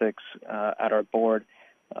statistics at our board.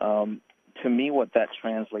 To me, what that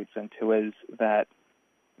translates into is that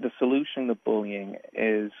the solution to bullying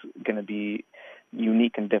is going to be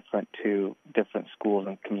unique and different to different schools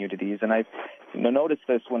and communities. And I've noticed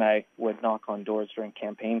this when I would knock on doors during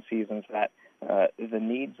campaign seasons, that the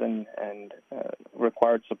needs and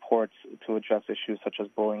required supports to address issues such as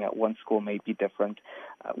bullying at one school may be different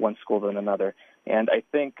at one school than another. And I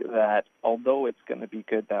think that although it's going to be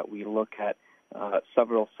good that we look at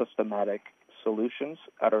several systematic solutions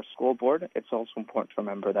at our school board, it's also important to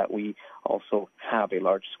remember that we also have a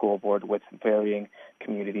large school board with varying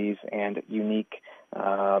communities and unique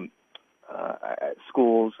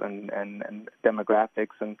schools and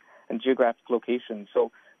demographics and geographic locations.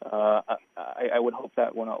 So I would hope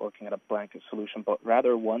that we're not looking at a blanket solution, but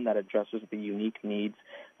rather one that addresses the unique needs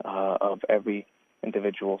of every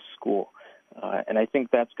individual school. And I think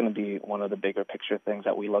that's going to be one of the bigger picture things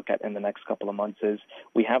that we look at in the next couple of months is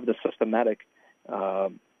we have the systematic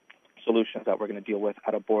solutions that we're going to deal with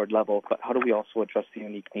at a board level, but how do we also address the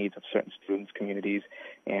unique needs of certain students, communities,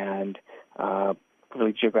 and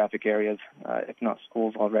really geographic areas, if not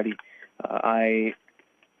schools already. I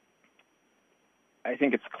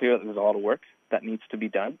think it's clear that there's a lot of work that needs to be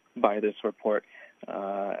done by this report,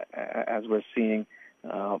 as we're seeing.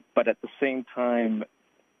 But at the same time,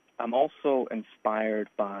 I'm also inspired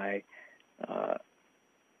by,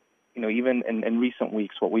 even in recent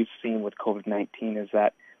weeks, what we've seen with COVID-19 is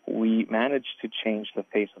that we managed to change the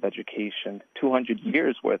face of education, 200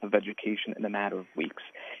 years worth of education in a matter of weeks.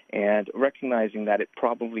 And recognizing that it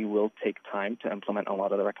probably will take time to implement a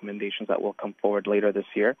lot of the recommendations that will come forward later this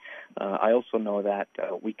year, I also know that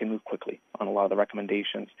we can move quickly on a lot of the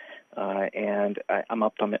recommendations. And I'm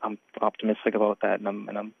optimistic about that,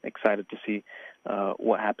 and I'm excited to see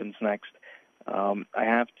what happens next. I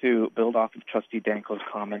have to build off of Trustee Danko's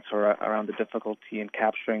comments around the difficulty in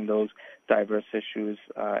capturing those diverse issues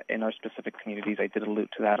in our specific communities. I did allude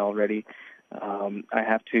to that already. I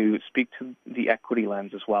have to speak to the equity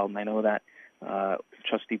lens as well, and I know that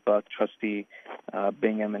Trustee Buck, Trustee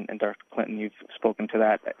Bingham, and Dr. Clinton, you've spoken to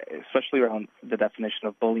that, especially around the definition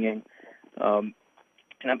of bullying. And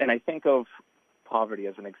I think of poverty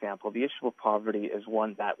as an example. The issue of poverty is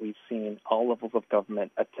one that we've seen all levels of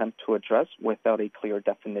government attempt to address without a clear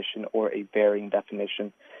definition or a varying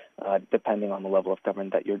definition, depending on the level of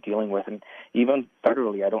government that you're dealing with. And even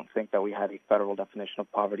federally, I don't think that we had a federal definition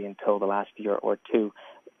of poverty until the last year or two,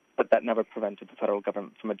 but that never prevented the federal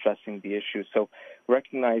government from addressing the issue. So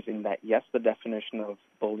recognizing that, yes, the definition of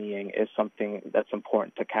bullying is something that's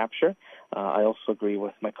important to capture, I also agree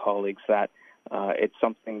with my colleagues that it's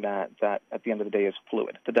something that at the end of the day is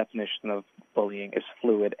fluid. The definition of bullying is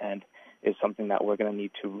fluid and is something that we're going to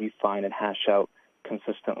need to refine and hash out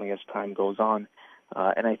consistently as time goes on.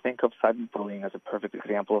 And I think of cyberbullying as a perfect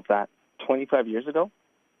example of that. 25 years ago,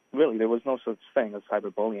 really, there was no such thing as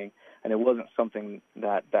cyberbullying, and it wasn't something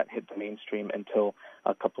that hit the mainstream until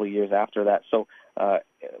a couple of years after that. So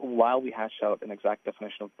while we hash out an exact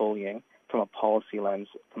definition of bullying from a policy lens,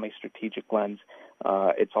 from a strategic lens,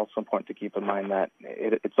 it's also important to keep in mind that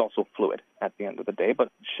it's also fluid at the end of the day,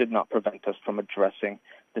 but should not prevent us from addressing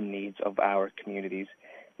the needs of our communities.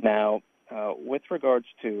 Now, with regards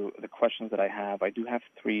to the questions that I do have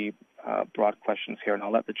three broad questions here, and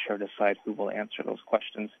I'll let the chair decide who will answer those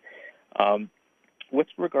questions. With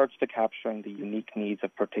regards to capturing the unique needs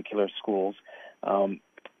of particular schools,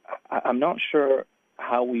 I'm not sure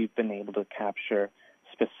how we've been able to capture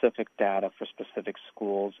specific data for specific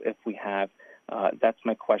schools. If we have, that's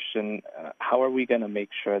my question. How are we going to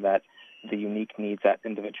make sure that the unique needs at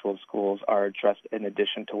individual schools are addressed in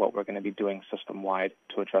addition to what we're going to be doing system-wide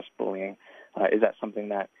to address bullying? Is that something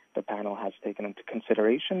that the panel has taken into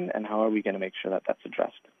consideration, and how are we going to make sure that that's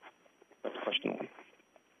addressed? That's question one.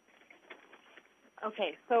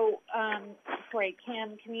 Okay, so sorry,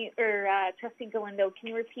 Cam, Trustee Galindo, can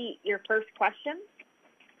you repeat your first question?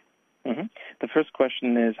 Mm-hmm. The first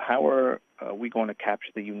question is, how are we going to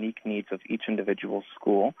capture the unique needs of each individual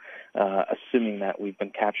school, assuming that we've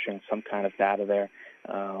been capturing some kind of data there?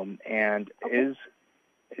 And okay. is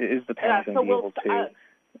the panel going to be able to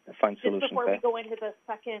find solutions just before there? We go into the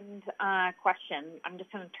second question, I'm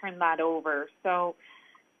just going to turn that over. So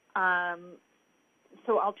I'll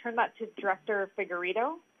turn that to Director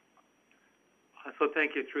Figueredo. So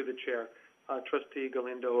thank you, through the chair. Trustee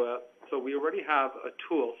Galindo, so we already have a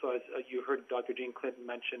tool. So as you heard Dr. Jean Clinton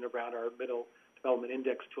mention around our Middle Development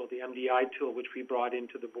Index tool, the MDI tool, which we brought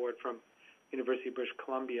into the board from University of British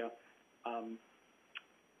Columbia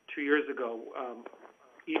 2 years ago.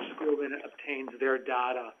 Each school then obtains their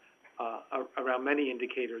data around many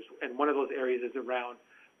indicators, and one of those areas is around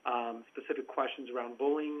specific questions around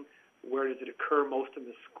bullying, where does it occur most in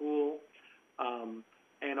the school,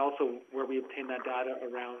 and also where we obtain that data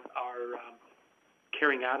around our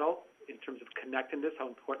caring adult in terms of connectedness, how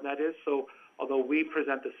important that is. So although we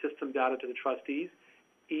present the system data to the trustees,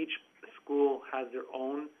 each school has their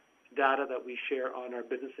own data that we share on our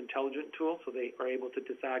business intelligence tool, so they are able to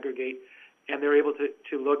disaggregate, and they're able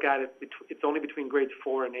to look at it. It's only between grades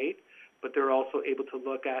 4 and 8, but they're also able to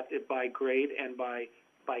look at it by grade and by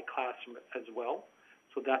classroom as well.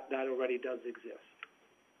 So that already does exist.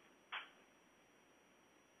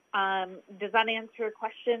 Does that answer your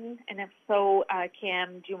question? And if so,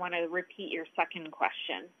 Cam, do you want to repeat your second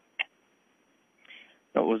question?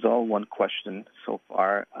 No, it was all one question so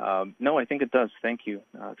far. No, I think it does. Thank you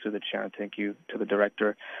to the chair, and thank you to the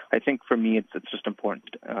director. I think for me, it's just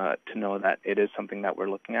important to know that it is something that we're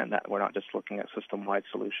looking at, and that we're not just looking at system-wide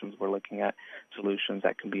solutions. We're looking at solutions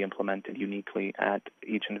that can be implemented uniquely at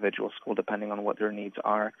each individual school, depending on what their needs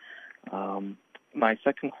are. My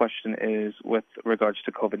second question is with regards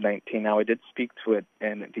to COVID-19. Now, I did speak to it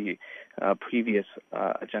in the previous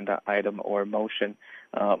agenda item or motion,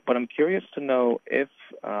 but I'm curious to know if,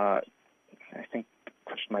 I think the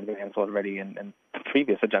question might have been answered already in the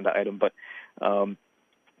previous agenda item, but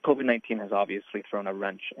COVID-19 has obviously thrown a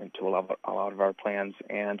wrench into a lot of our plans,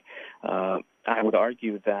 and I would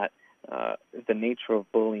argue that the nature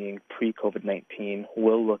of bullying pre-COVID-19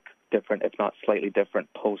 will look different, if not slightly different,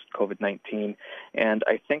 post-COVID-19. And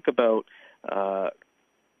I think about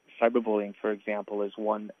cyberbullying, for example, is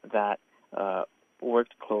one that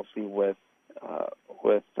worked closely with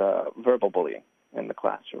verbal bullying in the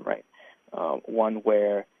classroom, right? One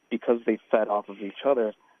where, because they fed off of each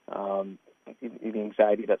other, the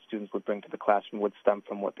anxiety that students would bring to the classroom would stem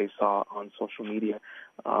from what they saw on social media.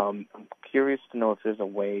 I'm curious to know if there's a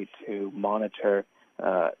way to monitor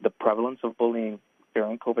the prevalence of bullying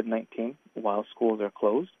during COVID-19 while schools are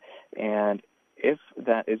closed, and if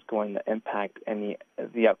that is going to impact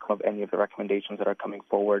the outcome of any of the recommendations that are coming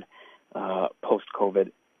forward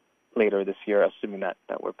post-COVID later this year, assuming that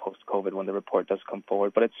we're post-COVID when the report does come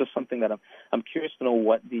forward. But it's just something that I'm curious to know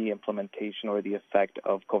what the implementation or the effect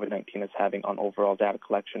of COVID-19 is having on overall data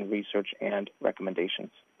collection, research, and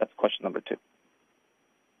recommendations. That's question number 2.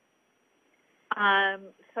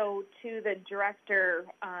 So to the director,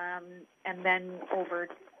 and then over,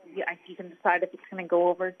 you can decide if it's going to go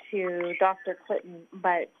over to Dr. Clinton,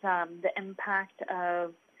 but the impact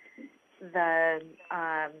of the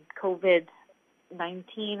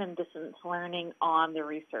COVID-19 and distance learning on the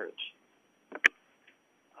research.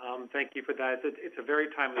 Thank you for that. It's a very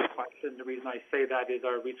timely question. The reason I say that is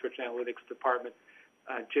our research analytics department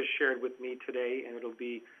just shared with me today, and it'll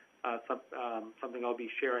be something I'll be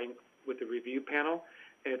sharing with the review panel,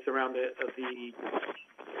 and it's around the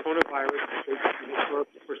coronavirus. From a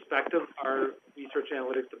historical perspective, our research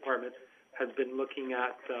analytics department has been looking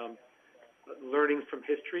at learnings from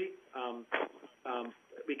history.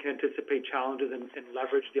 We can anticipate challenges and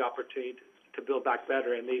leverage the opportunity to build back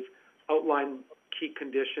better, and they've outlined key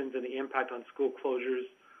conditions and the impact on school closures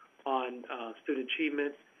on student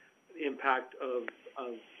achievement, the impact of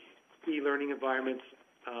e-learning environments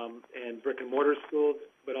and brick-and-mortar schools,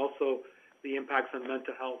 but also the impacts on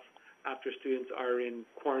mental health after students are in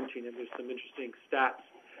quarantine. And there's some interesting stats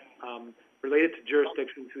related to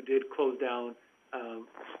jurisdictions who did close down,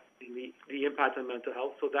 the impact on mental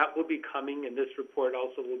health. So that will be coming, and this report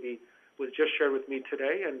also was just shared with me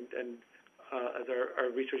today, and as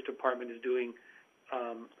our research department is doing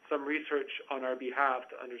some research on our behalf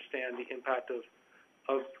to understand the impact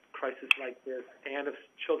of crisis like this and of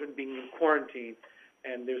children being in quarantine.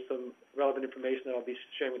 And there's some relevant information that I'll be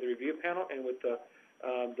sharing with the review panel and with the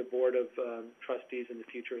Board of Trustees in the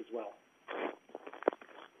future as well.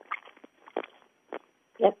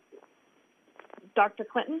 Yep. Dr.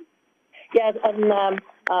 Clinton? Yes, and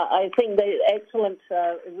I think they're excellent,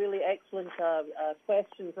 really excellent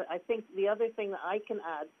questions. I think the other thing that I can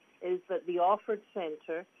add is that the Offord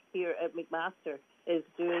Centre here at McMaster is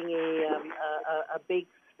doing a big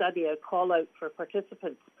study, a call-out for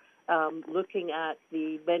participants, looking at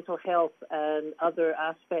the mental health and other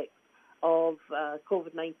aspects of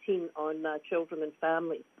COVID-19 on children and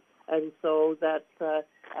families. And so that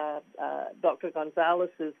Dr.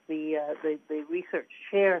 Gonzalez is the research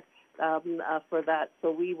chair for that.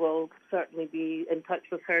 So we will certainly be in touch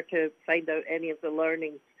with her to find out any of the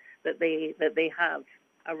learnings that they have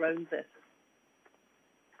around this.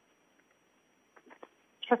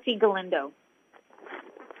 Trustee Galindo.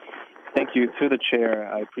 Thank you. Through the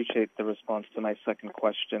chair, I appreciate the response to my second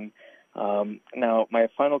question. Now, my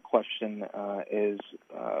final question is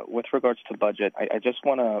with regards to budget. I just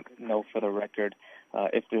want to know for the record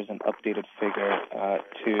if there's an updated figure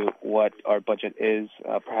to what our budget is,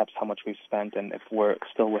 perhaps how much we've spent, and if we're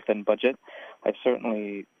still within budget. I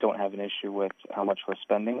certainly don't have an issue with how much we're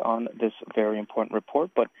spending on this very important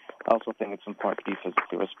report, but I also think it's important to be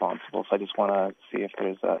physically responsible. So I just want to see if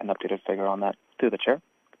there's an updated figure on that. Through the chair.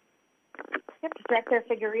 Yep, Director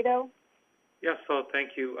Figueredo. Yes, so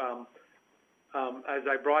thank you. As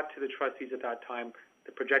I brought to the trustees at that time,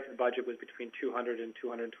 the projected budget was between $200,000 and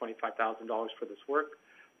 $225,000 for this work.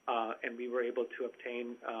 and we were able to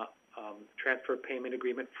obtain transfer payment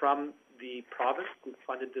agreement from the province who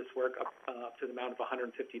funded this work up to the amount of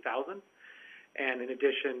 $150,000. And in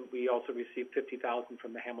addition, we also received $50,000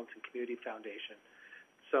 from the Hamilton Community Foundation.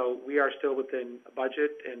 So we are still within a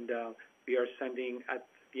budget, and we are sending, at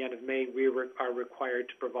the end of May, we are required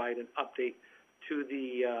to provide an update to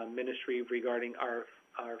the ministry regarding our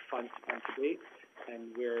funds spent to date.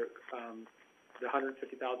 And we're the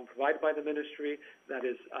 $150,000 provided by the ministry, that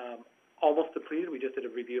is almost depleted. We just did a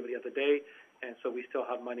review of it the other day, and so we still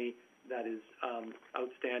have money that is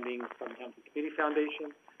outstanding from the Hamilton Community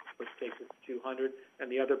Foundation, which takes us to $200,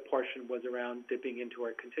 and the other portion was around dipping into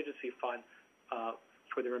our contingency fund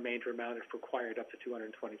for the remainder amount if required, up to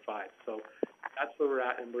 $225. So that's where we're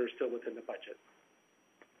at, and we're still within the budget.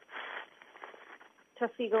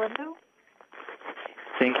 Trustee Galindo?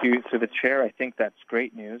 Thank you to the chair. I think that's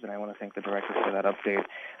great news, and I want to thank the director for that update.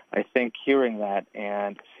 I think hearing that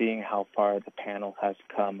and seeing how far the panel has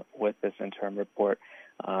come with this interim report,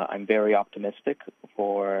 I'm very optimistic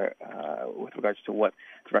for with regards to what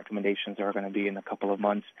the recommendations are going to be in a couple of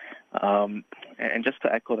months. And just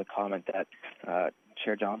to echo the comment that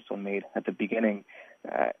Chair Johnstone made at the beginning,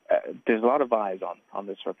 there's a lot of eyes on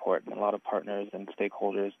this report, and a lot of partners and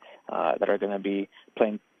stakeholders that are going to be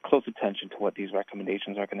paying close attention to what these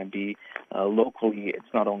recommendations are going to be. Locally,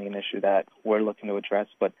 it's not only an issue that we're looking to address,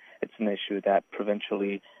 but it's an issue that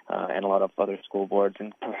provincially and a lot of other school boards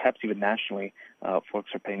and perhaps even nationally folks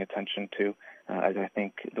are paying attention to, as I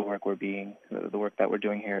think the work that we're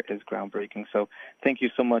doing here is groundbreaking. So thank you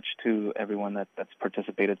so much to everyone that's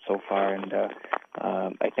participated so far, and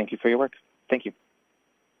I thank you for your work. Thank you.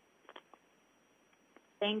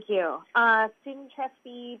 Thank you. Student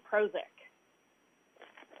Trustee Prozik.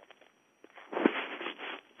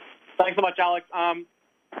 Thanks so much, Alex.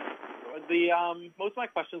 Most of my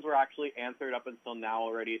questions were actually answered up until now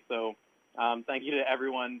already, so thank you to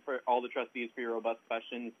everyone, for all the trustees, for your robust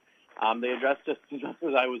questions. They addressed just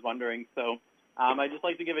as I was wondering. So I'd just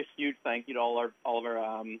like to give a huge thank you to all of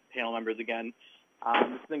our panel members again.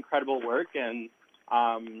 This is incredible work, and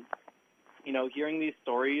hearing these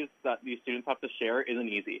stories that these students have to share isn't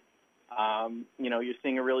easy. You're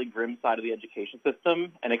seeing a really grim side of the education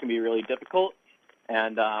system, and it can be really difficult.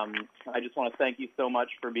 And I just want to thank you so much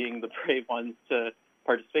for being the brave ones to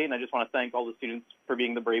participate, and I just want to thank all the students for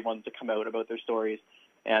being the brave ones to come out about their stories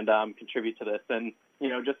and contribute to this. And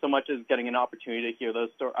just so much as getting an opportunity to hear those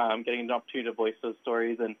getting an opportunity to voice those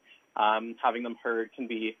stories and having them heard can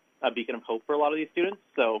be a beacon of hope for a lot of these students.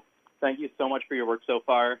 So thank you so much for your work so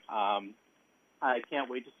far. I can't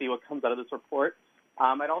wait to see what comes out of this report.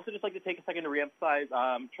 I'd also just like to take a second to reemphasize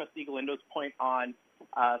Trustee Galindo's point on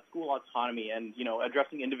school autonomy and,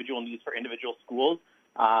 addressing individual needs for individual schools.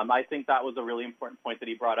 I think that was a really important point that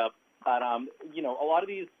he brought up. That, a lot of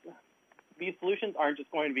these solutions aren't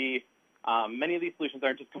just going to be, many of these solutions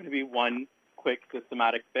aren't just going to be one quick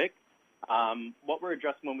systematic fix. What we're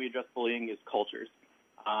addressing when we address bullying is cultures.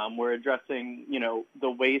 We're addressing, the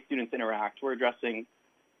way students interact. We're addressing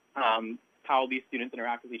how these students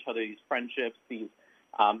interact with each other, these friendships, the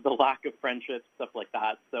lack of friendships, stuff like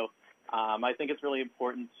that. So I think it's really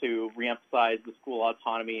important to reemphasize the school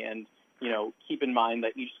autonomy and, keep in mind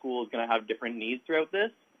that each school is going to have different needs throughout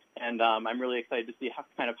this. And I'm really excited to see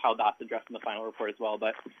how that's addressed in the final report as well.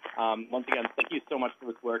 But once again, thank you so much for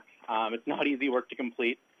this work. It's not easy work to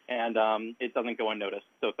complete, and it doesn't go unnoticed.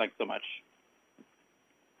 So thanks so much.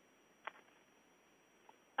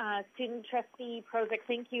 Student Trustee Prozik,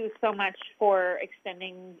 thank you so much for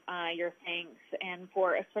extending your thanks and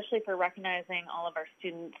especially for recognizing all of our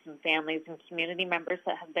students and families and community members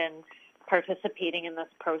that have been participating in this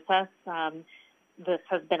process. This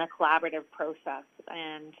has been a collaborative process,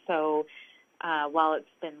 and so while it's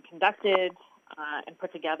been conducted and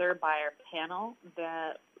put together by our panel,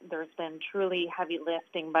 there's been truly heavy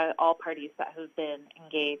lifting by all parties that have been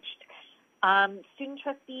engaged. Student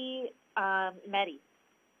Trustee Mehdi.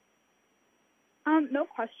 No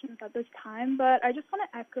questions at this time, but I just want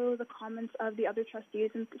to echo the comments of the other trustees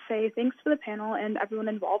and say thanks to the panel and everyone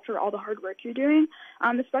involved for all the hard work you're doing,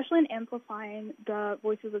 especially in amplifying the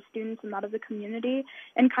voices of students and that of the community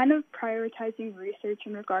and kind of prioritizing research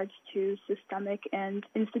in regards to systemic and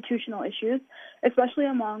institutional issues, especially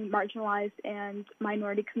among marginalized and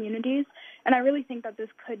minority communities. And I really think that this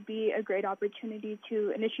could be a great opportunity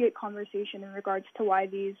to initiate conversation in regards to why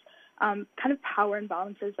these kind of power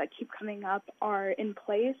imbalances that keep coming up are in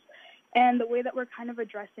place and the way that we're kind of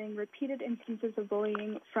addressing repeated instances of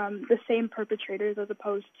bullying from the same perpetrators as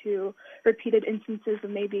opposed to repeated instances of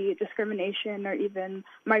maybe discrimination or even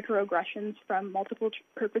microaggressions from multiple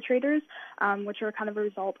perpetrators, which are kind of a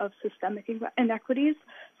result of systemic inequities.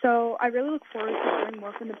 So I really look forward to hearing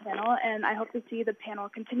more from the panel, and I hope to see the panel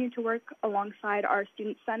continue to work alongside our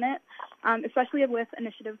Student Senate, especially with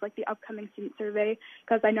initiatives like the upcoming student survey,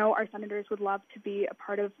 because I know our senators would love to be a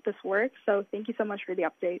part of this work. So thank you so much for the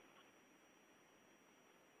update.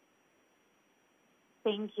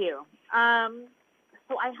 Thank you.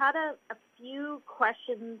 So I had a few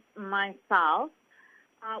questions myself.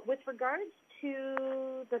 With regards to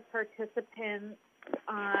the participants,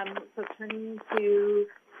 so turning to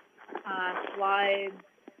slides,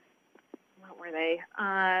 what were they?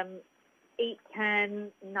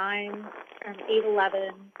 810,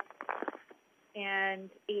 811, and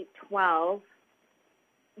 812.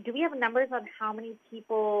 Do we have numbers on how many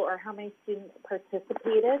people or how many students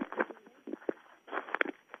participated?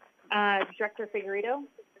 Director Figueredo?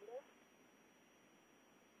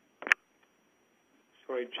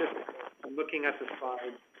 Sorry, I'm looking at the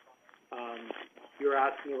slide. You're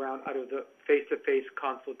asking around out of the face-to-face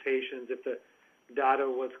consultations if the data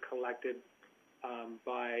was collected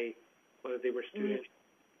by whether they were students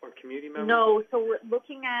or community members? No, so we're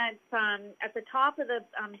looking at the top of the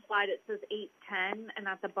slide it says 810, and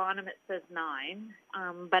at the bottom it says 9,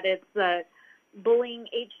 but it's the bullying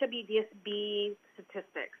HWDSB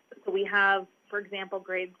statistics. So we have, for example,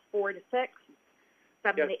 grades 4 to 6,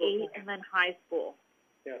 7 to 8, and then high school.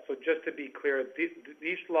 Yeah, so just to be clear,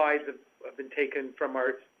 these slides have been taken from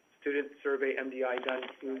our student survey MDI done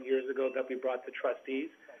 2 years ago that we brought to trustees.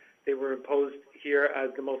 They were imposed here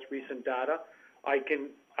as the most recent data. I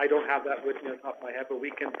don't have that with me on top of my head, but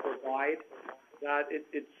we can provide that.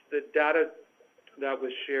 It's the data that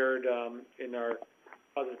was shared in our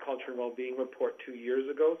Positive Culture and Wellbeing report 2 years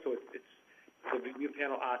ago. So it's the review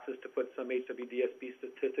panel asked us to put some HWDSB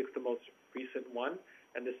statistics, the most recent one,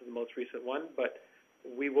 and this is the most recent one. But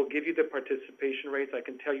we will give you the participation rates. I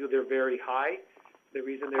can tell you they're very high. The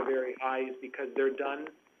reason they're very high is because they're done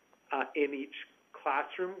in each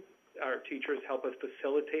classroom. Our teachers help us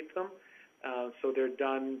facilitate them. So they're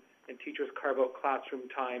done, and teachers carve out classroom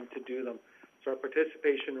time to do them. So our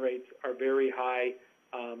participation rates are very high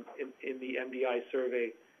in the MDI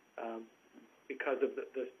survey because of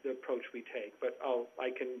the approach we take. But I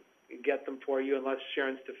can get them for you, unless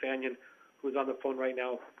Sharon Stefanian, who's on the phone right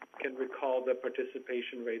now, can recall the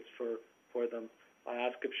participation rates for them. I'll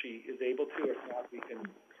ask if she is able to, or if not, we can.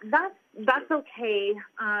 That's okay.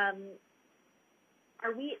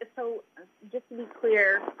 So just to be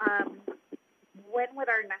clear, when would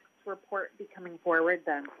our next report be coming forward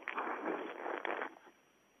then?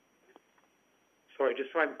 Sorry,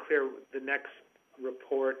 just so I'm clear, the next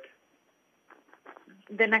report?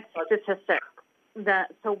 The next statistic.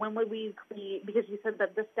 So when would we see, because you said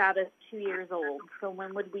that this data is 2 years old, so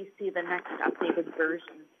when would we see the next updated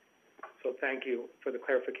version? So thank you for the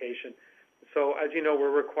clarification. So as you know,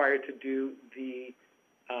 we're required to do the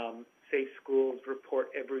Safe Schools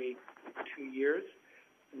report every 2 years.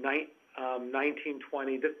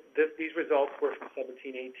 1920, these results were from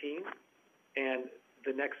 17-18, and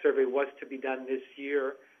the next survey was to be done this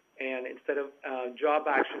year, and instead of job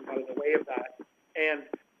action got in the way of that, and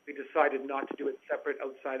we decided not to do it separate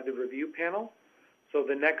outside of the review panel. So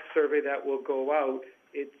the next survey that will go out,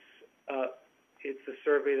 it's a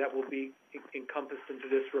survey that will be encompassed into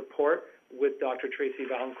this report with Dr. Tracy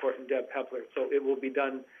Valancourt and Deb Pepler. So it will be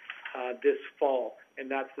done this fall, and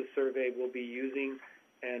that's the survey we'll be using.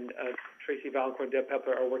 And Tracy Valancourt and Deb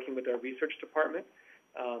Pepler are working with our research department.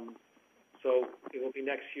 So it will be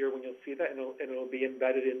next year when you'll see that, and it'll be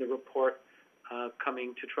embedded in the report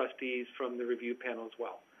coming to trustees from the review panel as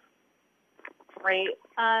well. Great.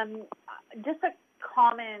 Just a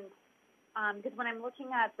comment, because when I'm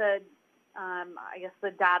looking at the, I guess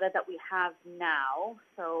the data that we have now,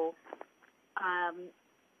 so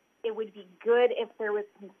it would be good if there was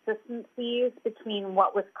consistencies between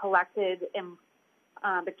what was collected in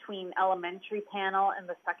between elementary panel and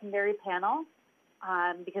the secondary panel,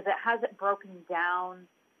 because it has it broken down.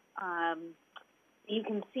 You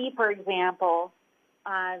can see, for example,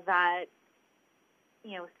 that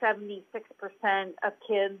 76% of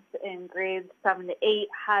kids in grades 7 to 8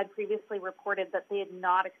 had previously reported that they had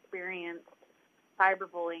not experienced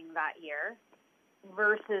cyberbullying that year,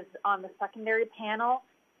 versus on the secondary panel,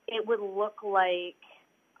 it would look like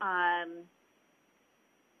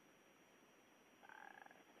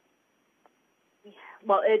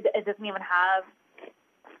well, it doesn't even have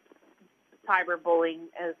cyberbullying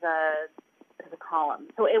as a column.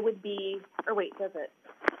 So it would be, or wait, does it?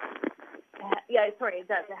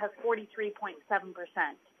 It has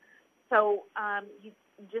 43.7%. So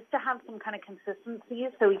just to have some kind of consistency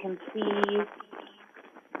so we can see,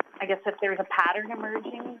 I guess, if there's a pattern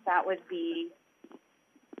emerging, that would be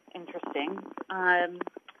interesting.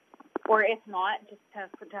 Or if not, just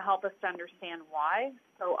to help us to understand why.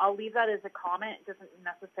 So I'll leave that as a comment. It doesn't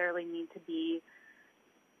necessarily need to be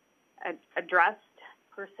addressed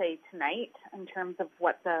per se tonight in terms of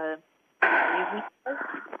what the reason is.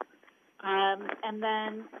 And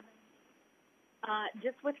then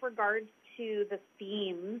just with regards to the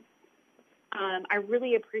themes, I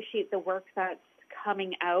really appreciate the work that's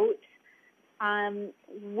coming out.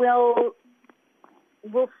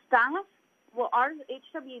 Will our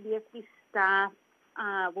HWDSB staff,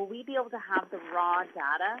 will we be able to have the raw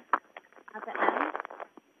data at the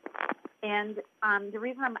end? And the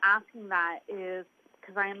reason I'm asking that is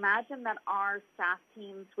because I imagine that our staff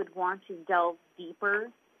teams would want to delve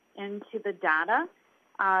deeper into the data,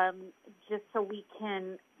 just so we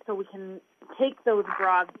can take those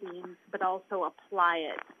broad themes, but also apply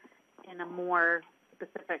it in a more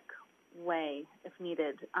specific way if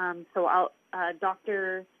needed. So I'll,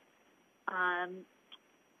 Dr.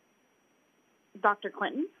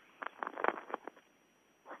 Clinton.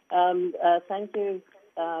 Thank you.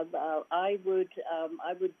 I would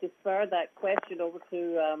defer that question over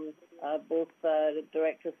to both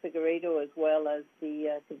Director Figueiredo as well as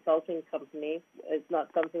the consulting company. It's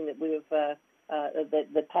not something that we have that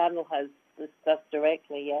the panel has discussed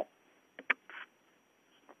directly yet.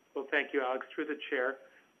 Well, thank you, Alex. Through the chair,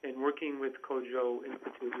 in working with COJO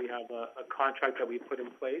Institute, we have a contract that we put in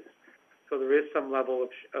place. So there is some level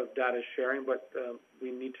of data sharing, but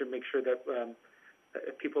we need to make sure that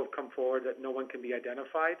if people have come forward, that no one can be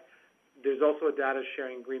identified. There's also a data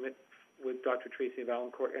sharing agreement with Dr. Tracy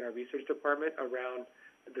Valancourt in our research department around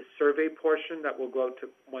the survey portion that will go out to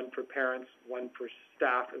one for parents, one for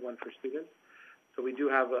staff, and one for students. So we do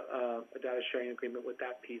have a data sharing agreement with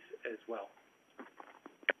that piece as well.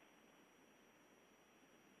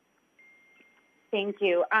 Thank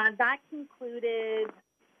you. That concluded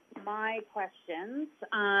my questions.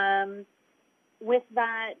 With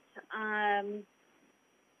that,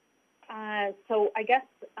 so I guess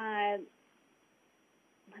let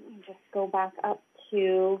me just go back up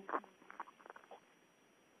to,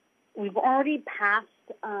 we've already passed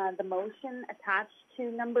the motion attached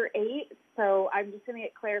to number 8, so I'm just going to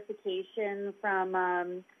get clarification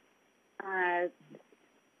from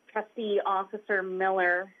Trustee Officer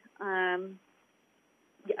Miller. So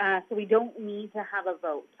we don't need to have a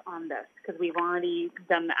vote on this because we've already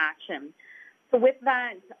done the action. So with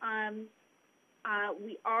that,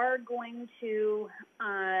 we are going to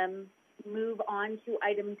move on to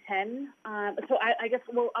item 10. So I guess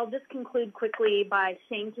I'll just conclude quickly by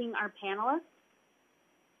thanking our panelists.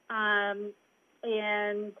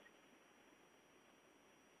 And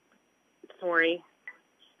sorry.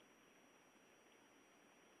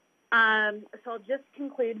 So I'll just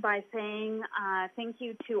conclude by saying thank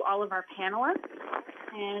you to all of our panelists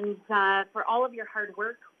and for all of your hard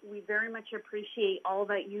work. We very much appreciate all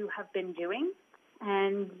that you have been doing,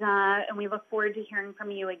 and we look forward to hearing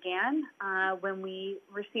from you again when we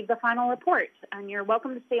receive the final report. And you're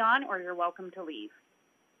welcome to stay on or you're welcome to leave.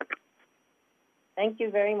 Thank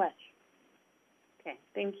you very much. Okay,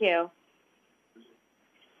 thank you.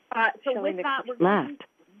 So with that, we're going to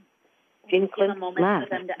Jean give a Clinton, moment left.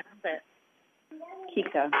 for them to exit.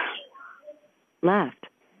 Kika. Left.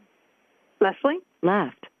 Leslie?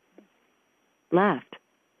 Left. Left.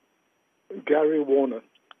 Gary Warner.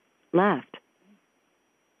 Left.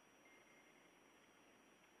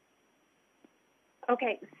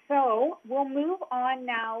 Okay, so we'll move on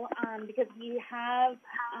now because we have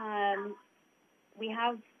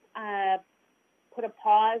put a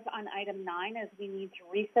pause on item 9 as we need to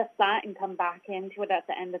recess that and come back into it at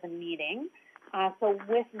the end of the meeting. So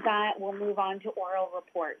with that, we'll move on to oral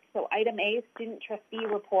reports. So item A, student trustee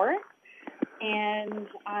report, and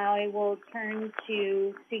I will turn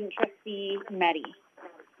to student trustee Mehdi.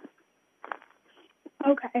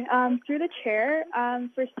 Okay, through the chair,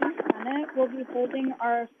 for Student Senate, we'll be holding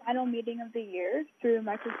our final meeting of the year through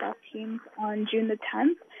Microsoft Teams on June the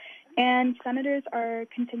 10th. And senators are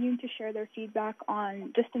continuing to share their feedback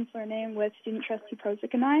on distance learning with student trustee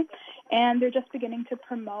Prozik and I, and they're just beginning to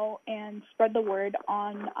promote and spread the word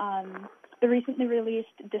on the recently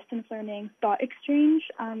released distance learning thought exchange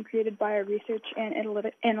created by our research and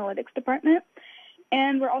analytics department.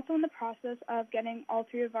 And we're also in the process of getting all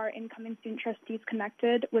 3 of our incoming student trustees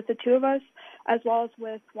connected with the 2 of us, as well as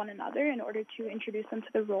with one another in order to introduce them to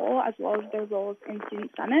the role, as well as their roles in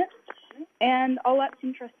Student Senate. And I'll let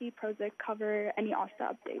student trustee Prozik cover any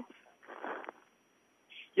OSTA updates.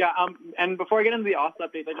 Yeah, and before I get into the OST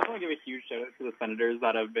updates, I just want to give a huge shout out to the senators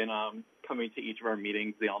that have been coming to each of our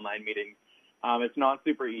meetings, the online meetings. It's not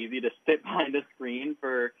super easy to sit behind a screen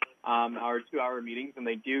for our 2-hour meetings, and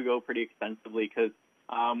they do go pretty extensively because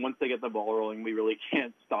once they get the ball rolling, we really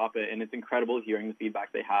can't stop it, and it's incredible hearing the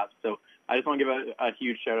feedback they have. So I just want to give a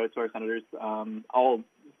huge shout out to our senators all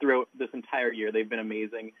throughout this entire year. They've been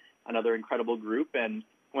amazing, another incredible group, and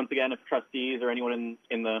once again, if trustees or anyone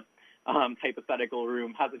in the hypothetical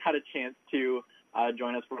room hasn't had a chance to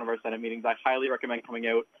join us for one of our Senate meetings, I highly recommend coming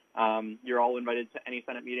out. You're all invited to any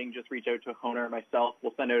Senate meeting. Just reach out to Honer or myself.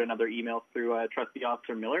 We'll send out another email through Trustee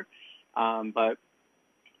Officer Miller. But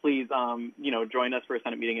please, join us for a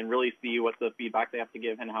Senate meeting and really see what the feedback they have to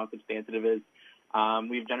give and how substantive it is.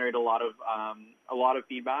 We've generated a lot of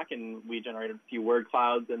feedback, and we generated a few word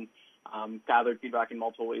clouds and gathered feedback in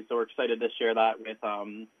multiple ways. So we're excited to share that with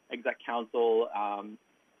Exec Council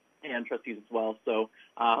and trustees as well. So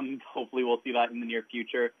hopefully we'll see that in the near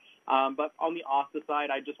future. But on the OSTA side,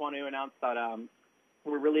 I just want to announce that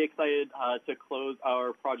we're really excited to close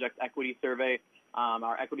our project equity survey.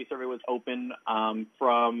 Our equity survey was open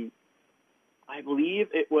from, I believe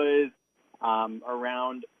it was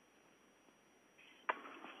around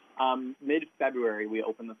mid-February we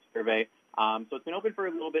opened the survey. So it's been open for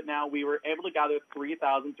a little bit now. We were able to gather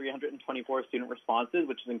 3,324 student responses,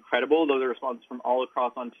 which is incredible. Those are responses from all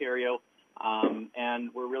across Ontario,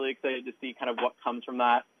 and we're really excited to see kind of what comes from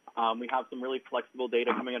that. We have some really flexible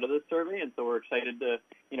data coming out of this survey, and so we're excited to,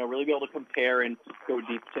 really be able to compare and go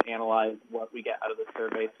deep to analyze what we get out of the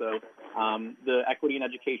survey. So the equity and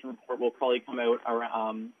education report will probably come out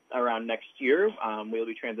around next year. We'll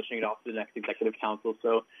be transitioning it off to the next executive council,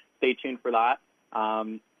 so stay tuned for that.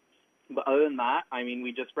 But other than that,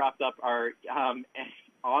 we just wrapped up our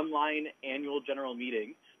online annual general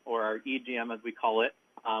meeting, or our EGM as we call it,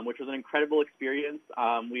 which was an incredible experience.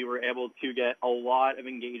 We were able to get a lot of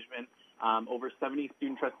engagement. Over 70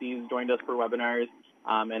 student trustees joined us for webinars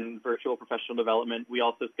and virtual professional development. We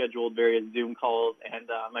also scheduled various Zoom calls and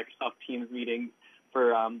Microsoft Teams meetings for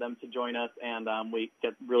them to join us, and we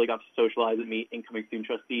really got to socialize and meet incoming student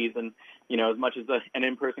trustees. And, as much as an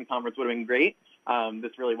in-person conference would have been great,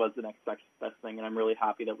 this really was the next best thing, and I'm really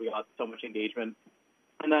happy that we got so much engagement.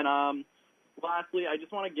 And then lastly, I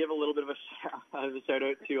just want to give a little bit of a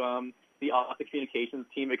shout-out to the OSTA communications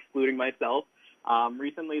team, excluding myself.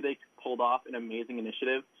 Recently, they pulled off an amazing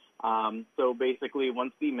initiative. So basically,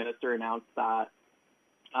 once the minister announced that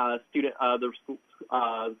the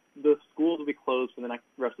schools will be closed for the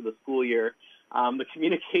rest of the school year, the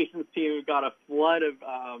communications team got a flood of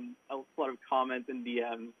comments and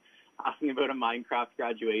DMs asking about a Minecraft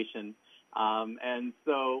graduation. And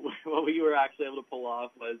so what we were actually able to pull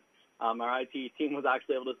off was our IT team was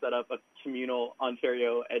actually able to set up a communal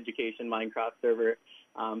Ontario education Minecraft server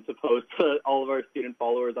to post to all of our student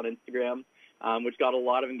followers on Instagram, which got a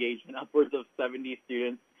lot of engagement, upwards of 70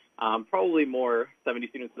 students. Probably more, 70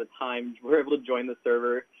 students at a time, were able to join the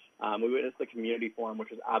server. We witnessed the community forum, which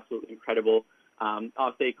was absolutely incredible.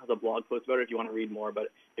 OSTA has a blog post about it if you want to read more, but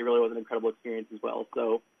it really was an incredible experience as well.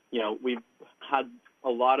 So, we've had a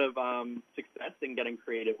lot of success in getting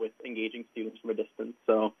creative with engaging students from a distance.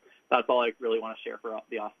 So that's all I really want to share for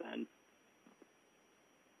the OSTA end.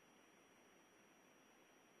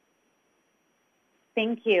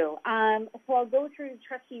 Thank you. So I'll go through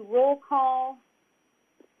trustee roll call.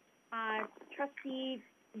 Trustee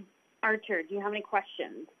Archer, do you have any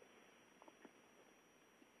questions?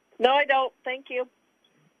 No, I don't. Thank you.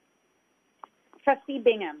 Trustee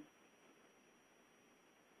Bingham.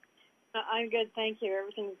 I'm good. Thank you.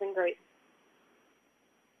 Everything's been great.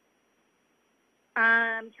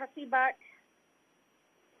 Trustee Buck.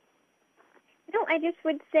 No, I just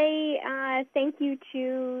would say thank you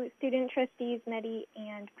to student trustees Meddy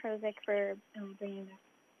and Prozic for bringing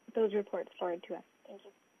those reports forward to us. Thank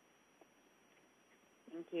you.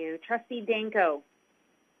 Thank you. Trustee Danko.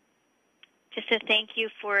 Just a thank you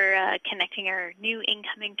for connecting our new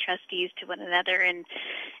incoming trustees to one another and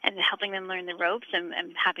helping them learn the ropes. I'm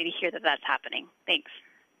happy to hear that that's happening. Thanks.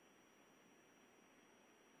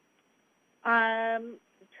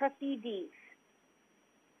 Trustee Dees.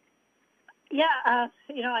 Yeah, I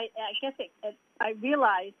guess I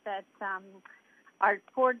realized that our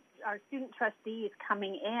student trustees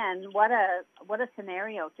coming in, what a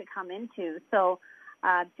scenario to come into. So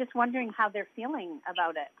just wondering how they're feeling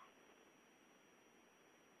about it.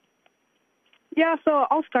 Yeah, so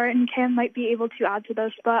I'll start, and Cam might be able to add to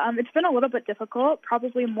this, but it's been a little bit difficult,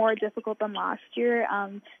 probably more difficult than last year,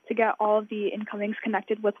 to get all of the incomings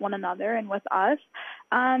connected with one another and with us.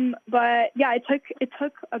 But yeah, it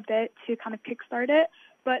took a bit to kind of kickstart it,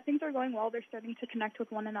 but things are going well. They're starting to connect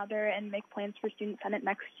with one another and make plans for Student Senate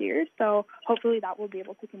next year, so hopefully that will be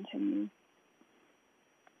able to continue.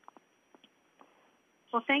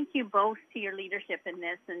 Well, thank you both to your leadership in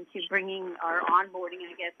this and to bringing our onboarding,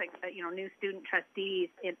 I guess, new student trustees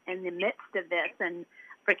in the midst of this, and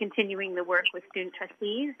for continuing the work with student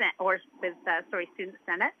trustees Student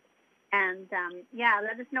Senate. And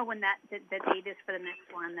let us know when the date is for the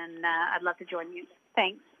next one, and I'd love to join you.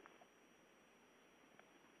 Thanks.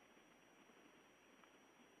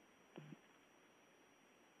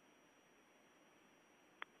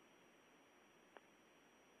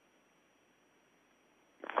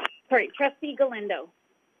 Sorry, Trustee Galindo.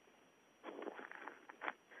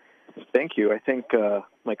 Thank you. I think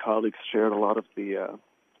my colleagues shared a lot of the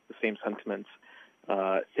same sentiments.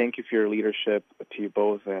 Thank you for your leadership, to you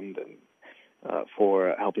both, and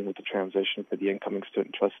for helping with the transition for the incoming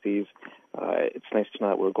student trustees. It's nice to know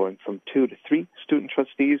that we're going from 2 to 3 student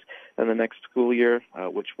trustees in the next school year,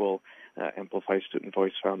 which will amplify student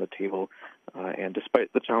voice around the table. And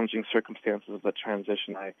despite the challenging circumstances of that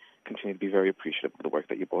transition, I continue to be very appreciative of the work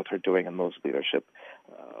that you both are doing and those leadership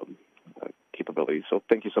capabilities. So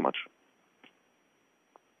thank you so much.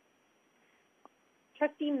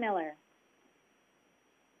 Trustee Miller.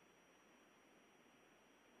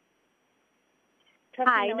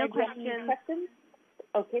 Trustee Hi, Miller, no do you have any questions?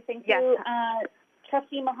 Okay, thank Yes. you.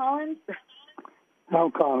 Trustee Mulholland?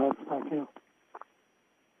 No comment. Thank you.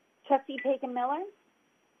 Trustee Paikin-Miller?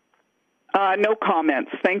 No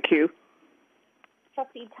comments. Thank you.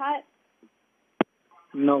 Trustee Tutt?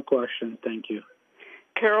 No question. Thank you.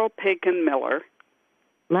 Carol Paikin-Miller.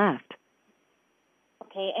 Left.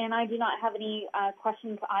 Okay, and I do not have any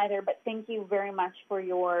questions either, but thank you very much for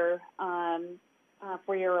your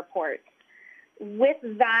report. With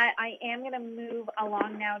that, I am going to move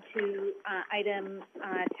along now to item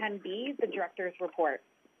 10B, the director's report.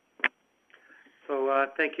 So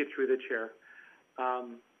thank you through the chair.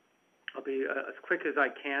 I'll be as quick as I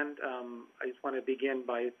can. I just want to begin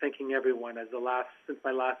by thanking everyone. Since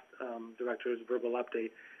my last director's verbal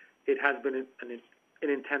update, it has been an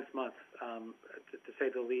intense month, to say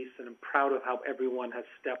the least, and I'm proud of how everyone has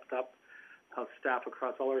stepped up, how staff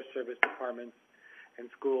across all our service departments and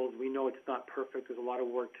schools. We know it's not perfect. There's a lot of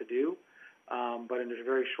work to do, but in a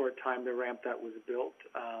very short time, the ramp that was built,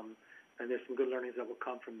 and there's some good learnings that will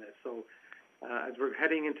come from this. So as we're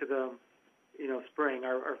heading into the spring,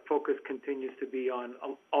 our focus continues to be on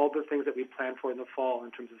all the things that we plan for in the fall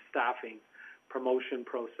in terms of staffing, promotion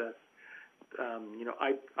process,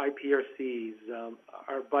 IPRCs,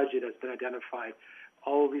 our budget has been identified.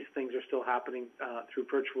 All of these things are still happening through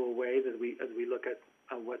virtual ways as we look at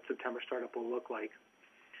what September startup will look like.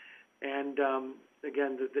 And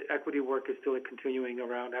again, the equity work is still continuing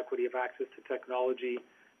around equity of access to technology,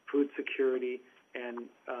 food security, and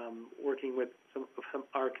working with some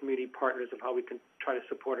our community partners of how we can try to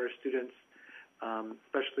support our students,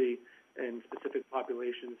 especially in specific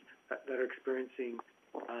populations that are experiencing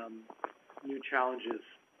new challenges.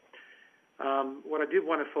 What I did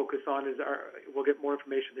want to focus on is we'll get more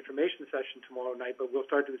information in the information session tomorrow night, but we'll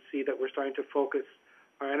start to see that we're starting to focus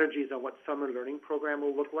our energies on what summer learning program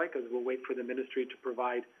will look like, as we'll wait for the ministry to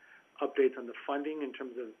provide updates on the funding in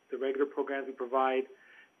terms of the regular programs we provide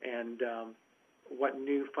and what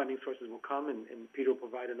new funding sources will come, and Peter will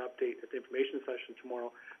provide an update at the information session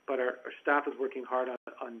tomorrow. But our staff is working hard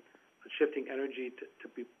on shifting energy to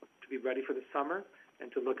be ready for the summer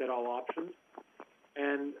and to look at all options.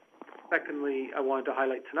 And secondly, I wanted to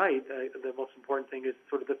highlight tonight, the most important thing is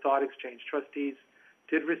sort of the thought exchange. Trustees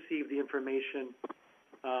did receive the information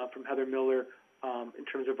from Heather Miller in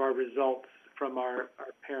terms of our results from our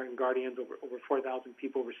parent and guardians. Over 4,000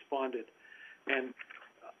 people responded. And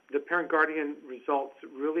the parent-guardian results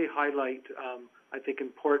really highlight, I think,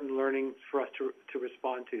 important learnings for us to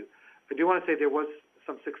respond to. I do want to say there was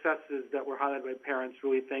some successes that were highlighted by parents,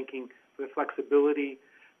 really thanking for the flexibility,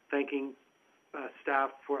 thanking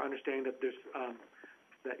staff for understanding that there's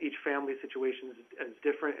that each family situation is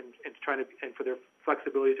different, and for their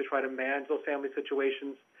flexibility to try to manage those family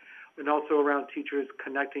situations, and also around teachers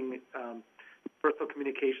connecting personal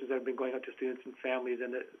communications that have been going out to students and families,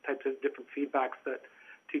 and the types of different feedbacks that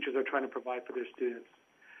teachers are trying to provide for their students.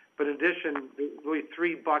 But in addition, really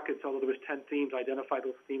 3 buckets, although there was 10 themes, I identified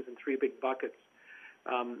those themes in 3 big buckets.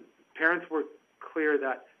 Parents were clear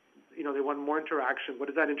that they want more interaction. What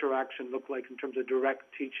does that interaction look like in terms of direct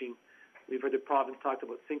teaching, We've heard the province talked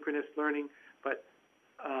about synchronous learning, but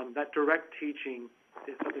that direct teaching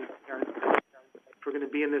is something that parents, if we're going to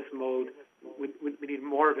be in this mode, we need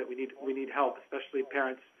more of it. We need help, especially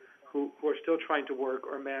parents who are still trying to work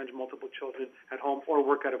or manage multiple children at home or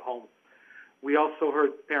work out of home. We also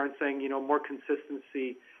heard parents saying, more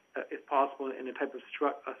consistency if possible in a type of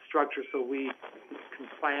structure so we can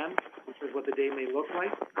plan, which is what the day may look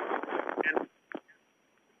like. And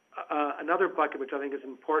another bucket, which I think is an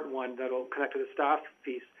important one that will connect to the staff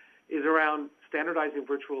piece, is around standardizing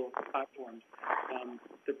virtual platforms.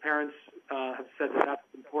 The parents have said that that's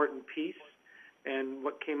an important piece, and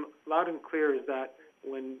what came loud and clear is that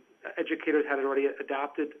when educators had already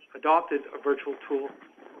adopted a virtual tool,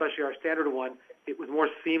 especially our standard one, it was more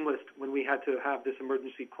seamless when we had to have this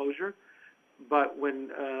emergency closure. But when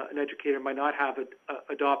an educator might not have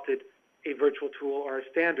adopted a virtual tool or a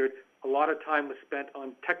standard, a lot of time was spent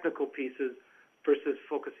on technical pieces versus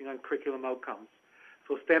focusing on curriculum outcomes.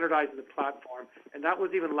 So standardizing the platform, and that was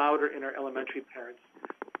even louder in our elementary parents,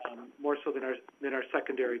 more so than our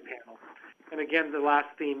secondary panel. And again, the last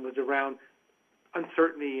theme was around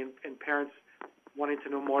uncertainty and parents wanting to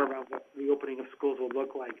know more around what reopening of schools will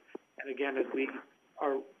look like. And again, as we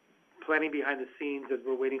are planning behind the scenes, as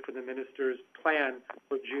we're waiting for the minister's plan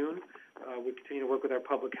for June, we continue to work with our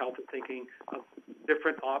public health and thinking of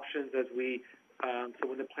different options as we, so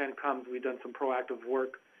when the plan comes, we've done some proactive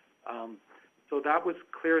work. So that was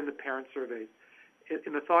clear in the parent surveys.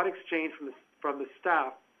 In the thought exchange from the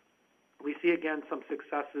staff, we see again some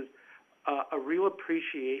successes, a real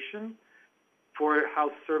appreciation for how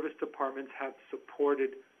service departments have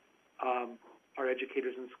supported our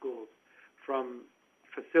educators in schools, from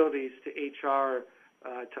facilities to HR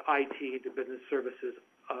to IT to business services.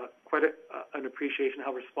 Quite an appreciation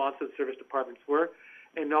how responsive service departments were,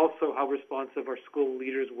 and also how responsive our school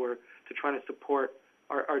leaders were to trying to support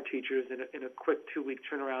our teachers in a quick 2-week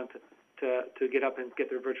turnaround to get up and get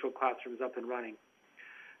their virtual classrooms up and running.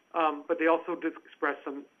 But they also did express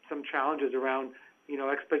some challenges around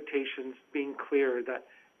expectations being clear, that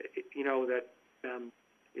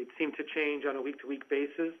it seemed to change on a week-to-week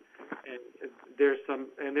basis, and there is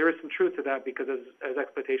some truth to that, because as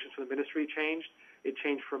expectations from the ministry changed, it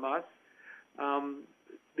changed from us.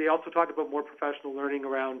 They also talked about more professional learning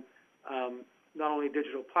around not only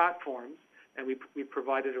digital platforms, and we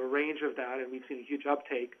provided a range of that, and we've seen a huge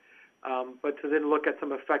uptake, but to then look at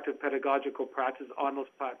some effective pedagogical practices on those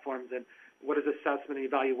platforms, and what does assessment and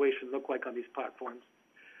evaluation look like on these platforms.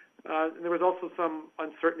 And there was also some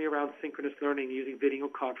uncertainty around synchronous learning using video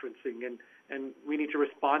conferencing, and we need to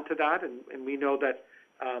respond to that, and we know that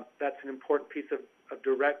that's an important piece of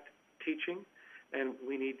direct teaching, and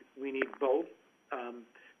we need both.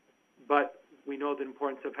 But we know the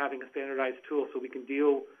importance of having a standardized tool so we can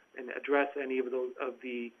deal and address any of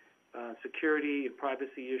the security and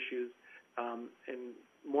privacy issues, and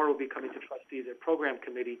more will be coming to trustees at program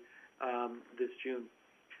committee this June.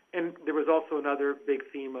 And there was also another big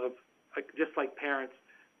theme of, just like parents,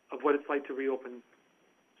 of what it's like to reopen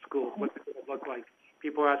schools, what it will look like.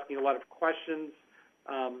 People are asking a lot of questions,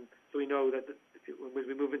 so we know that as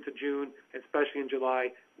we move into June, especially in July,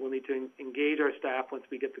 we'll need to engage our staff once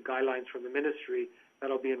we get the guidelines from the ministry.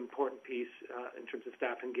 That'll be an important piece in terms of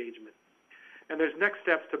staff engagement. And there's next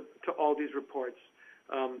steps to all these reports.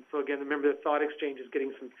 So again, remember the thought exchange is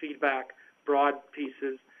getting some feedback, broad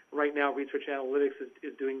pieces. Right now, Research Analytics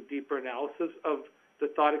is doing deeper analysis of the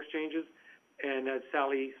thought exchanges. And as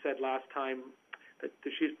Sally said last time, that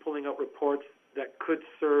she's pulling out reports that could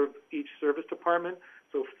serve each service department.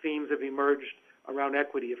 So if themes have emerged around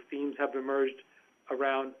equity, if themes have emerged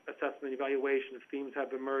around assessment evaluation, if themes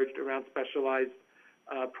have emerged around specialized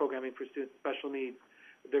programming for students with special needs,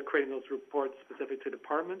 they're creating those reports specific to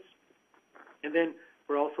departments. And then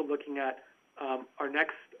we're also looking at our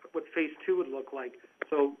next, what phase 2 would look like.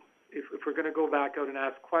 So if we're going to go back out and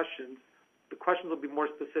ask questions, the questions will be more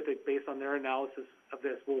specific based on their analysis of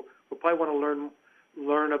this. We'll probably want to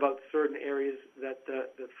learn about certain areas that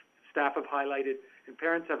the staff have highlighted and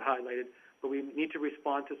parents have highlighted, but we need to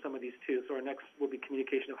respond to some of these too. So our next will be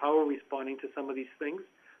communication of how we're responding to some of these things,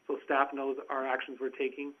 so staff knows our actions we're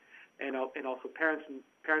taking, and also parents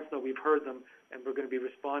know we've heard them, and we're going to be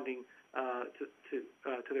responding to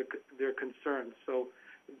their concerns. So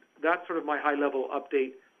that's sort of my high-level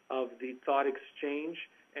update of the thought exchange,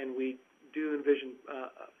 and we do envision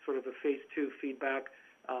sort of a phase 2 feedback,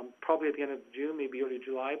 probably at the end of June, maybe early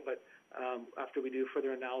July, but after we do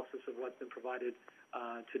further analysis of what's been provided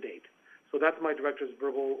to date. So that's my director's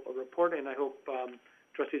verbal report, and I hope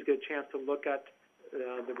trustees get a chance to look at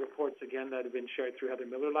the reports again that have been shared through Heather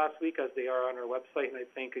Miller last week, as they are on our website. And I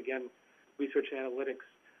thank again Research Analytics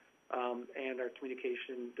and our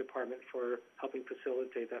communication department for helping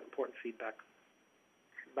facilitate that important feedback.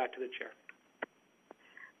 Back to the chair.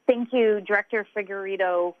 Thank you, Director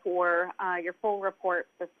Figueredo, for your full report,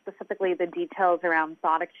 specifically the details around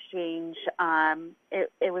thought exchange. It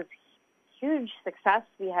was huge success.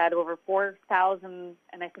 We had over 4,000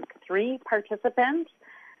 and I think 3 participants,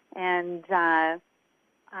 and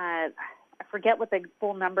I forget what the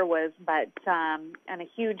full number was, but and a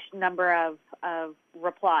huge number of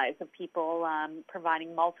replies of people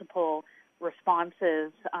providing multiple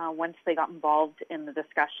responses once they got involved in the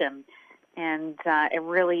discussion. And it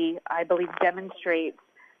really, I believe, demonstrates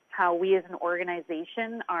how we as an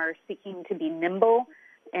organization are seeking to be nimble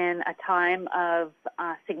in a time of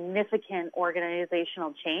significant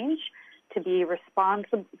organizational change, to be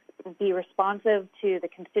responsive to the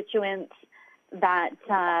constituents that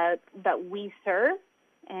we serve,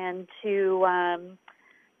 and to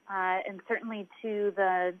and certainly to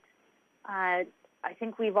the. I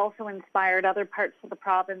think we've also inspired other parts of the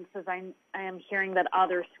province, as I am hearing that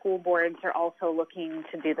other school boards are also looking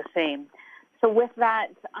to do the same. So with that,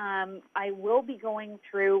 I will be going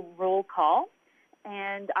through roll call,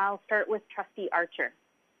 and I'll start with Trustee Archer.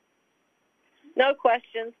 No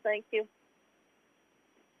questions, thank you.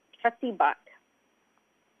 Trustee Buck.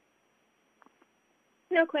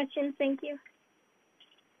 No questions, thank you.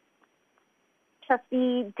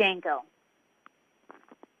 Trustee Danko.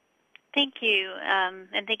 Thank you,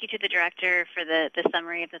 and thank you to the Director for the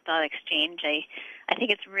summary of the thought exchange. I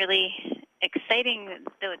think it's really exciting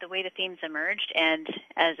the way the themes emerged, and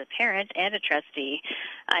as a parent and a trustee,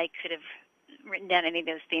 I could have written down any of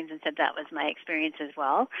those themes and said that was my experience as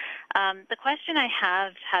well. The question I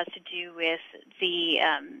have has to do with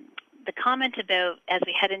the comment about as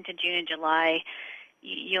we head into June and July,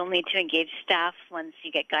 you'll need to engage staff once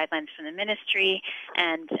you get guidelines from the ministry.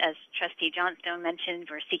 And as Trustee Johnstone mentioned,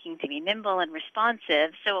 we're seeking to be nimble and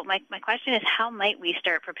responsive. So my question is, how might we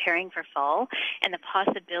start preparing for fall and the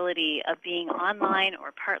possibility of being online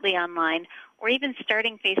or partly online, or even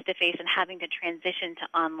starting face-to-face and having to transition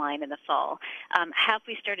to online in the fall? Have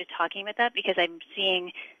we started talking about that? Because I'm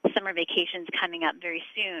seeing summer vacations coming up very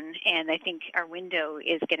soon, and I think our window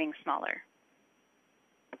is getting smaller.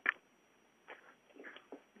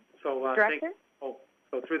 So,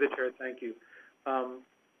 so through the chair, thank you.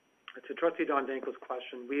 To Trustee Don Danko's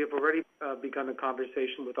question, we have already begun a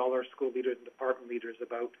conversation with all our school leaders and department leaders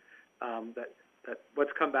about that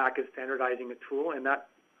what's come back is standardizing a tool, and that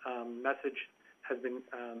message has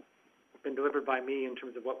been delivered by me in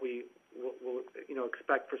terms of what we will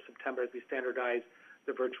expect for September as we standardize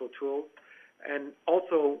the virtual tool. And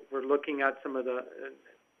also, we're looking at some of the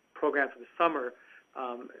programs for the summer.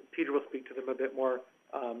 Peter will speak to them a bit more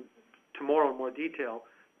tomorrow in more detail,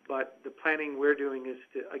 but the planning we're doing is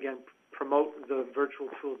to, again, promote the virtual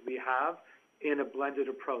tools we have in a blended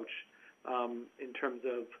approach in terms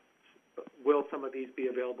of will some of these be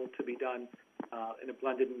available to be done in a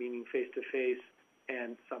blended, meaning face-to-face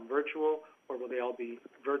and some virtual, or will they all be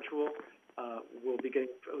virtual? We'll be getting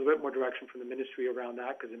a little bit more direction from the ministry around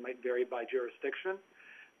that because it might vary by jurisdiction.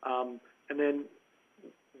 And then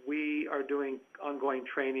we are doing ongoing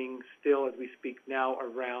training still as we speak now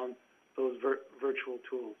around those virtual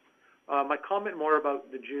tools. My comment more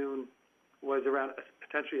about the June was around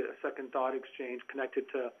potentially a second thought exchange connected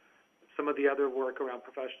to some of the other work around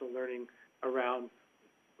professional learning, around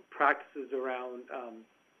practices around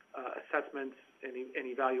assessments and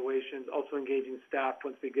evaluations, also engaging staff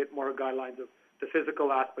once we get more guidelines of the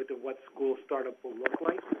physical aspect of what school startup will look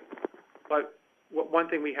like. But one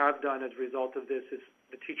thing we have done as a result of this is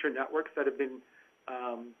the teacher networks that have been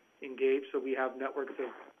engaged. So we have networks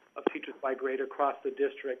of teachers by grade across the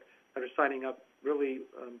district that are signing up really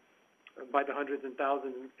by the hundreds and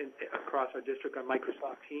thousands across our district on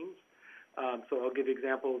Microsoft Teams. So I'll give you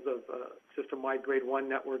examples of system-wide grade 1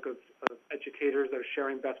 network of educators that are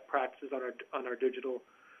sharing best practices on our digital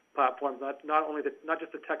platforms, not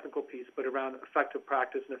just the technical piece, but around effective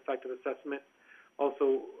practice and effective assessment.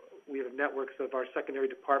 Also, we have networks of our secondary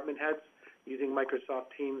department heads using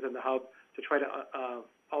Microsoft Teams and the Hub to try to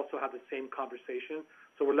also have the same conversation.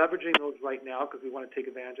 So we're leveraging those right now because we want to take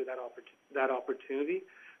advantage of that opportunity.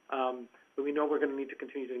 But we know we're going to need to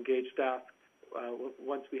continue to engage staff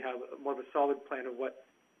once we have more of a solid plan of what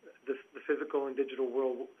the physical and digital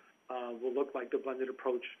world will look like, the blended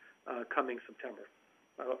approach coming September.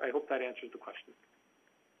 I hope that answers the question.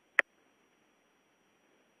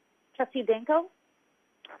 Trustee Danko?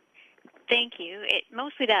 Thank you. It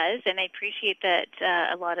mostly does, and I appreciate that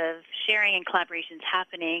a lot of sharing and collaboration is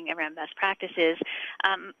happening around best practices.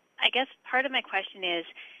 I guess part of my question is,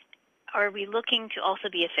 are we looking to also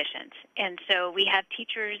be efficient? And so we have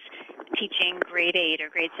teachers teaching grade 8 or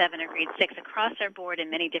grade 7 or grade 6 across our board in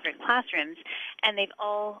many different classrooms, and they've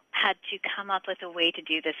all had to come up with a way to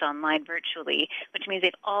do this online virtually, which means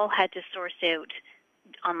they've all had to source out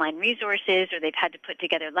online resources, or they've had to put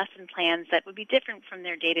together lesson plans that would be different from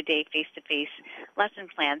their day-to-day face-to-face lesson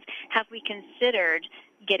plans. Have we considered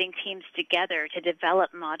getting teams together to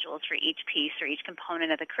develop modules for each piece or each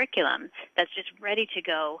component of the curriculum that's just ready to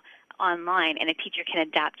go online, and a teacher can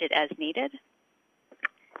adapt it as needed?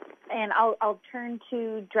 And I'll turn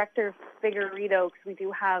to Director Figueredo, because we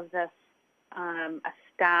do have this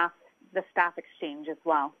the staff exchange as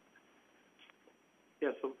well.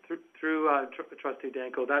 Yeah, so through Trustee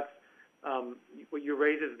Danko, that's what you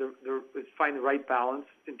raise is find the right balance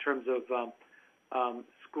in terms of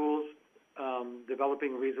schools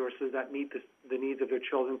developing resources that meet the needs of their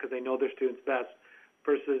children because they know their students best,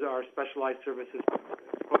 versus our specialized services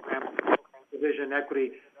program division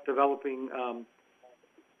equity developing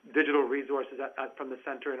digital resources from the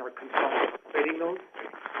center and are consolidating those.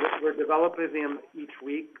 We're developing them each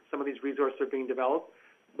week. Some of these resources are being developed,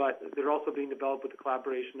 but they're also being developed with the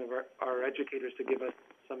collaboration of our educators to give us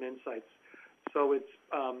some insights. So it's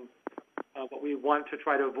what we want to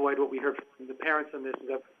try to avoid, what we heard from the parents on this, is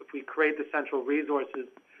that if we create the central resources,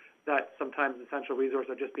 that sometimes the central resources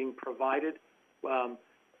are just being provided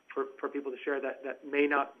for people to share that may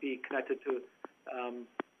not be connected to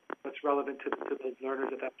what's relevant to those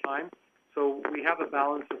learners at that time. So we have a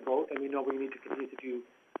balance of both, and we know we need to continue to do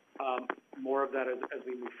more of that as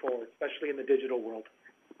we move forward, especially in the digital world.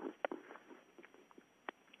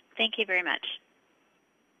 Thank you very much.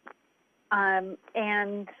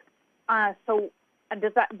 So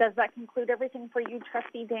does that conclude everything for you,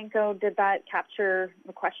 Trustee Danko? Did that capture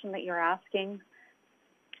the question that you're asking?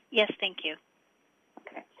 Yes, thank you.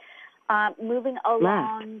 Okay. Moving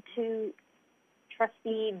along to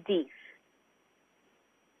Trustee Deef.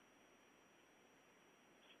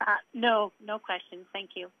 No questions.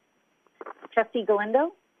 Thank you. Trustee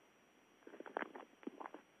Galindo?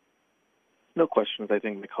 No questions. I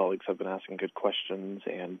think my colleagues have been asking good questions,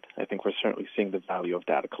 and I think we're certainly seeing the value of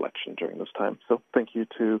data collection during this time. So thank you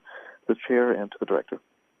to the chair and to the director.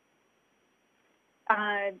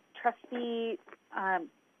 Trustee, I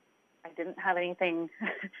didn't have anything.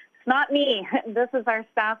 It's not me. This is our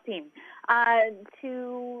staff team.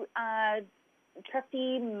 To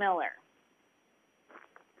Trustee Miller.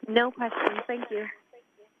 No questions. Thank you.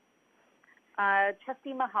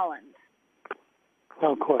 Trustee Mulholland.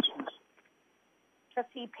 No questions.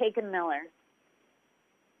 Trustee Pagan-Miller.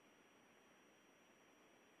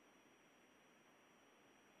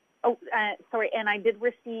 Oh, sorry, and I did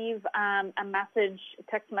receive a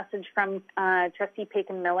text message from Trustee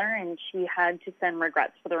Pagan-Miller, and she had to send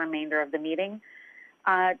regrets for the remainder of the meeting.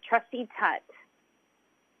 Trustee Tutt.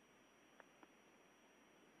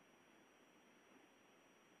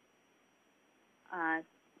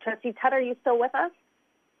 Trustee Tutt, are you still with us?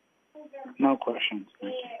 No questions.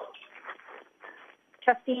 Thank you.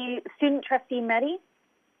 Student Trustee Meddy?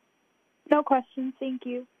 No questions, thank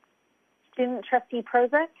you. Student Trustee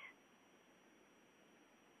Prozic?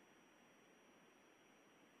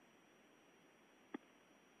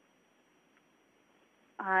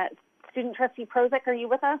 Student Trustee Prozic, are you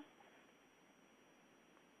with us?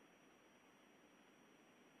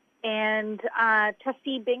 And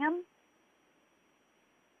Trustee Bingham?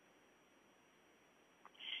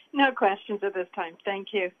 No questions at this time.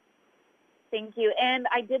 Thank you. Thank you. And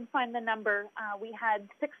I did find the number. We had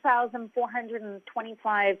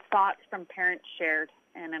 6,425 thoughts from parents shared,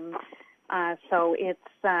 and so it's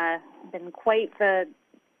been quite the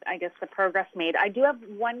progress made. I do have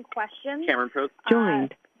one question. Cameron Post.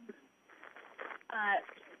 Joined.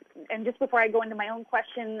 And just before I go into my own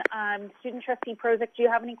question, Student Trustee Prozic, do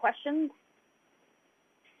you have any questions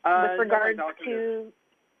with regards to?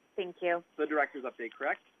 Thank you. The director's update,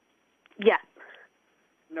 correct? Yes.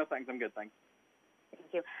 No, thanks. I'm good, thanks.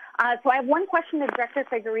 Thank you. So I have one question to Director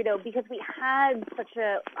Figueredo, because we had such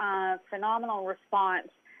a phenomenal response.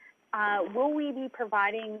 Will we be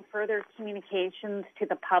providing further communications to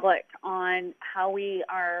the public on how we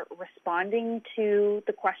are responding to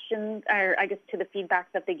the questions, or I guess to the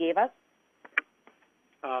feedback that they gave us?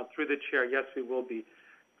 Through the chair, yes, we will be.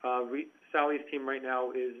 Sally's team right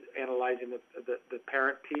now is analyzing the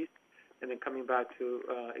parent piece, and then coming back to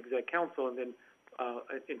Exec Council, and then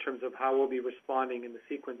in terms of how we'll be responding in the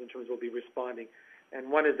sequence in terms of we'll be responding.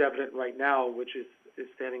 And one is evident right now, which is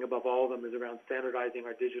standing above all of them, is around standardizing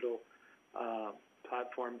our digital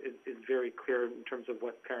platform is very clear in terms of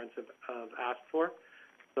what parents have asked for.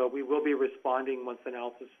 So we will be responding once the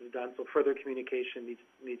analysis is done. So further communication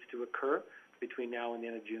needs to occur between now and the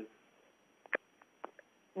end of June.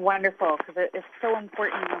 Wonderful, because it's so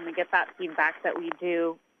important when we get that feedback that we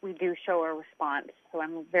do show a response. So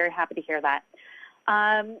I'm very happy to hear that.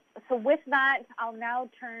 So with that, I'll now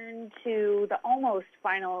turn to the almost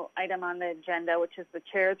final item on the agenda, which is the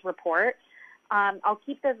chair's report. I'll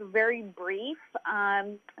keep this very brief.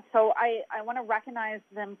 So I want to recognize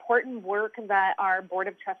the important work that our Board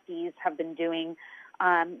of Trustees have been doing.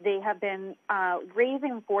 They have been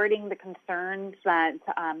raising and forwarding the concerns that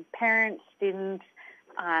parents, students,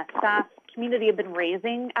 staff, community have been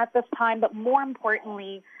raising at this time, but more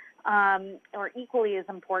importantly, or equally as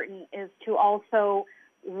important, is to also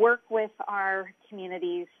work with our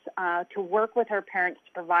communities, to work with our parents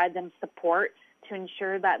to provide them support, to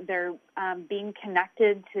ensure that they're being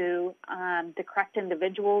connected to the correct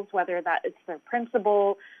individuals, whether that is their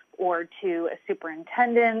principal or to a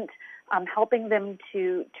superintendent, helping them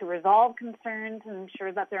to resolve concerns and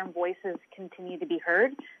ensure that their voices continue to be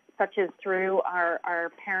heard, such as through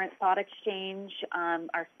our parent thought exchange,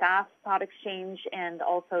 our staff thought exchange, and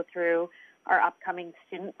also through our upcoming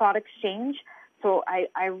student thought exchange. So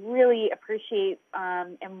I really appreciate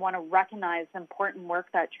and want to recognize the important work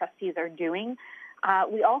that trustees are doing.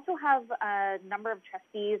 We also have a number of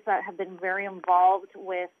trustees that have been very involved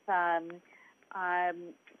with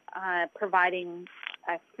providing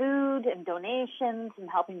food and donations and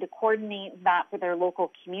helping to coordinate that for their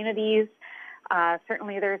local communities.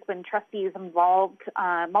 Certainly there's been trustees involved,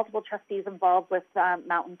 multiple trustees involved with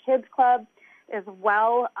Mountain Kids Club as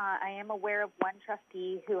well. I am aware of one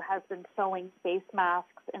trustee who has been sewing face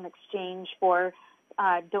masks in exchange for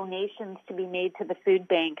donations to be made to the food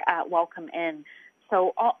bank at Welcome Inn.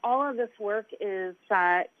 So all of this work is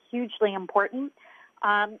hugely important.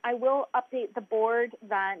 I will update the board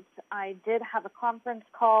that I did have a conference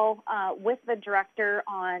call with the director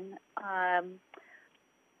on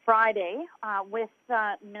Friday with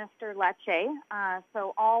Minister Lecce.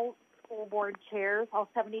 So all school board chairs, all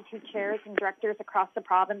 72 chairs and directors across the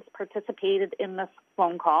province participated in this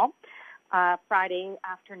phone call Friday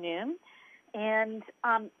afternoon. And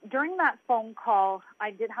during that phone call,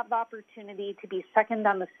 I did have the opportunity to be second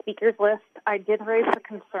on the speakers list. I did raise a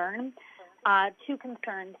concern, two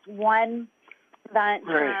concerns. One, that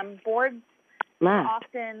boards are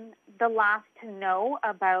often the last to know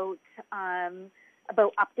about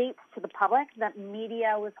updates to the public, that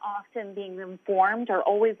media was often being informed or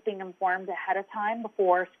always being informed ahead of time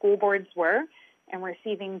before school boards were, and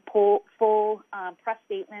receiving full press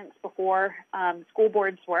statements before school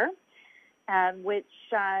boards were. Which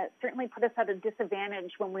certainly put us at a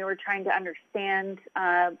disadvantage when we were trying to understand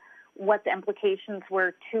what the implications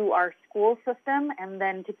were to our school system and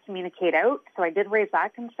then to communicate out. So I did raise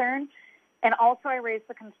that concern. And also I raised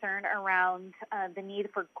the concern around the need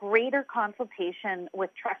for greater consultation with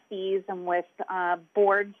trustees and with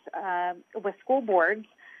boards, with school boards,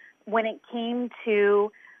 when it came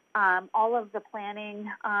to all of the planning,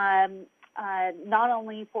 not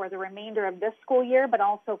only for the remainder of this school year, but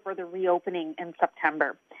also for the reopening in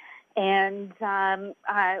September. And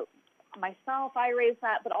myself, I raised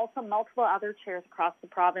that, but also multiple other chairs across the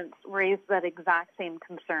province raised that exact same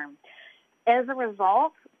concern. As a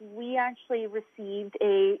result, we actually received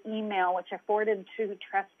an email, which I forwarded to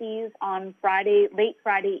trustees on Friday, late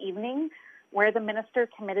Friday evening, where the minister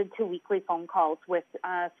committed to weekly phone calls with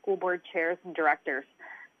school board chairs and directors.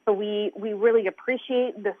 So we really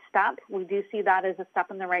appreciate this step. We do see that as a step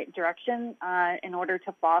in the right direction in order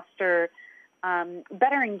to foster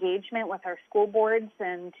better engagement with our school boards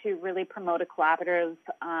and to really promote a collaborative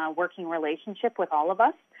working relationship with all of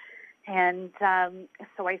us. And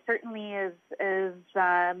so I certainly, as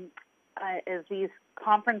these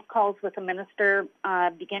conference calls with the minister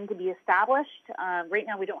begin to be established, right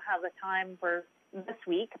now we don't have the time for this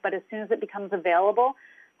week, but as soon as it becomes available,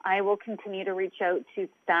 I will continue to reach out to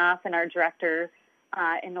staff and our director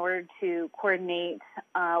in order to coordinate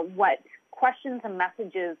what questions and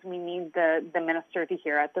messages we need the minister to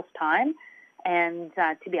hear at this time and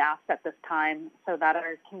to be asked at this time, so that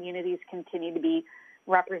our communities continue to be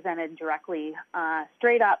represented directly,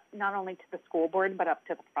 straight up, not only to the school board, but up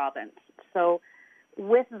to the province. So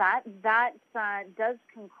with that does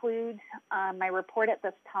conclude my report at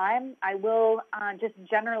this time. I will just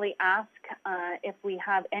generally ask if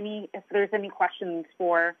there's any questions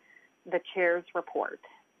for the chair's report.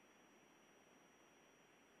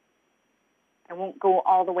 I won't go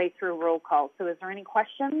all the way through roll call. So is there any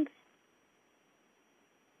questions?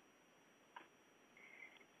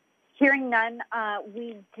 Hearing none,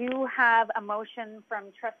 we do have a motion from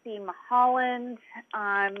Trustee Mulholland,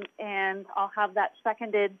 and I'll have that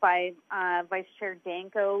seconded by Vice Chair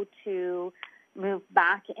Danko to move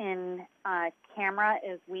back in camera,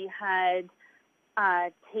 as we had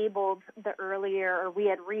tabled the earlier, or we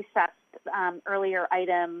had recessed earlier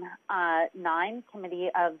item 9, Committee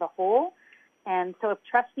of the Whole. And so if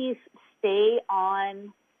trustees stay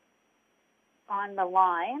on the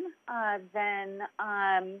line, then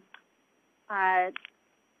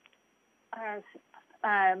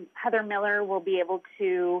Heather Miller will be able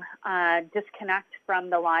to disconnect from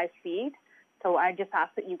the live feed. So I just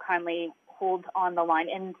ask that you kindly hold on the line.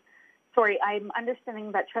 And sorry, I'm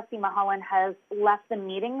understanding that Trustee Mulholland has left the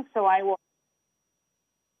meeting, so I will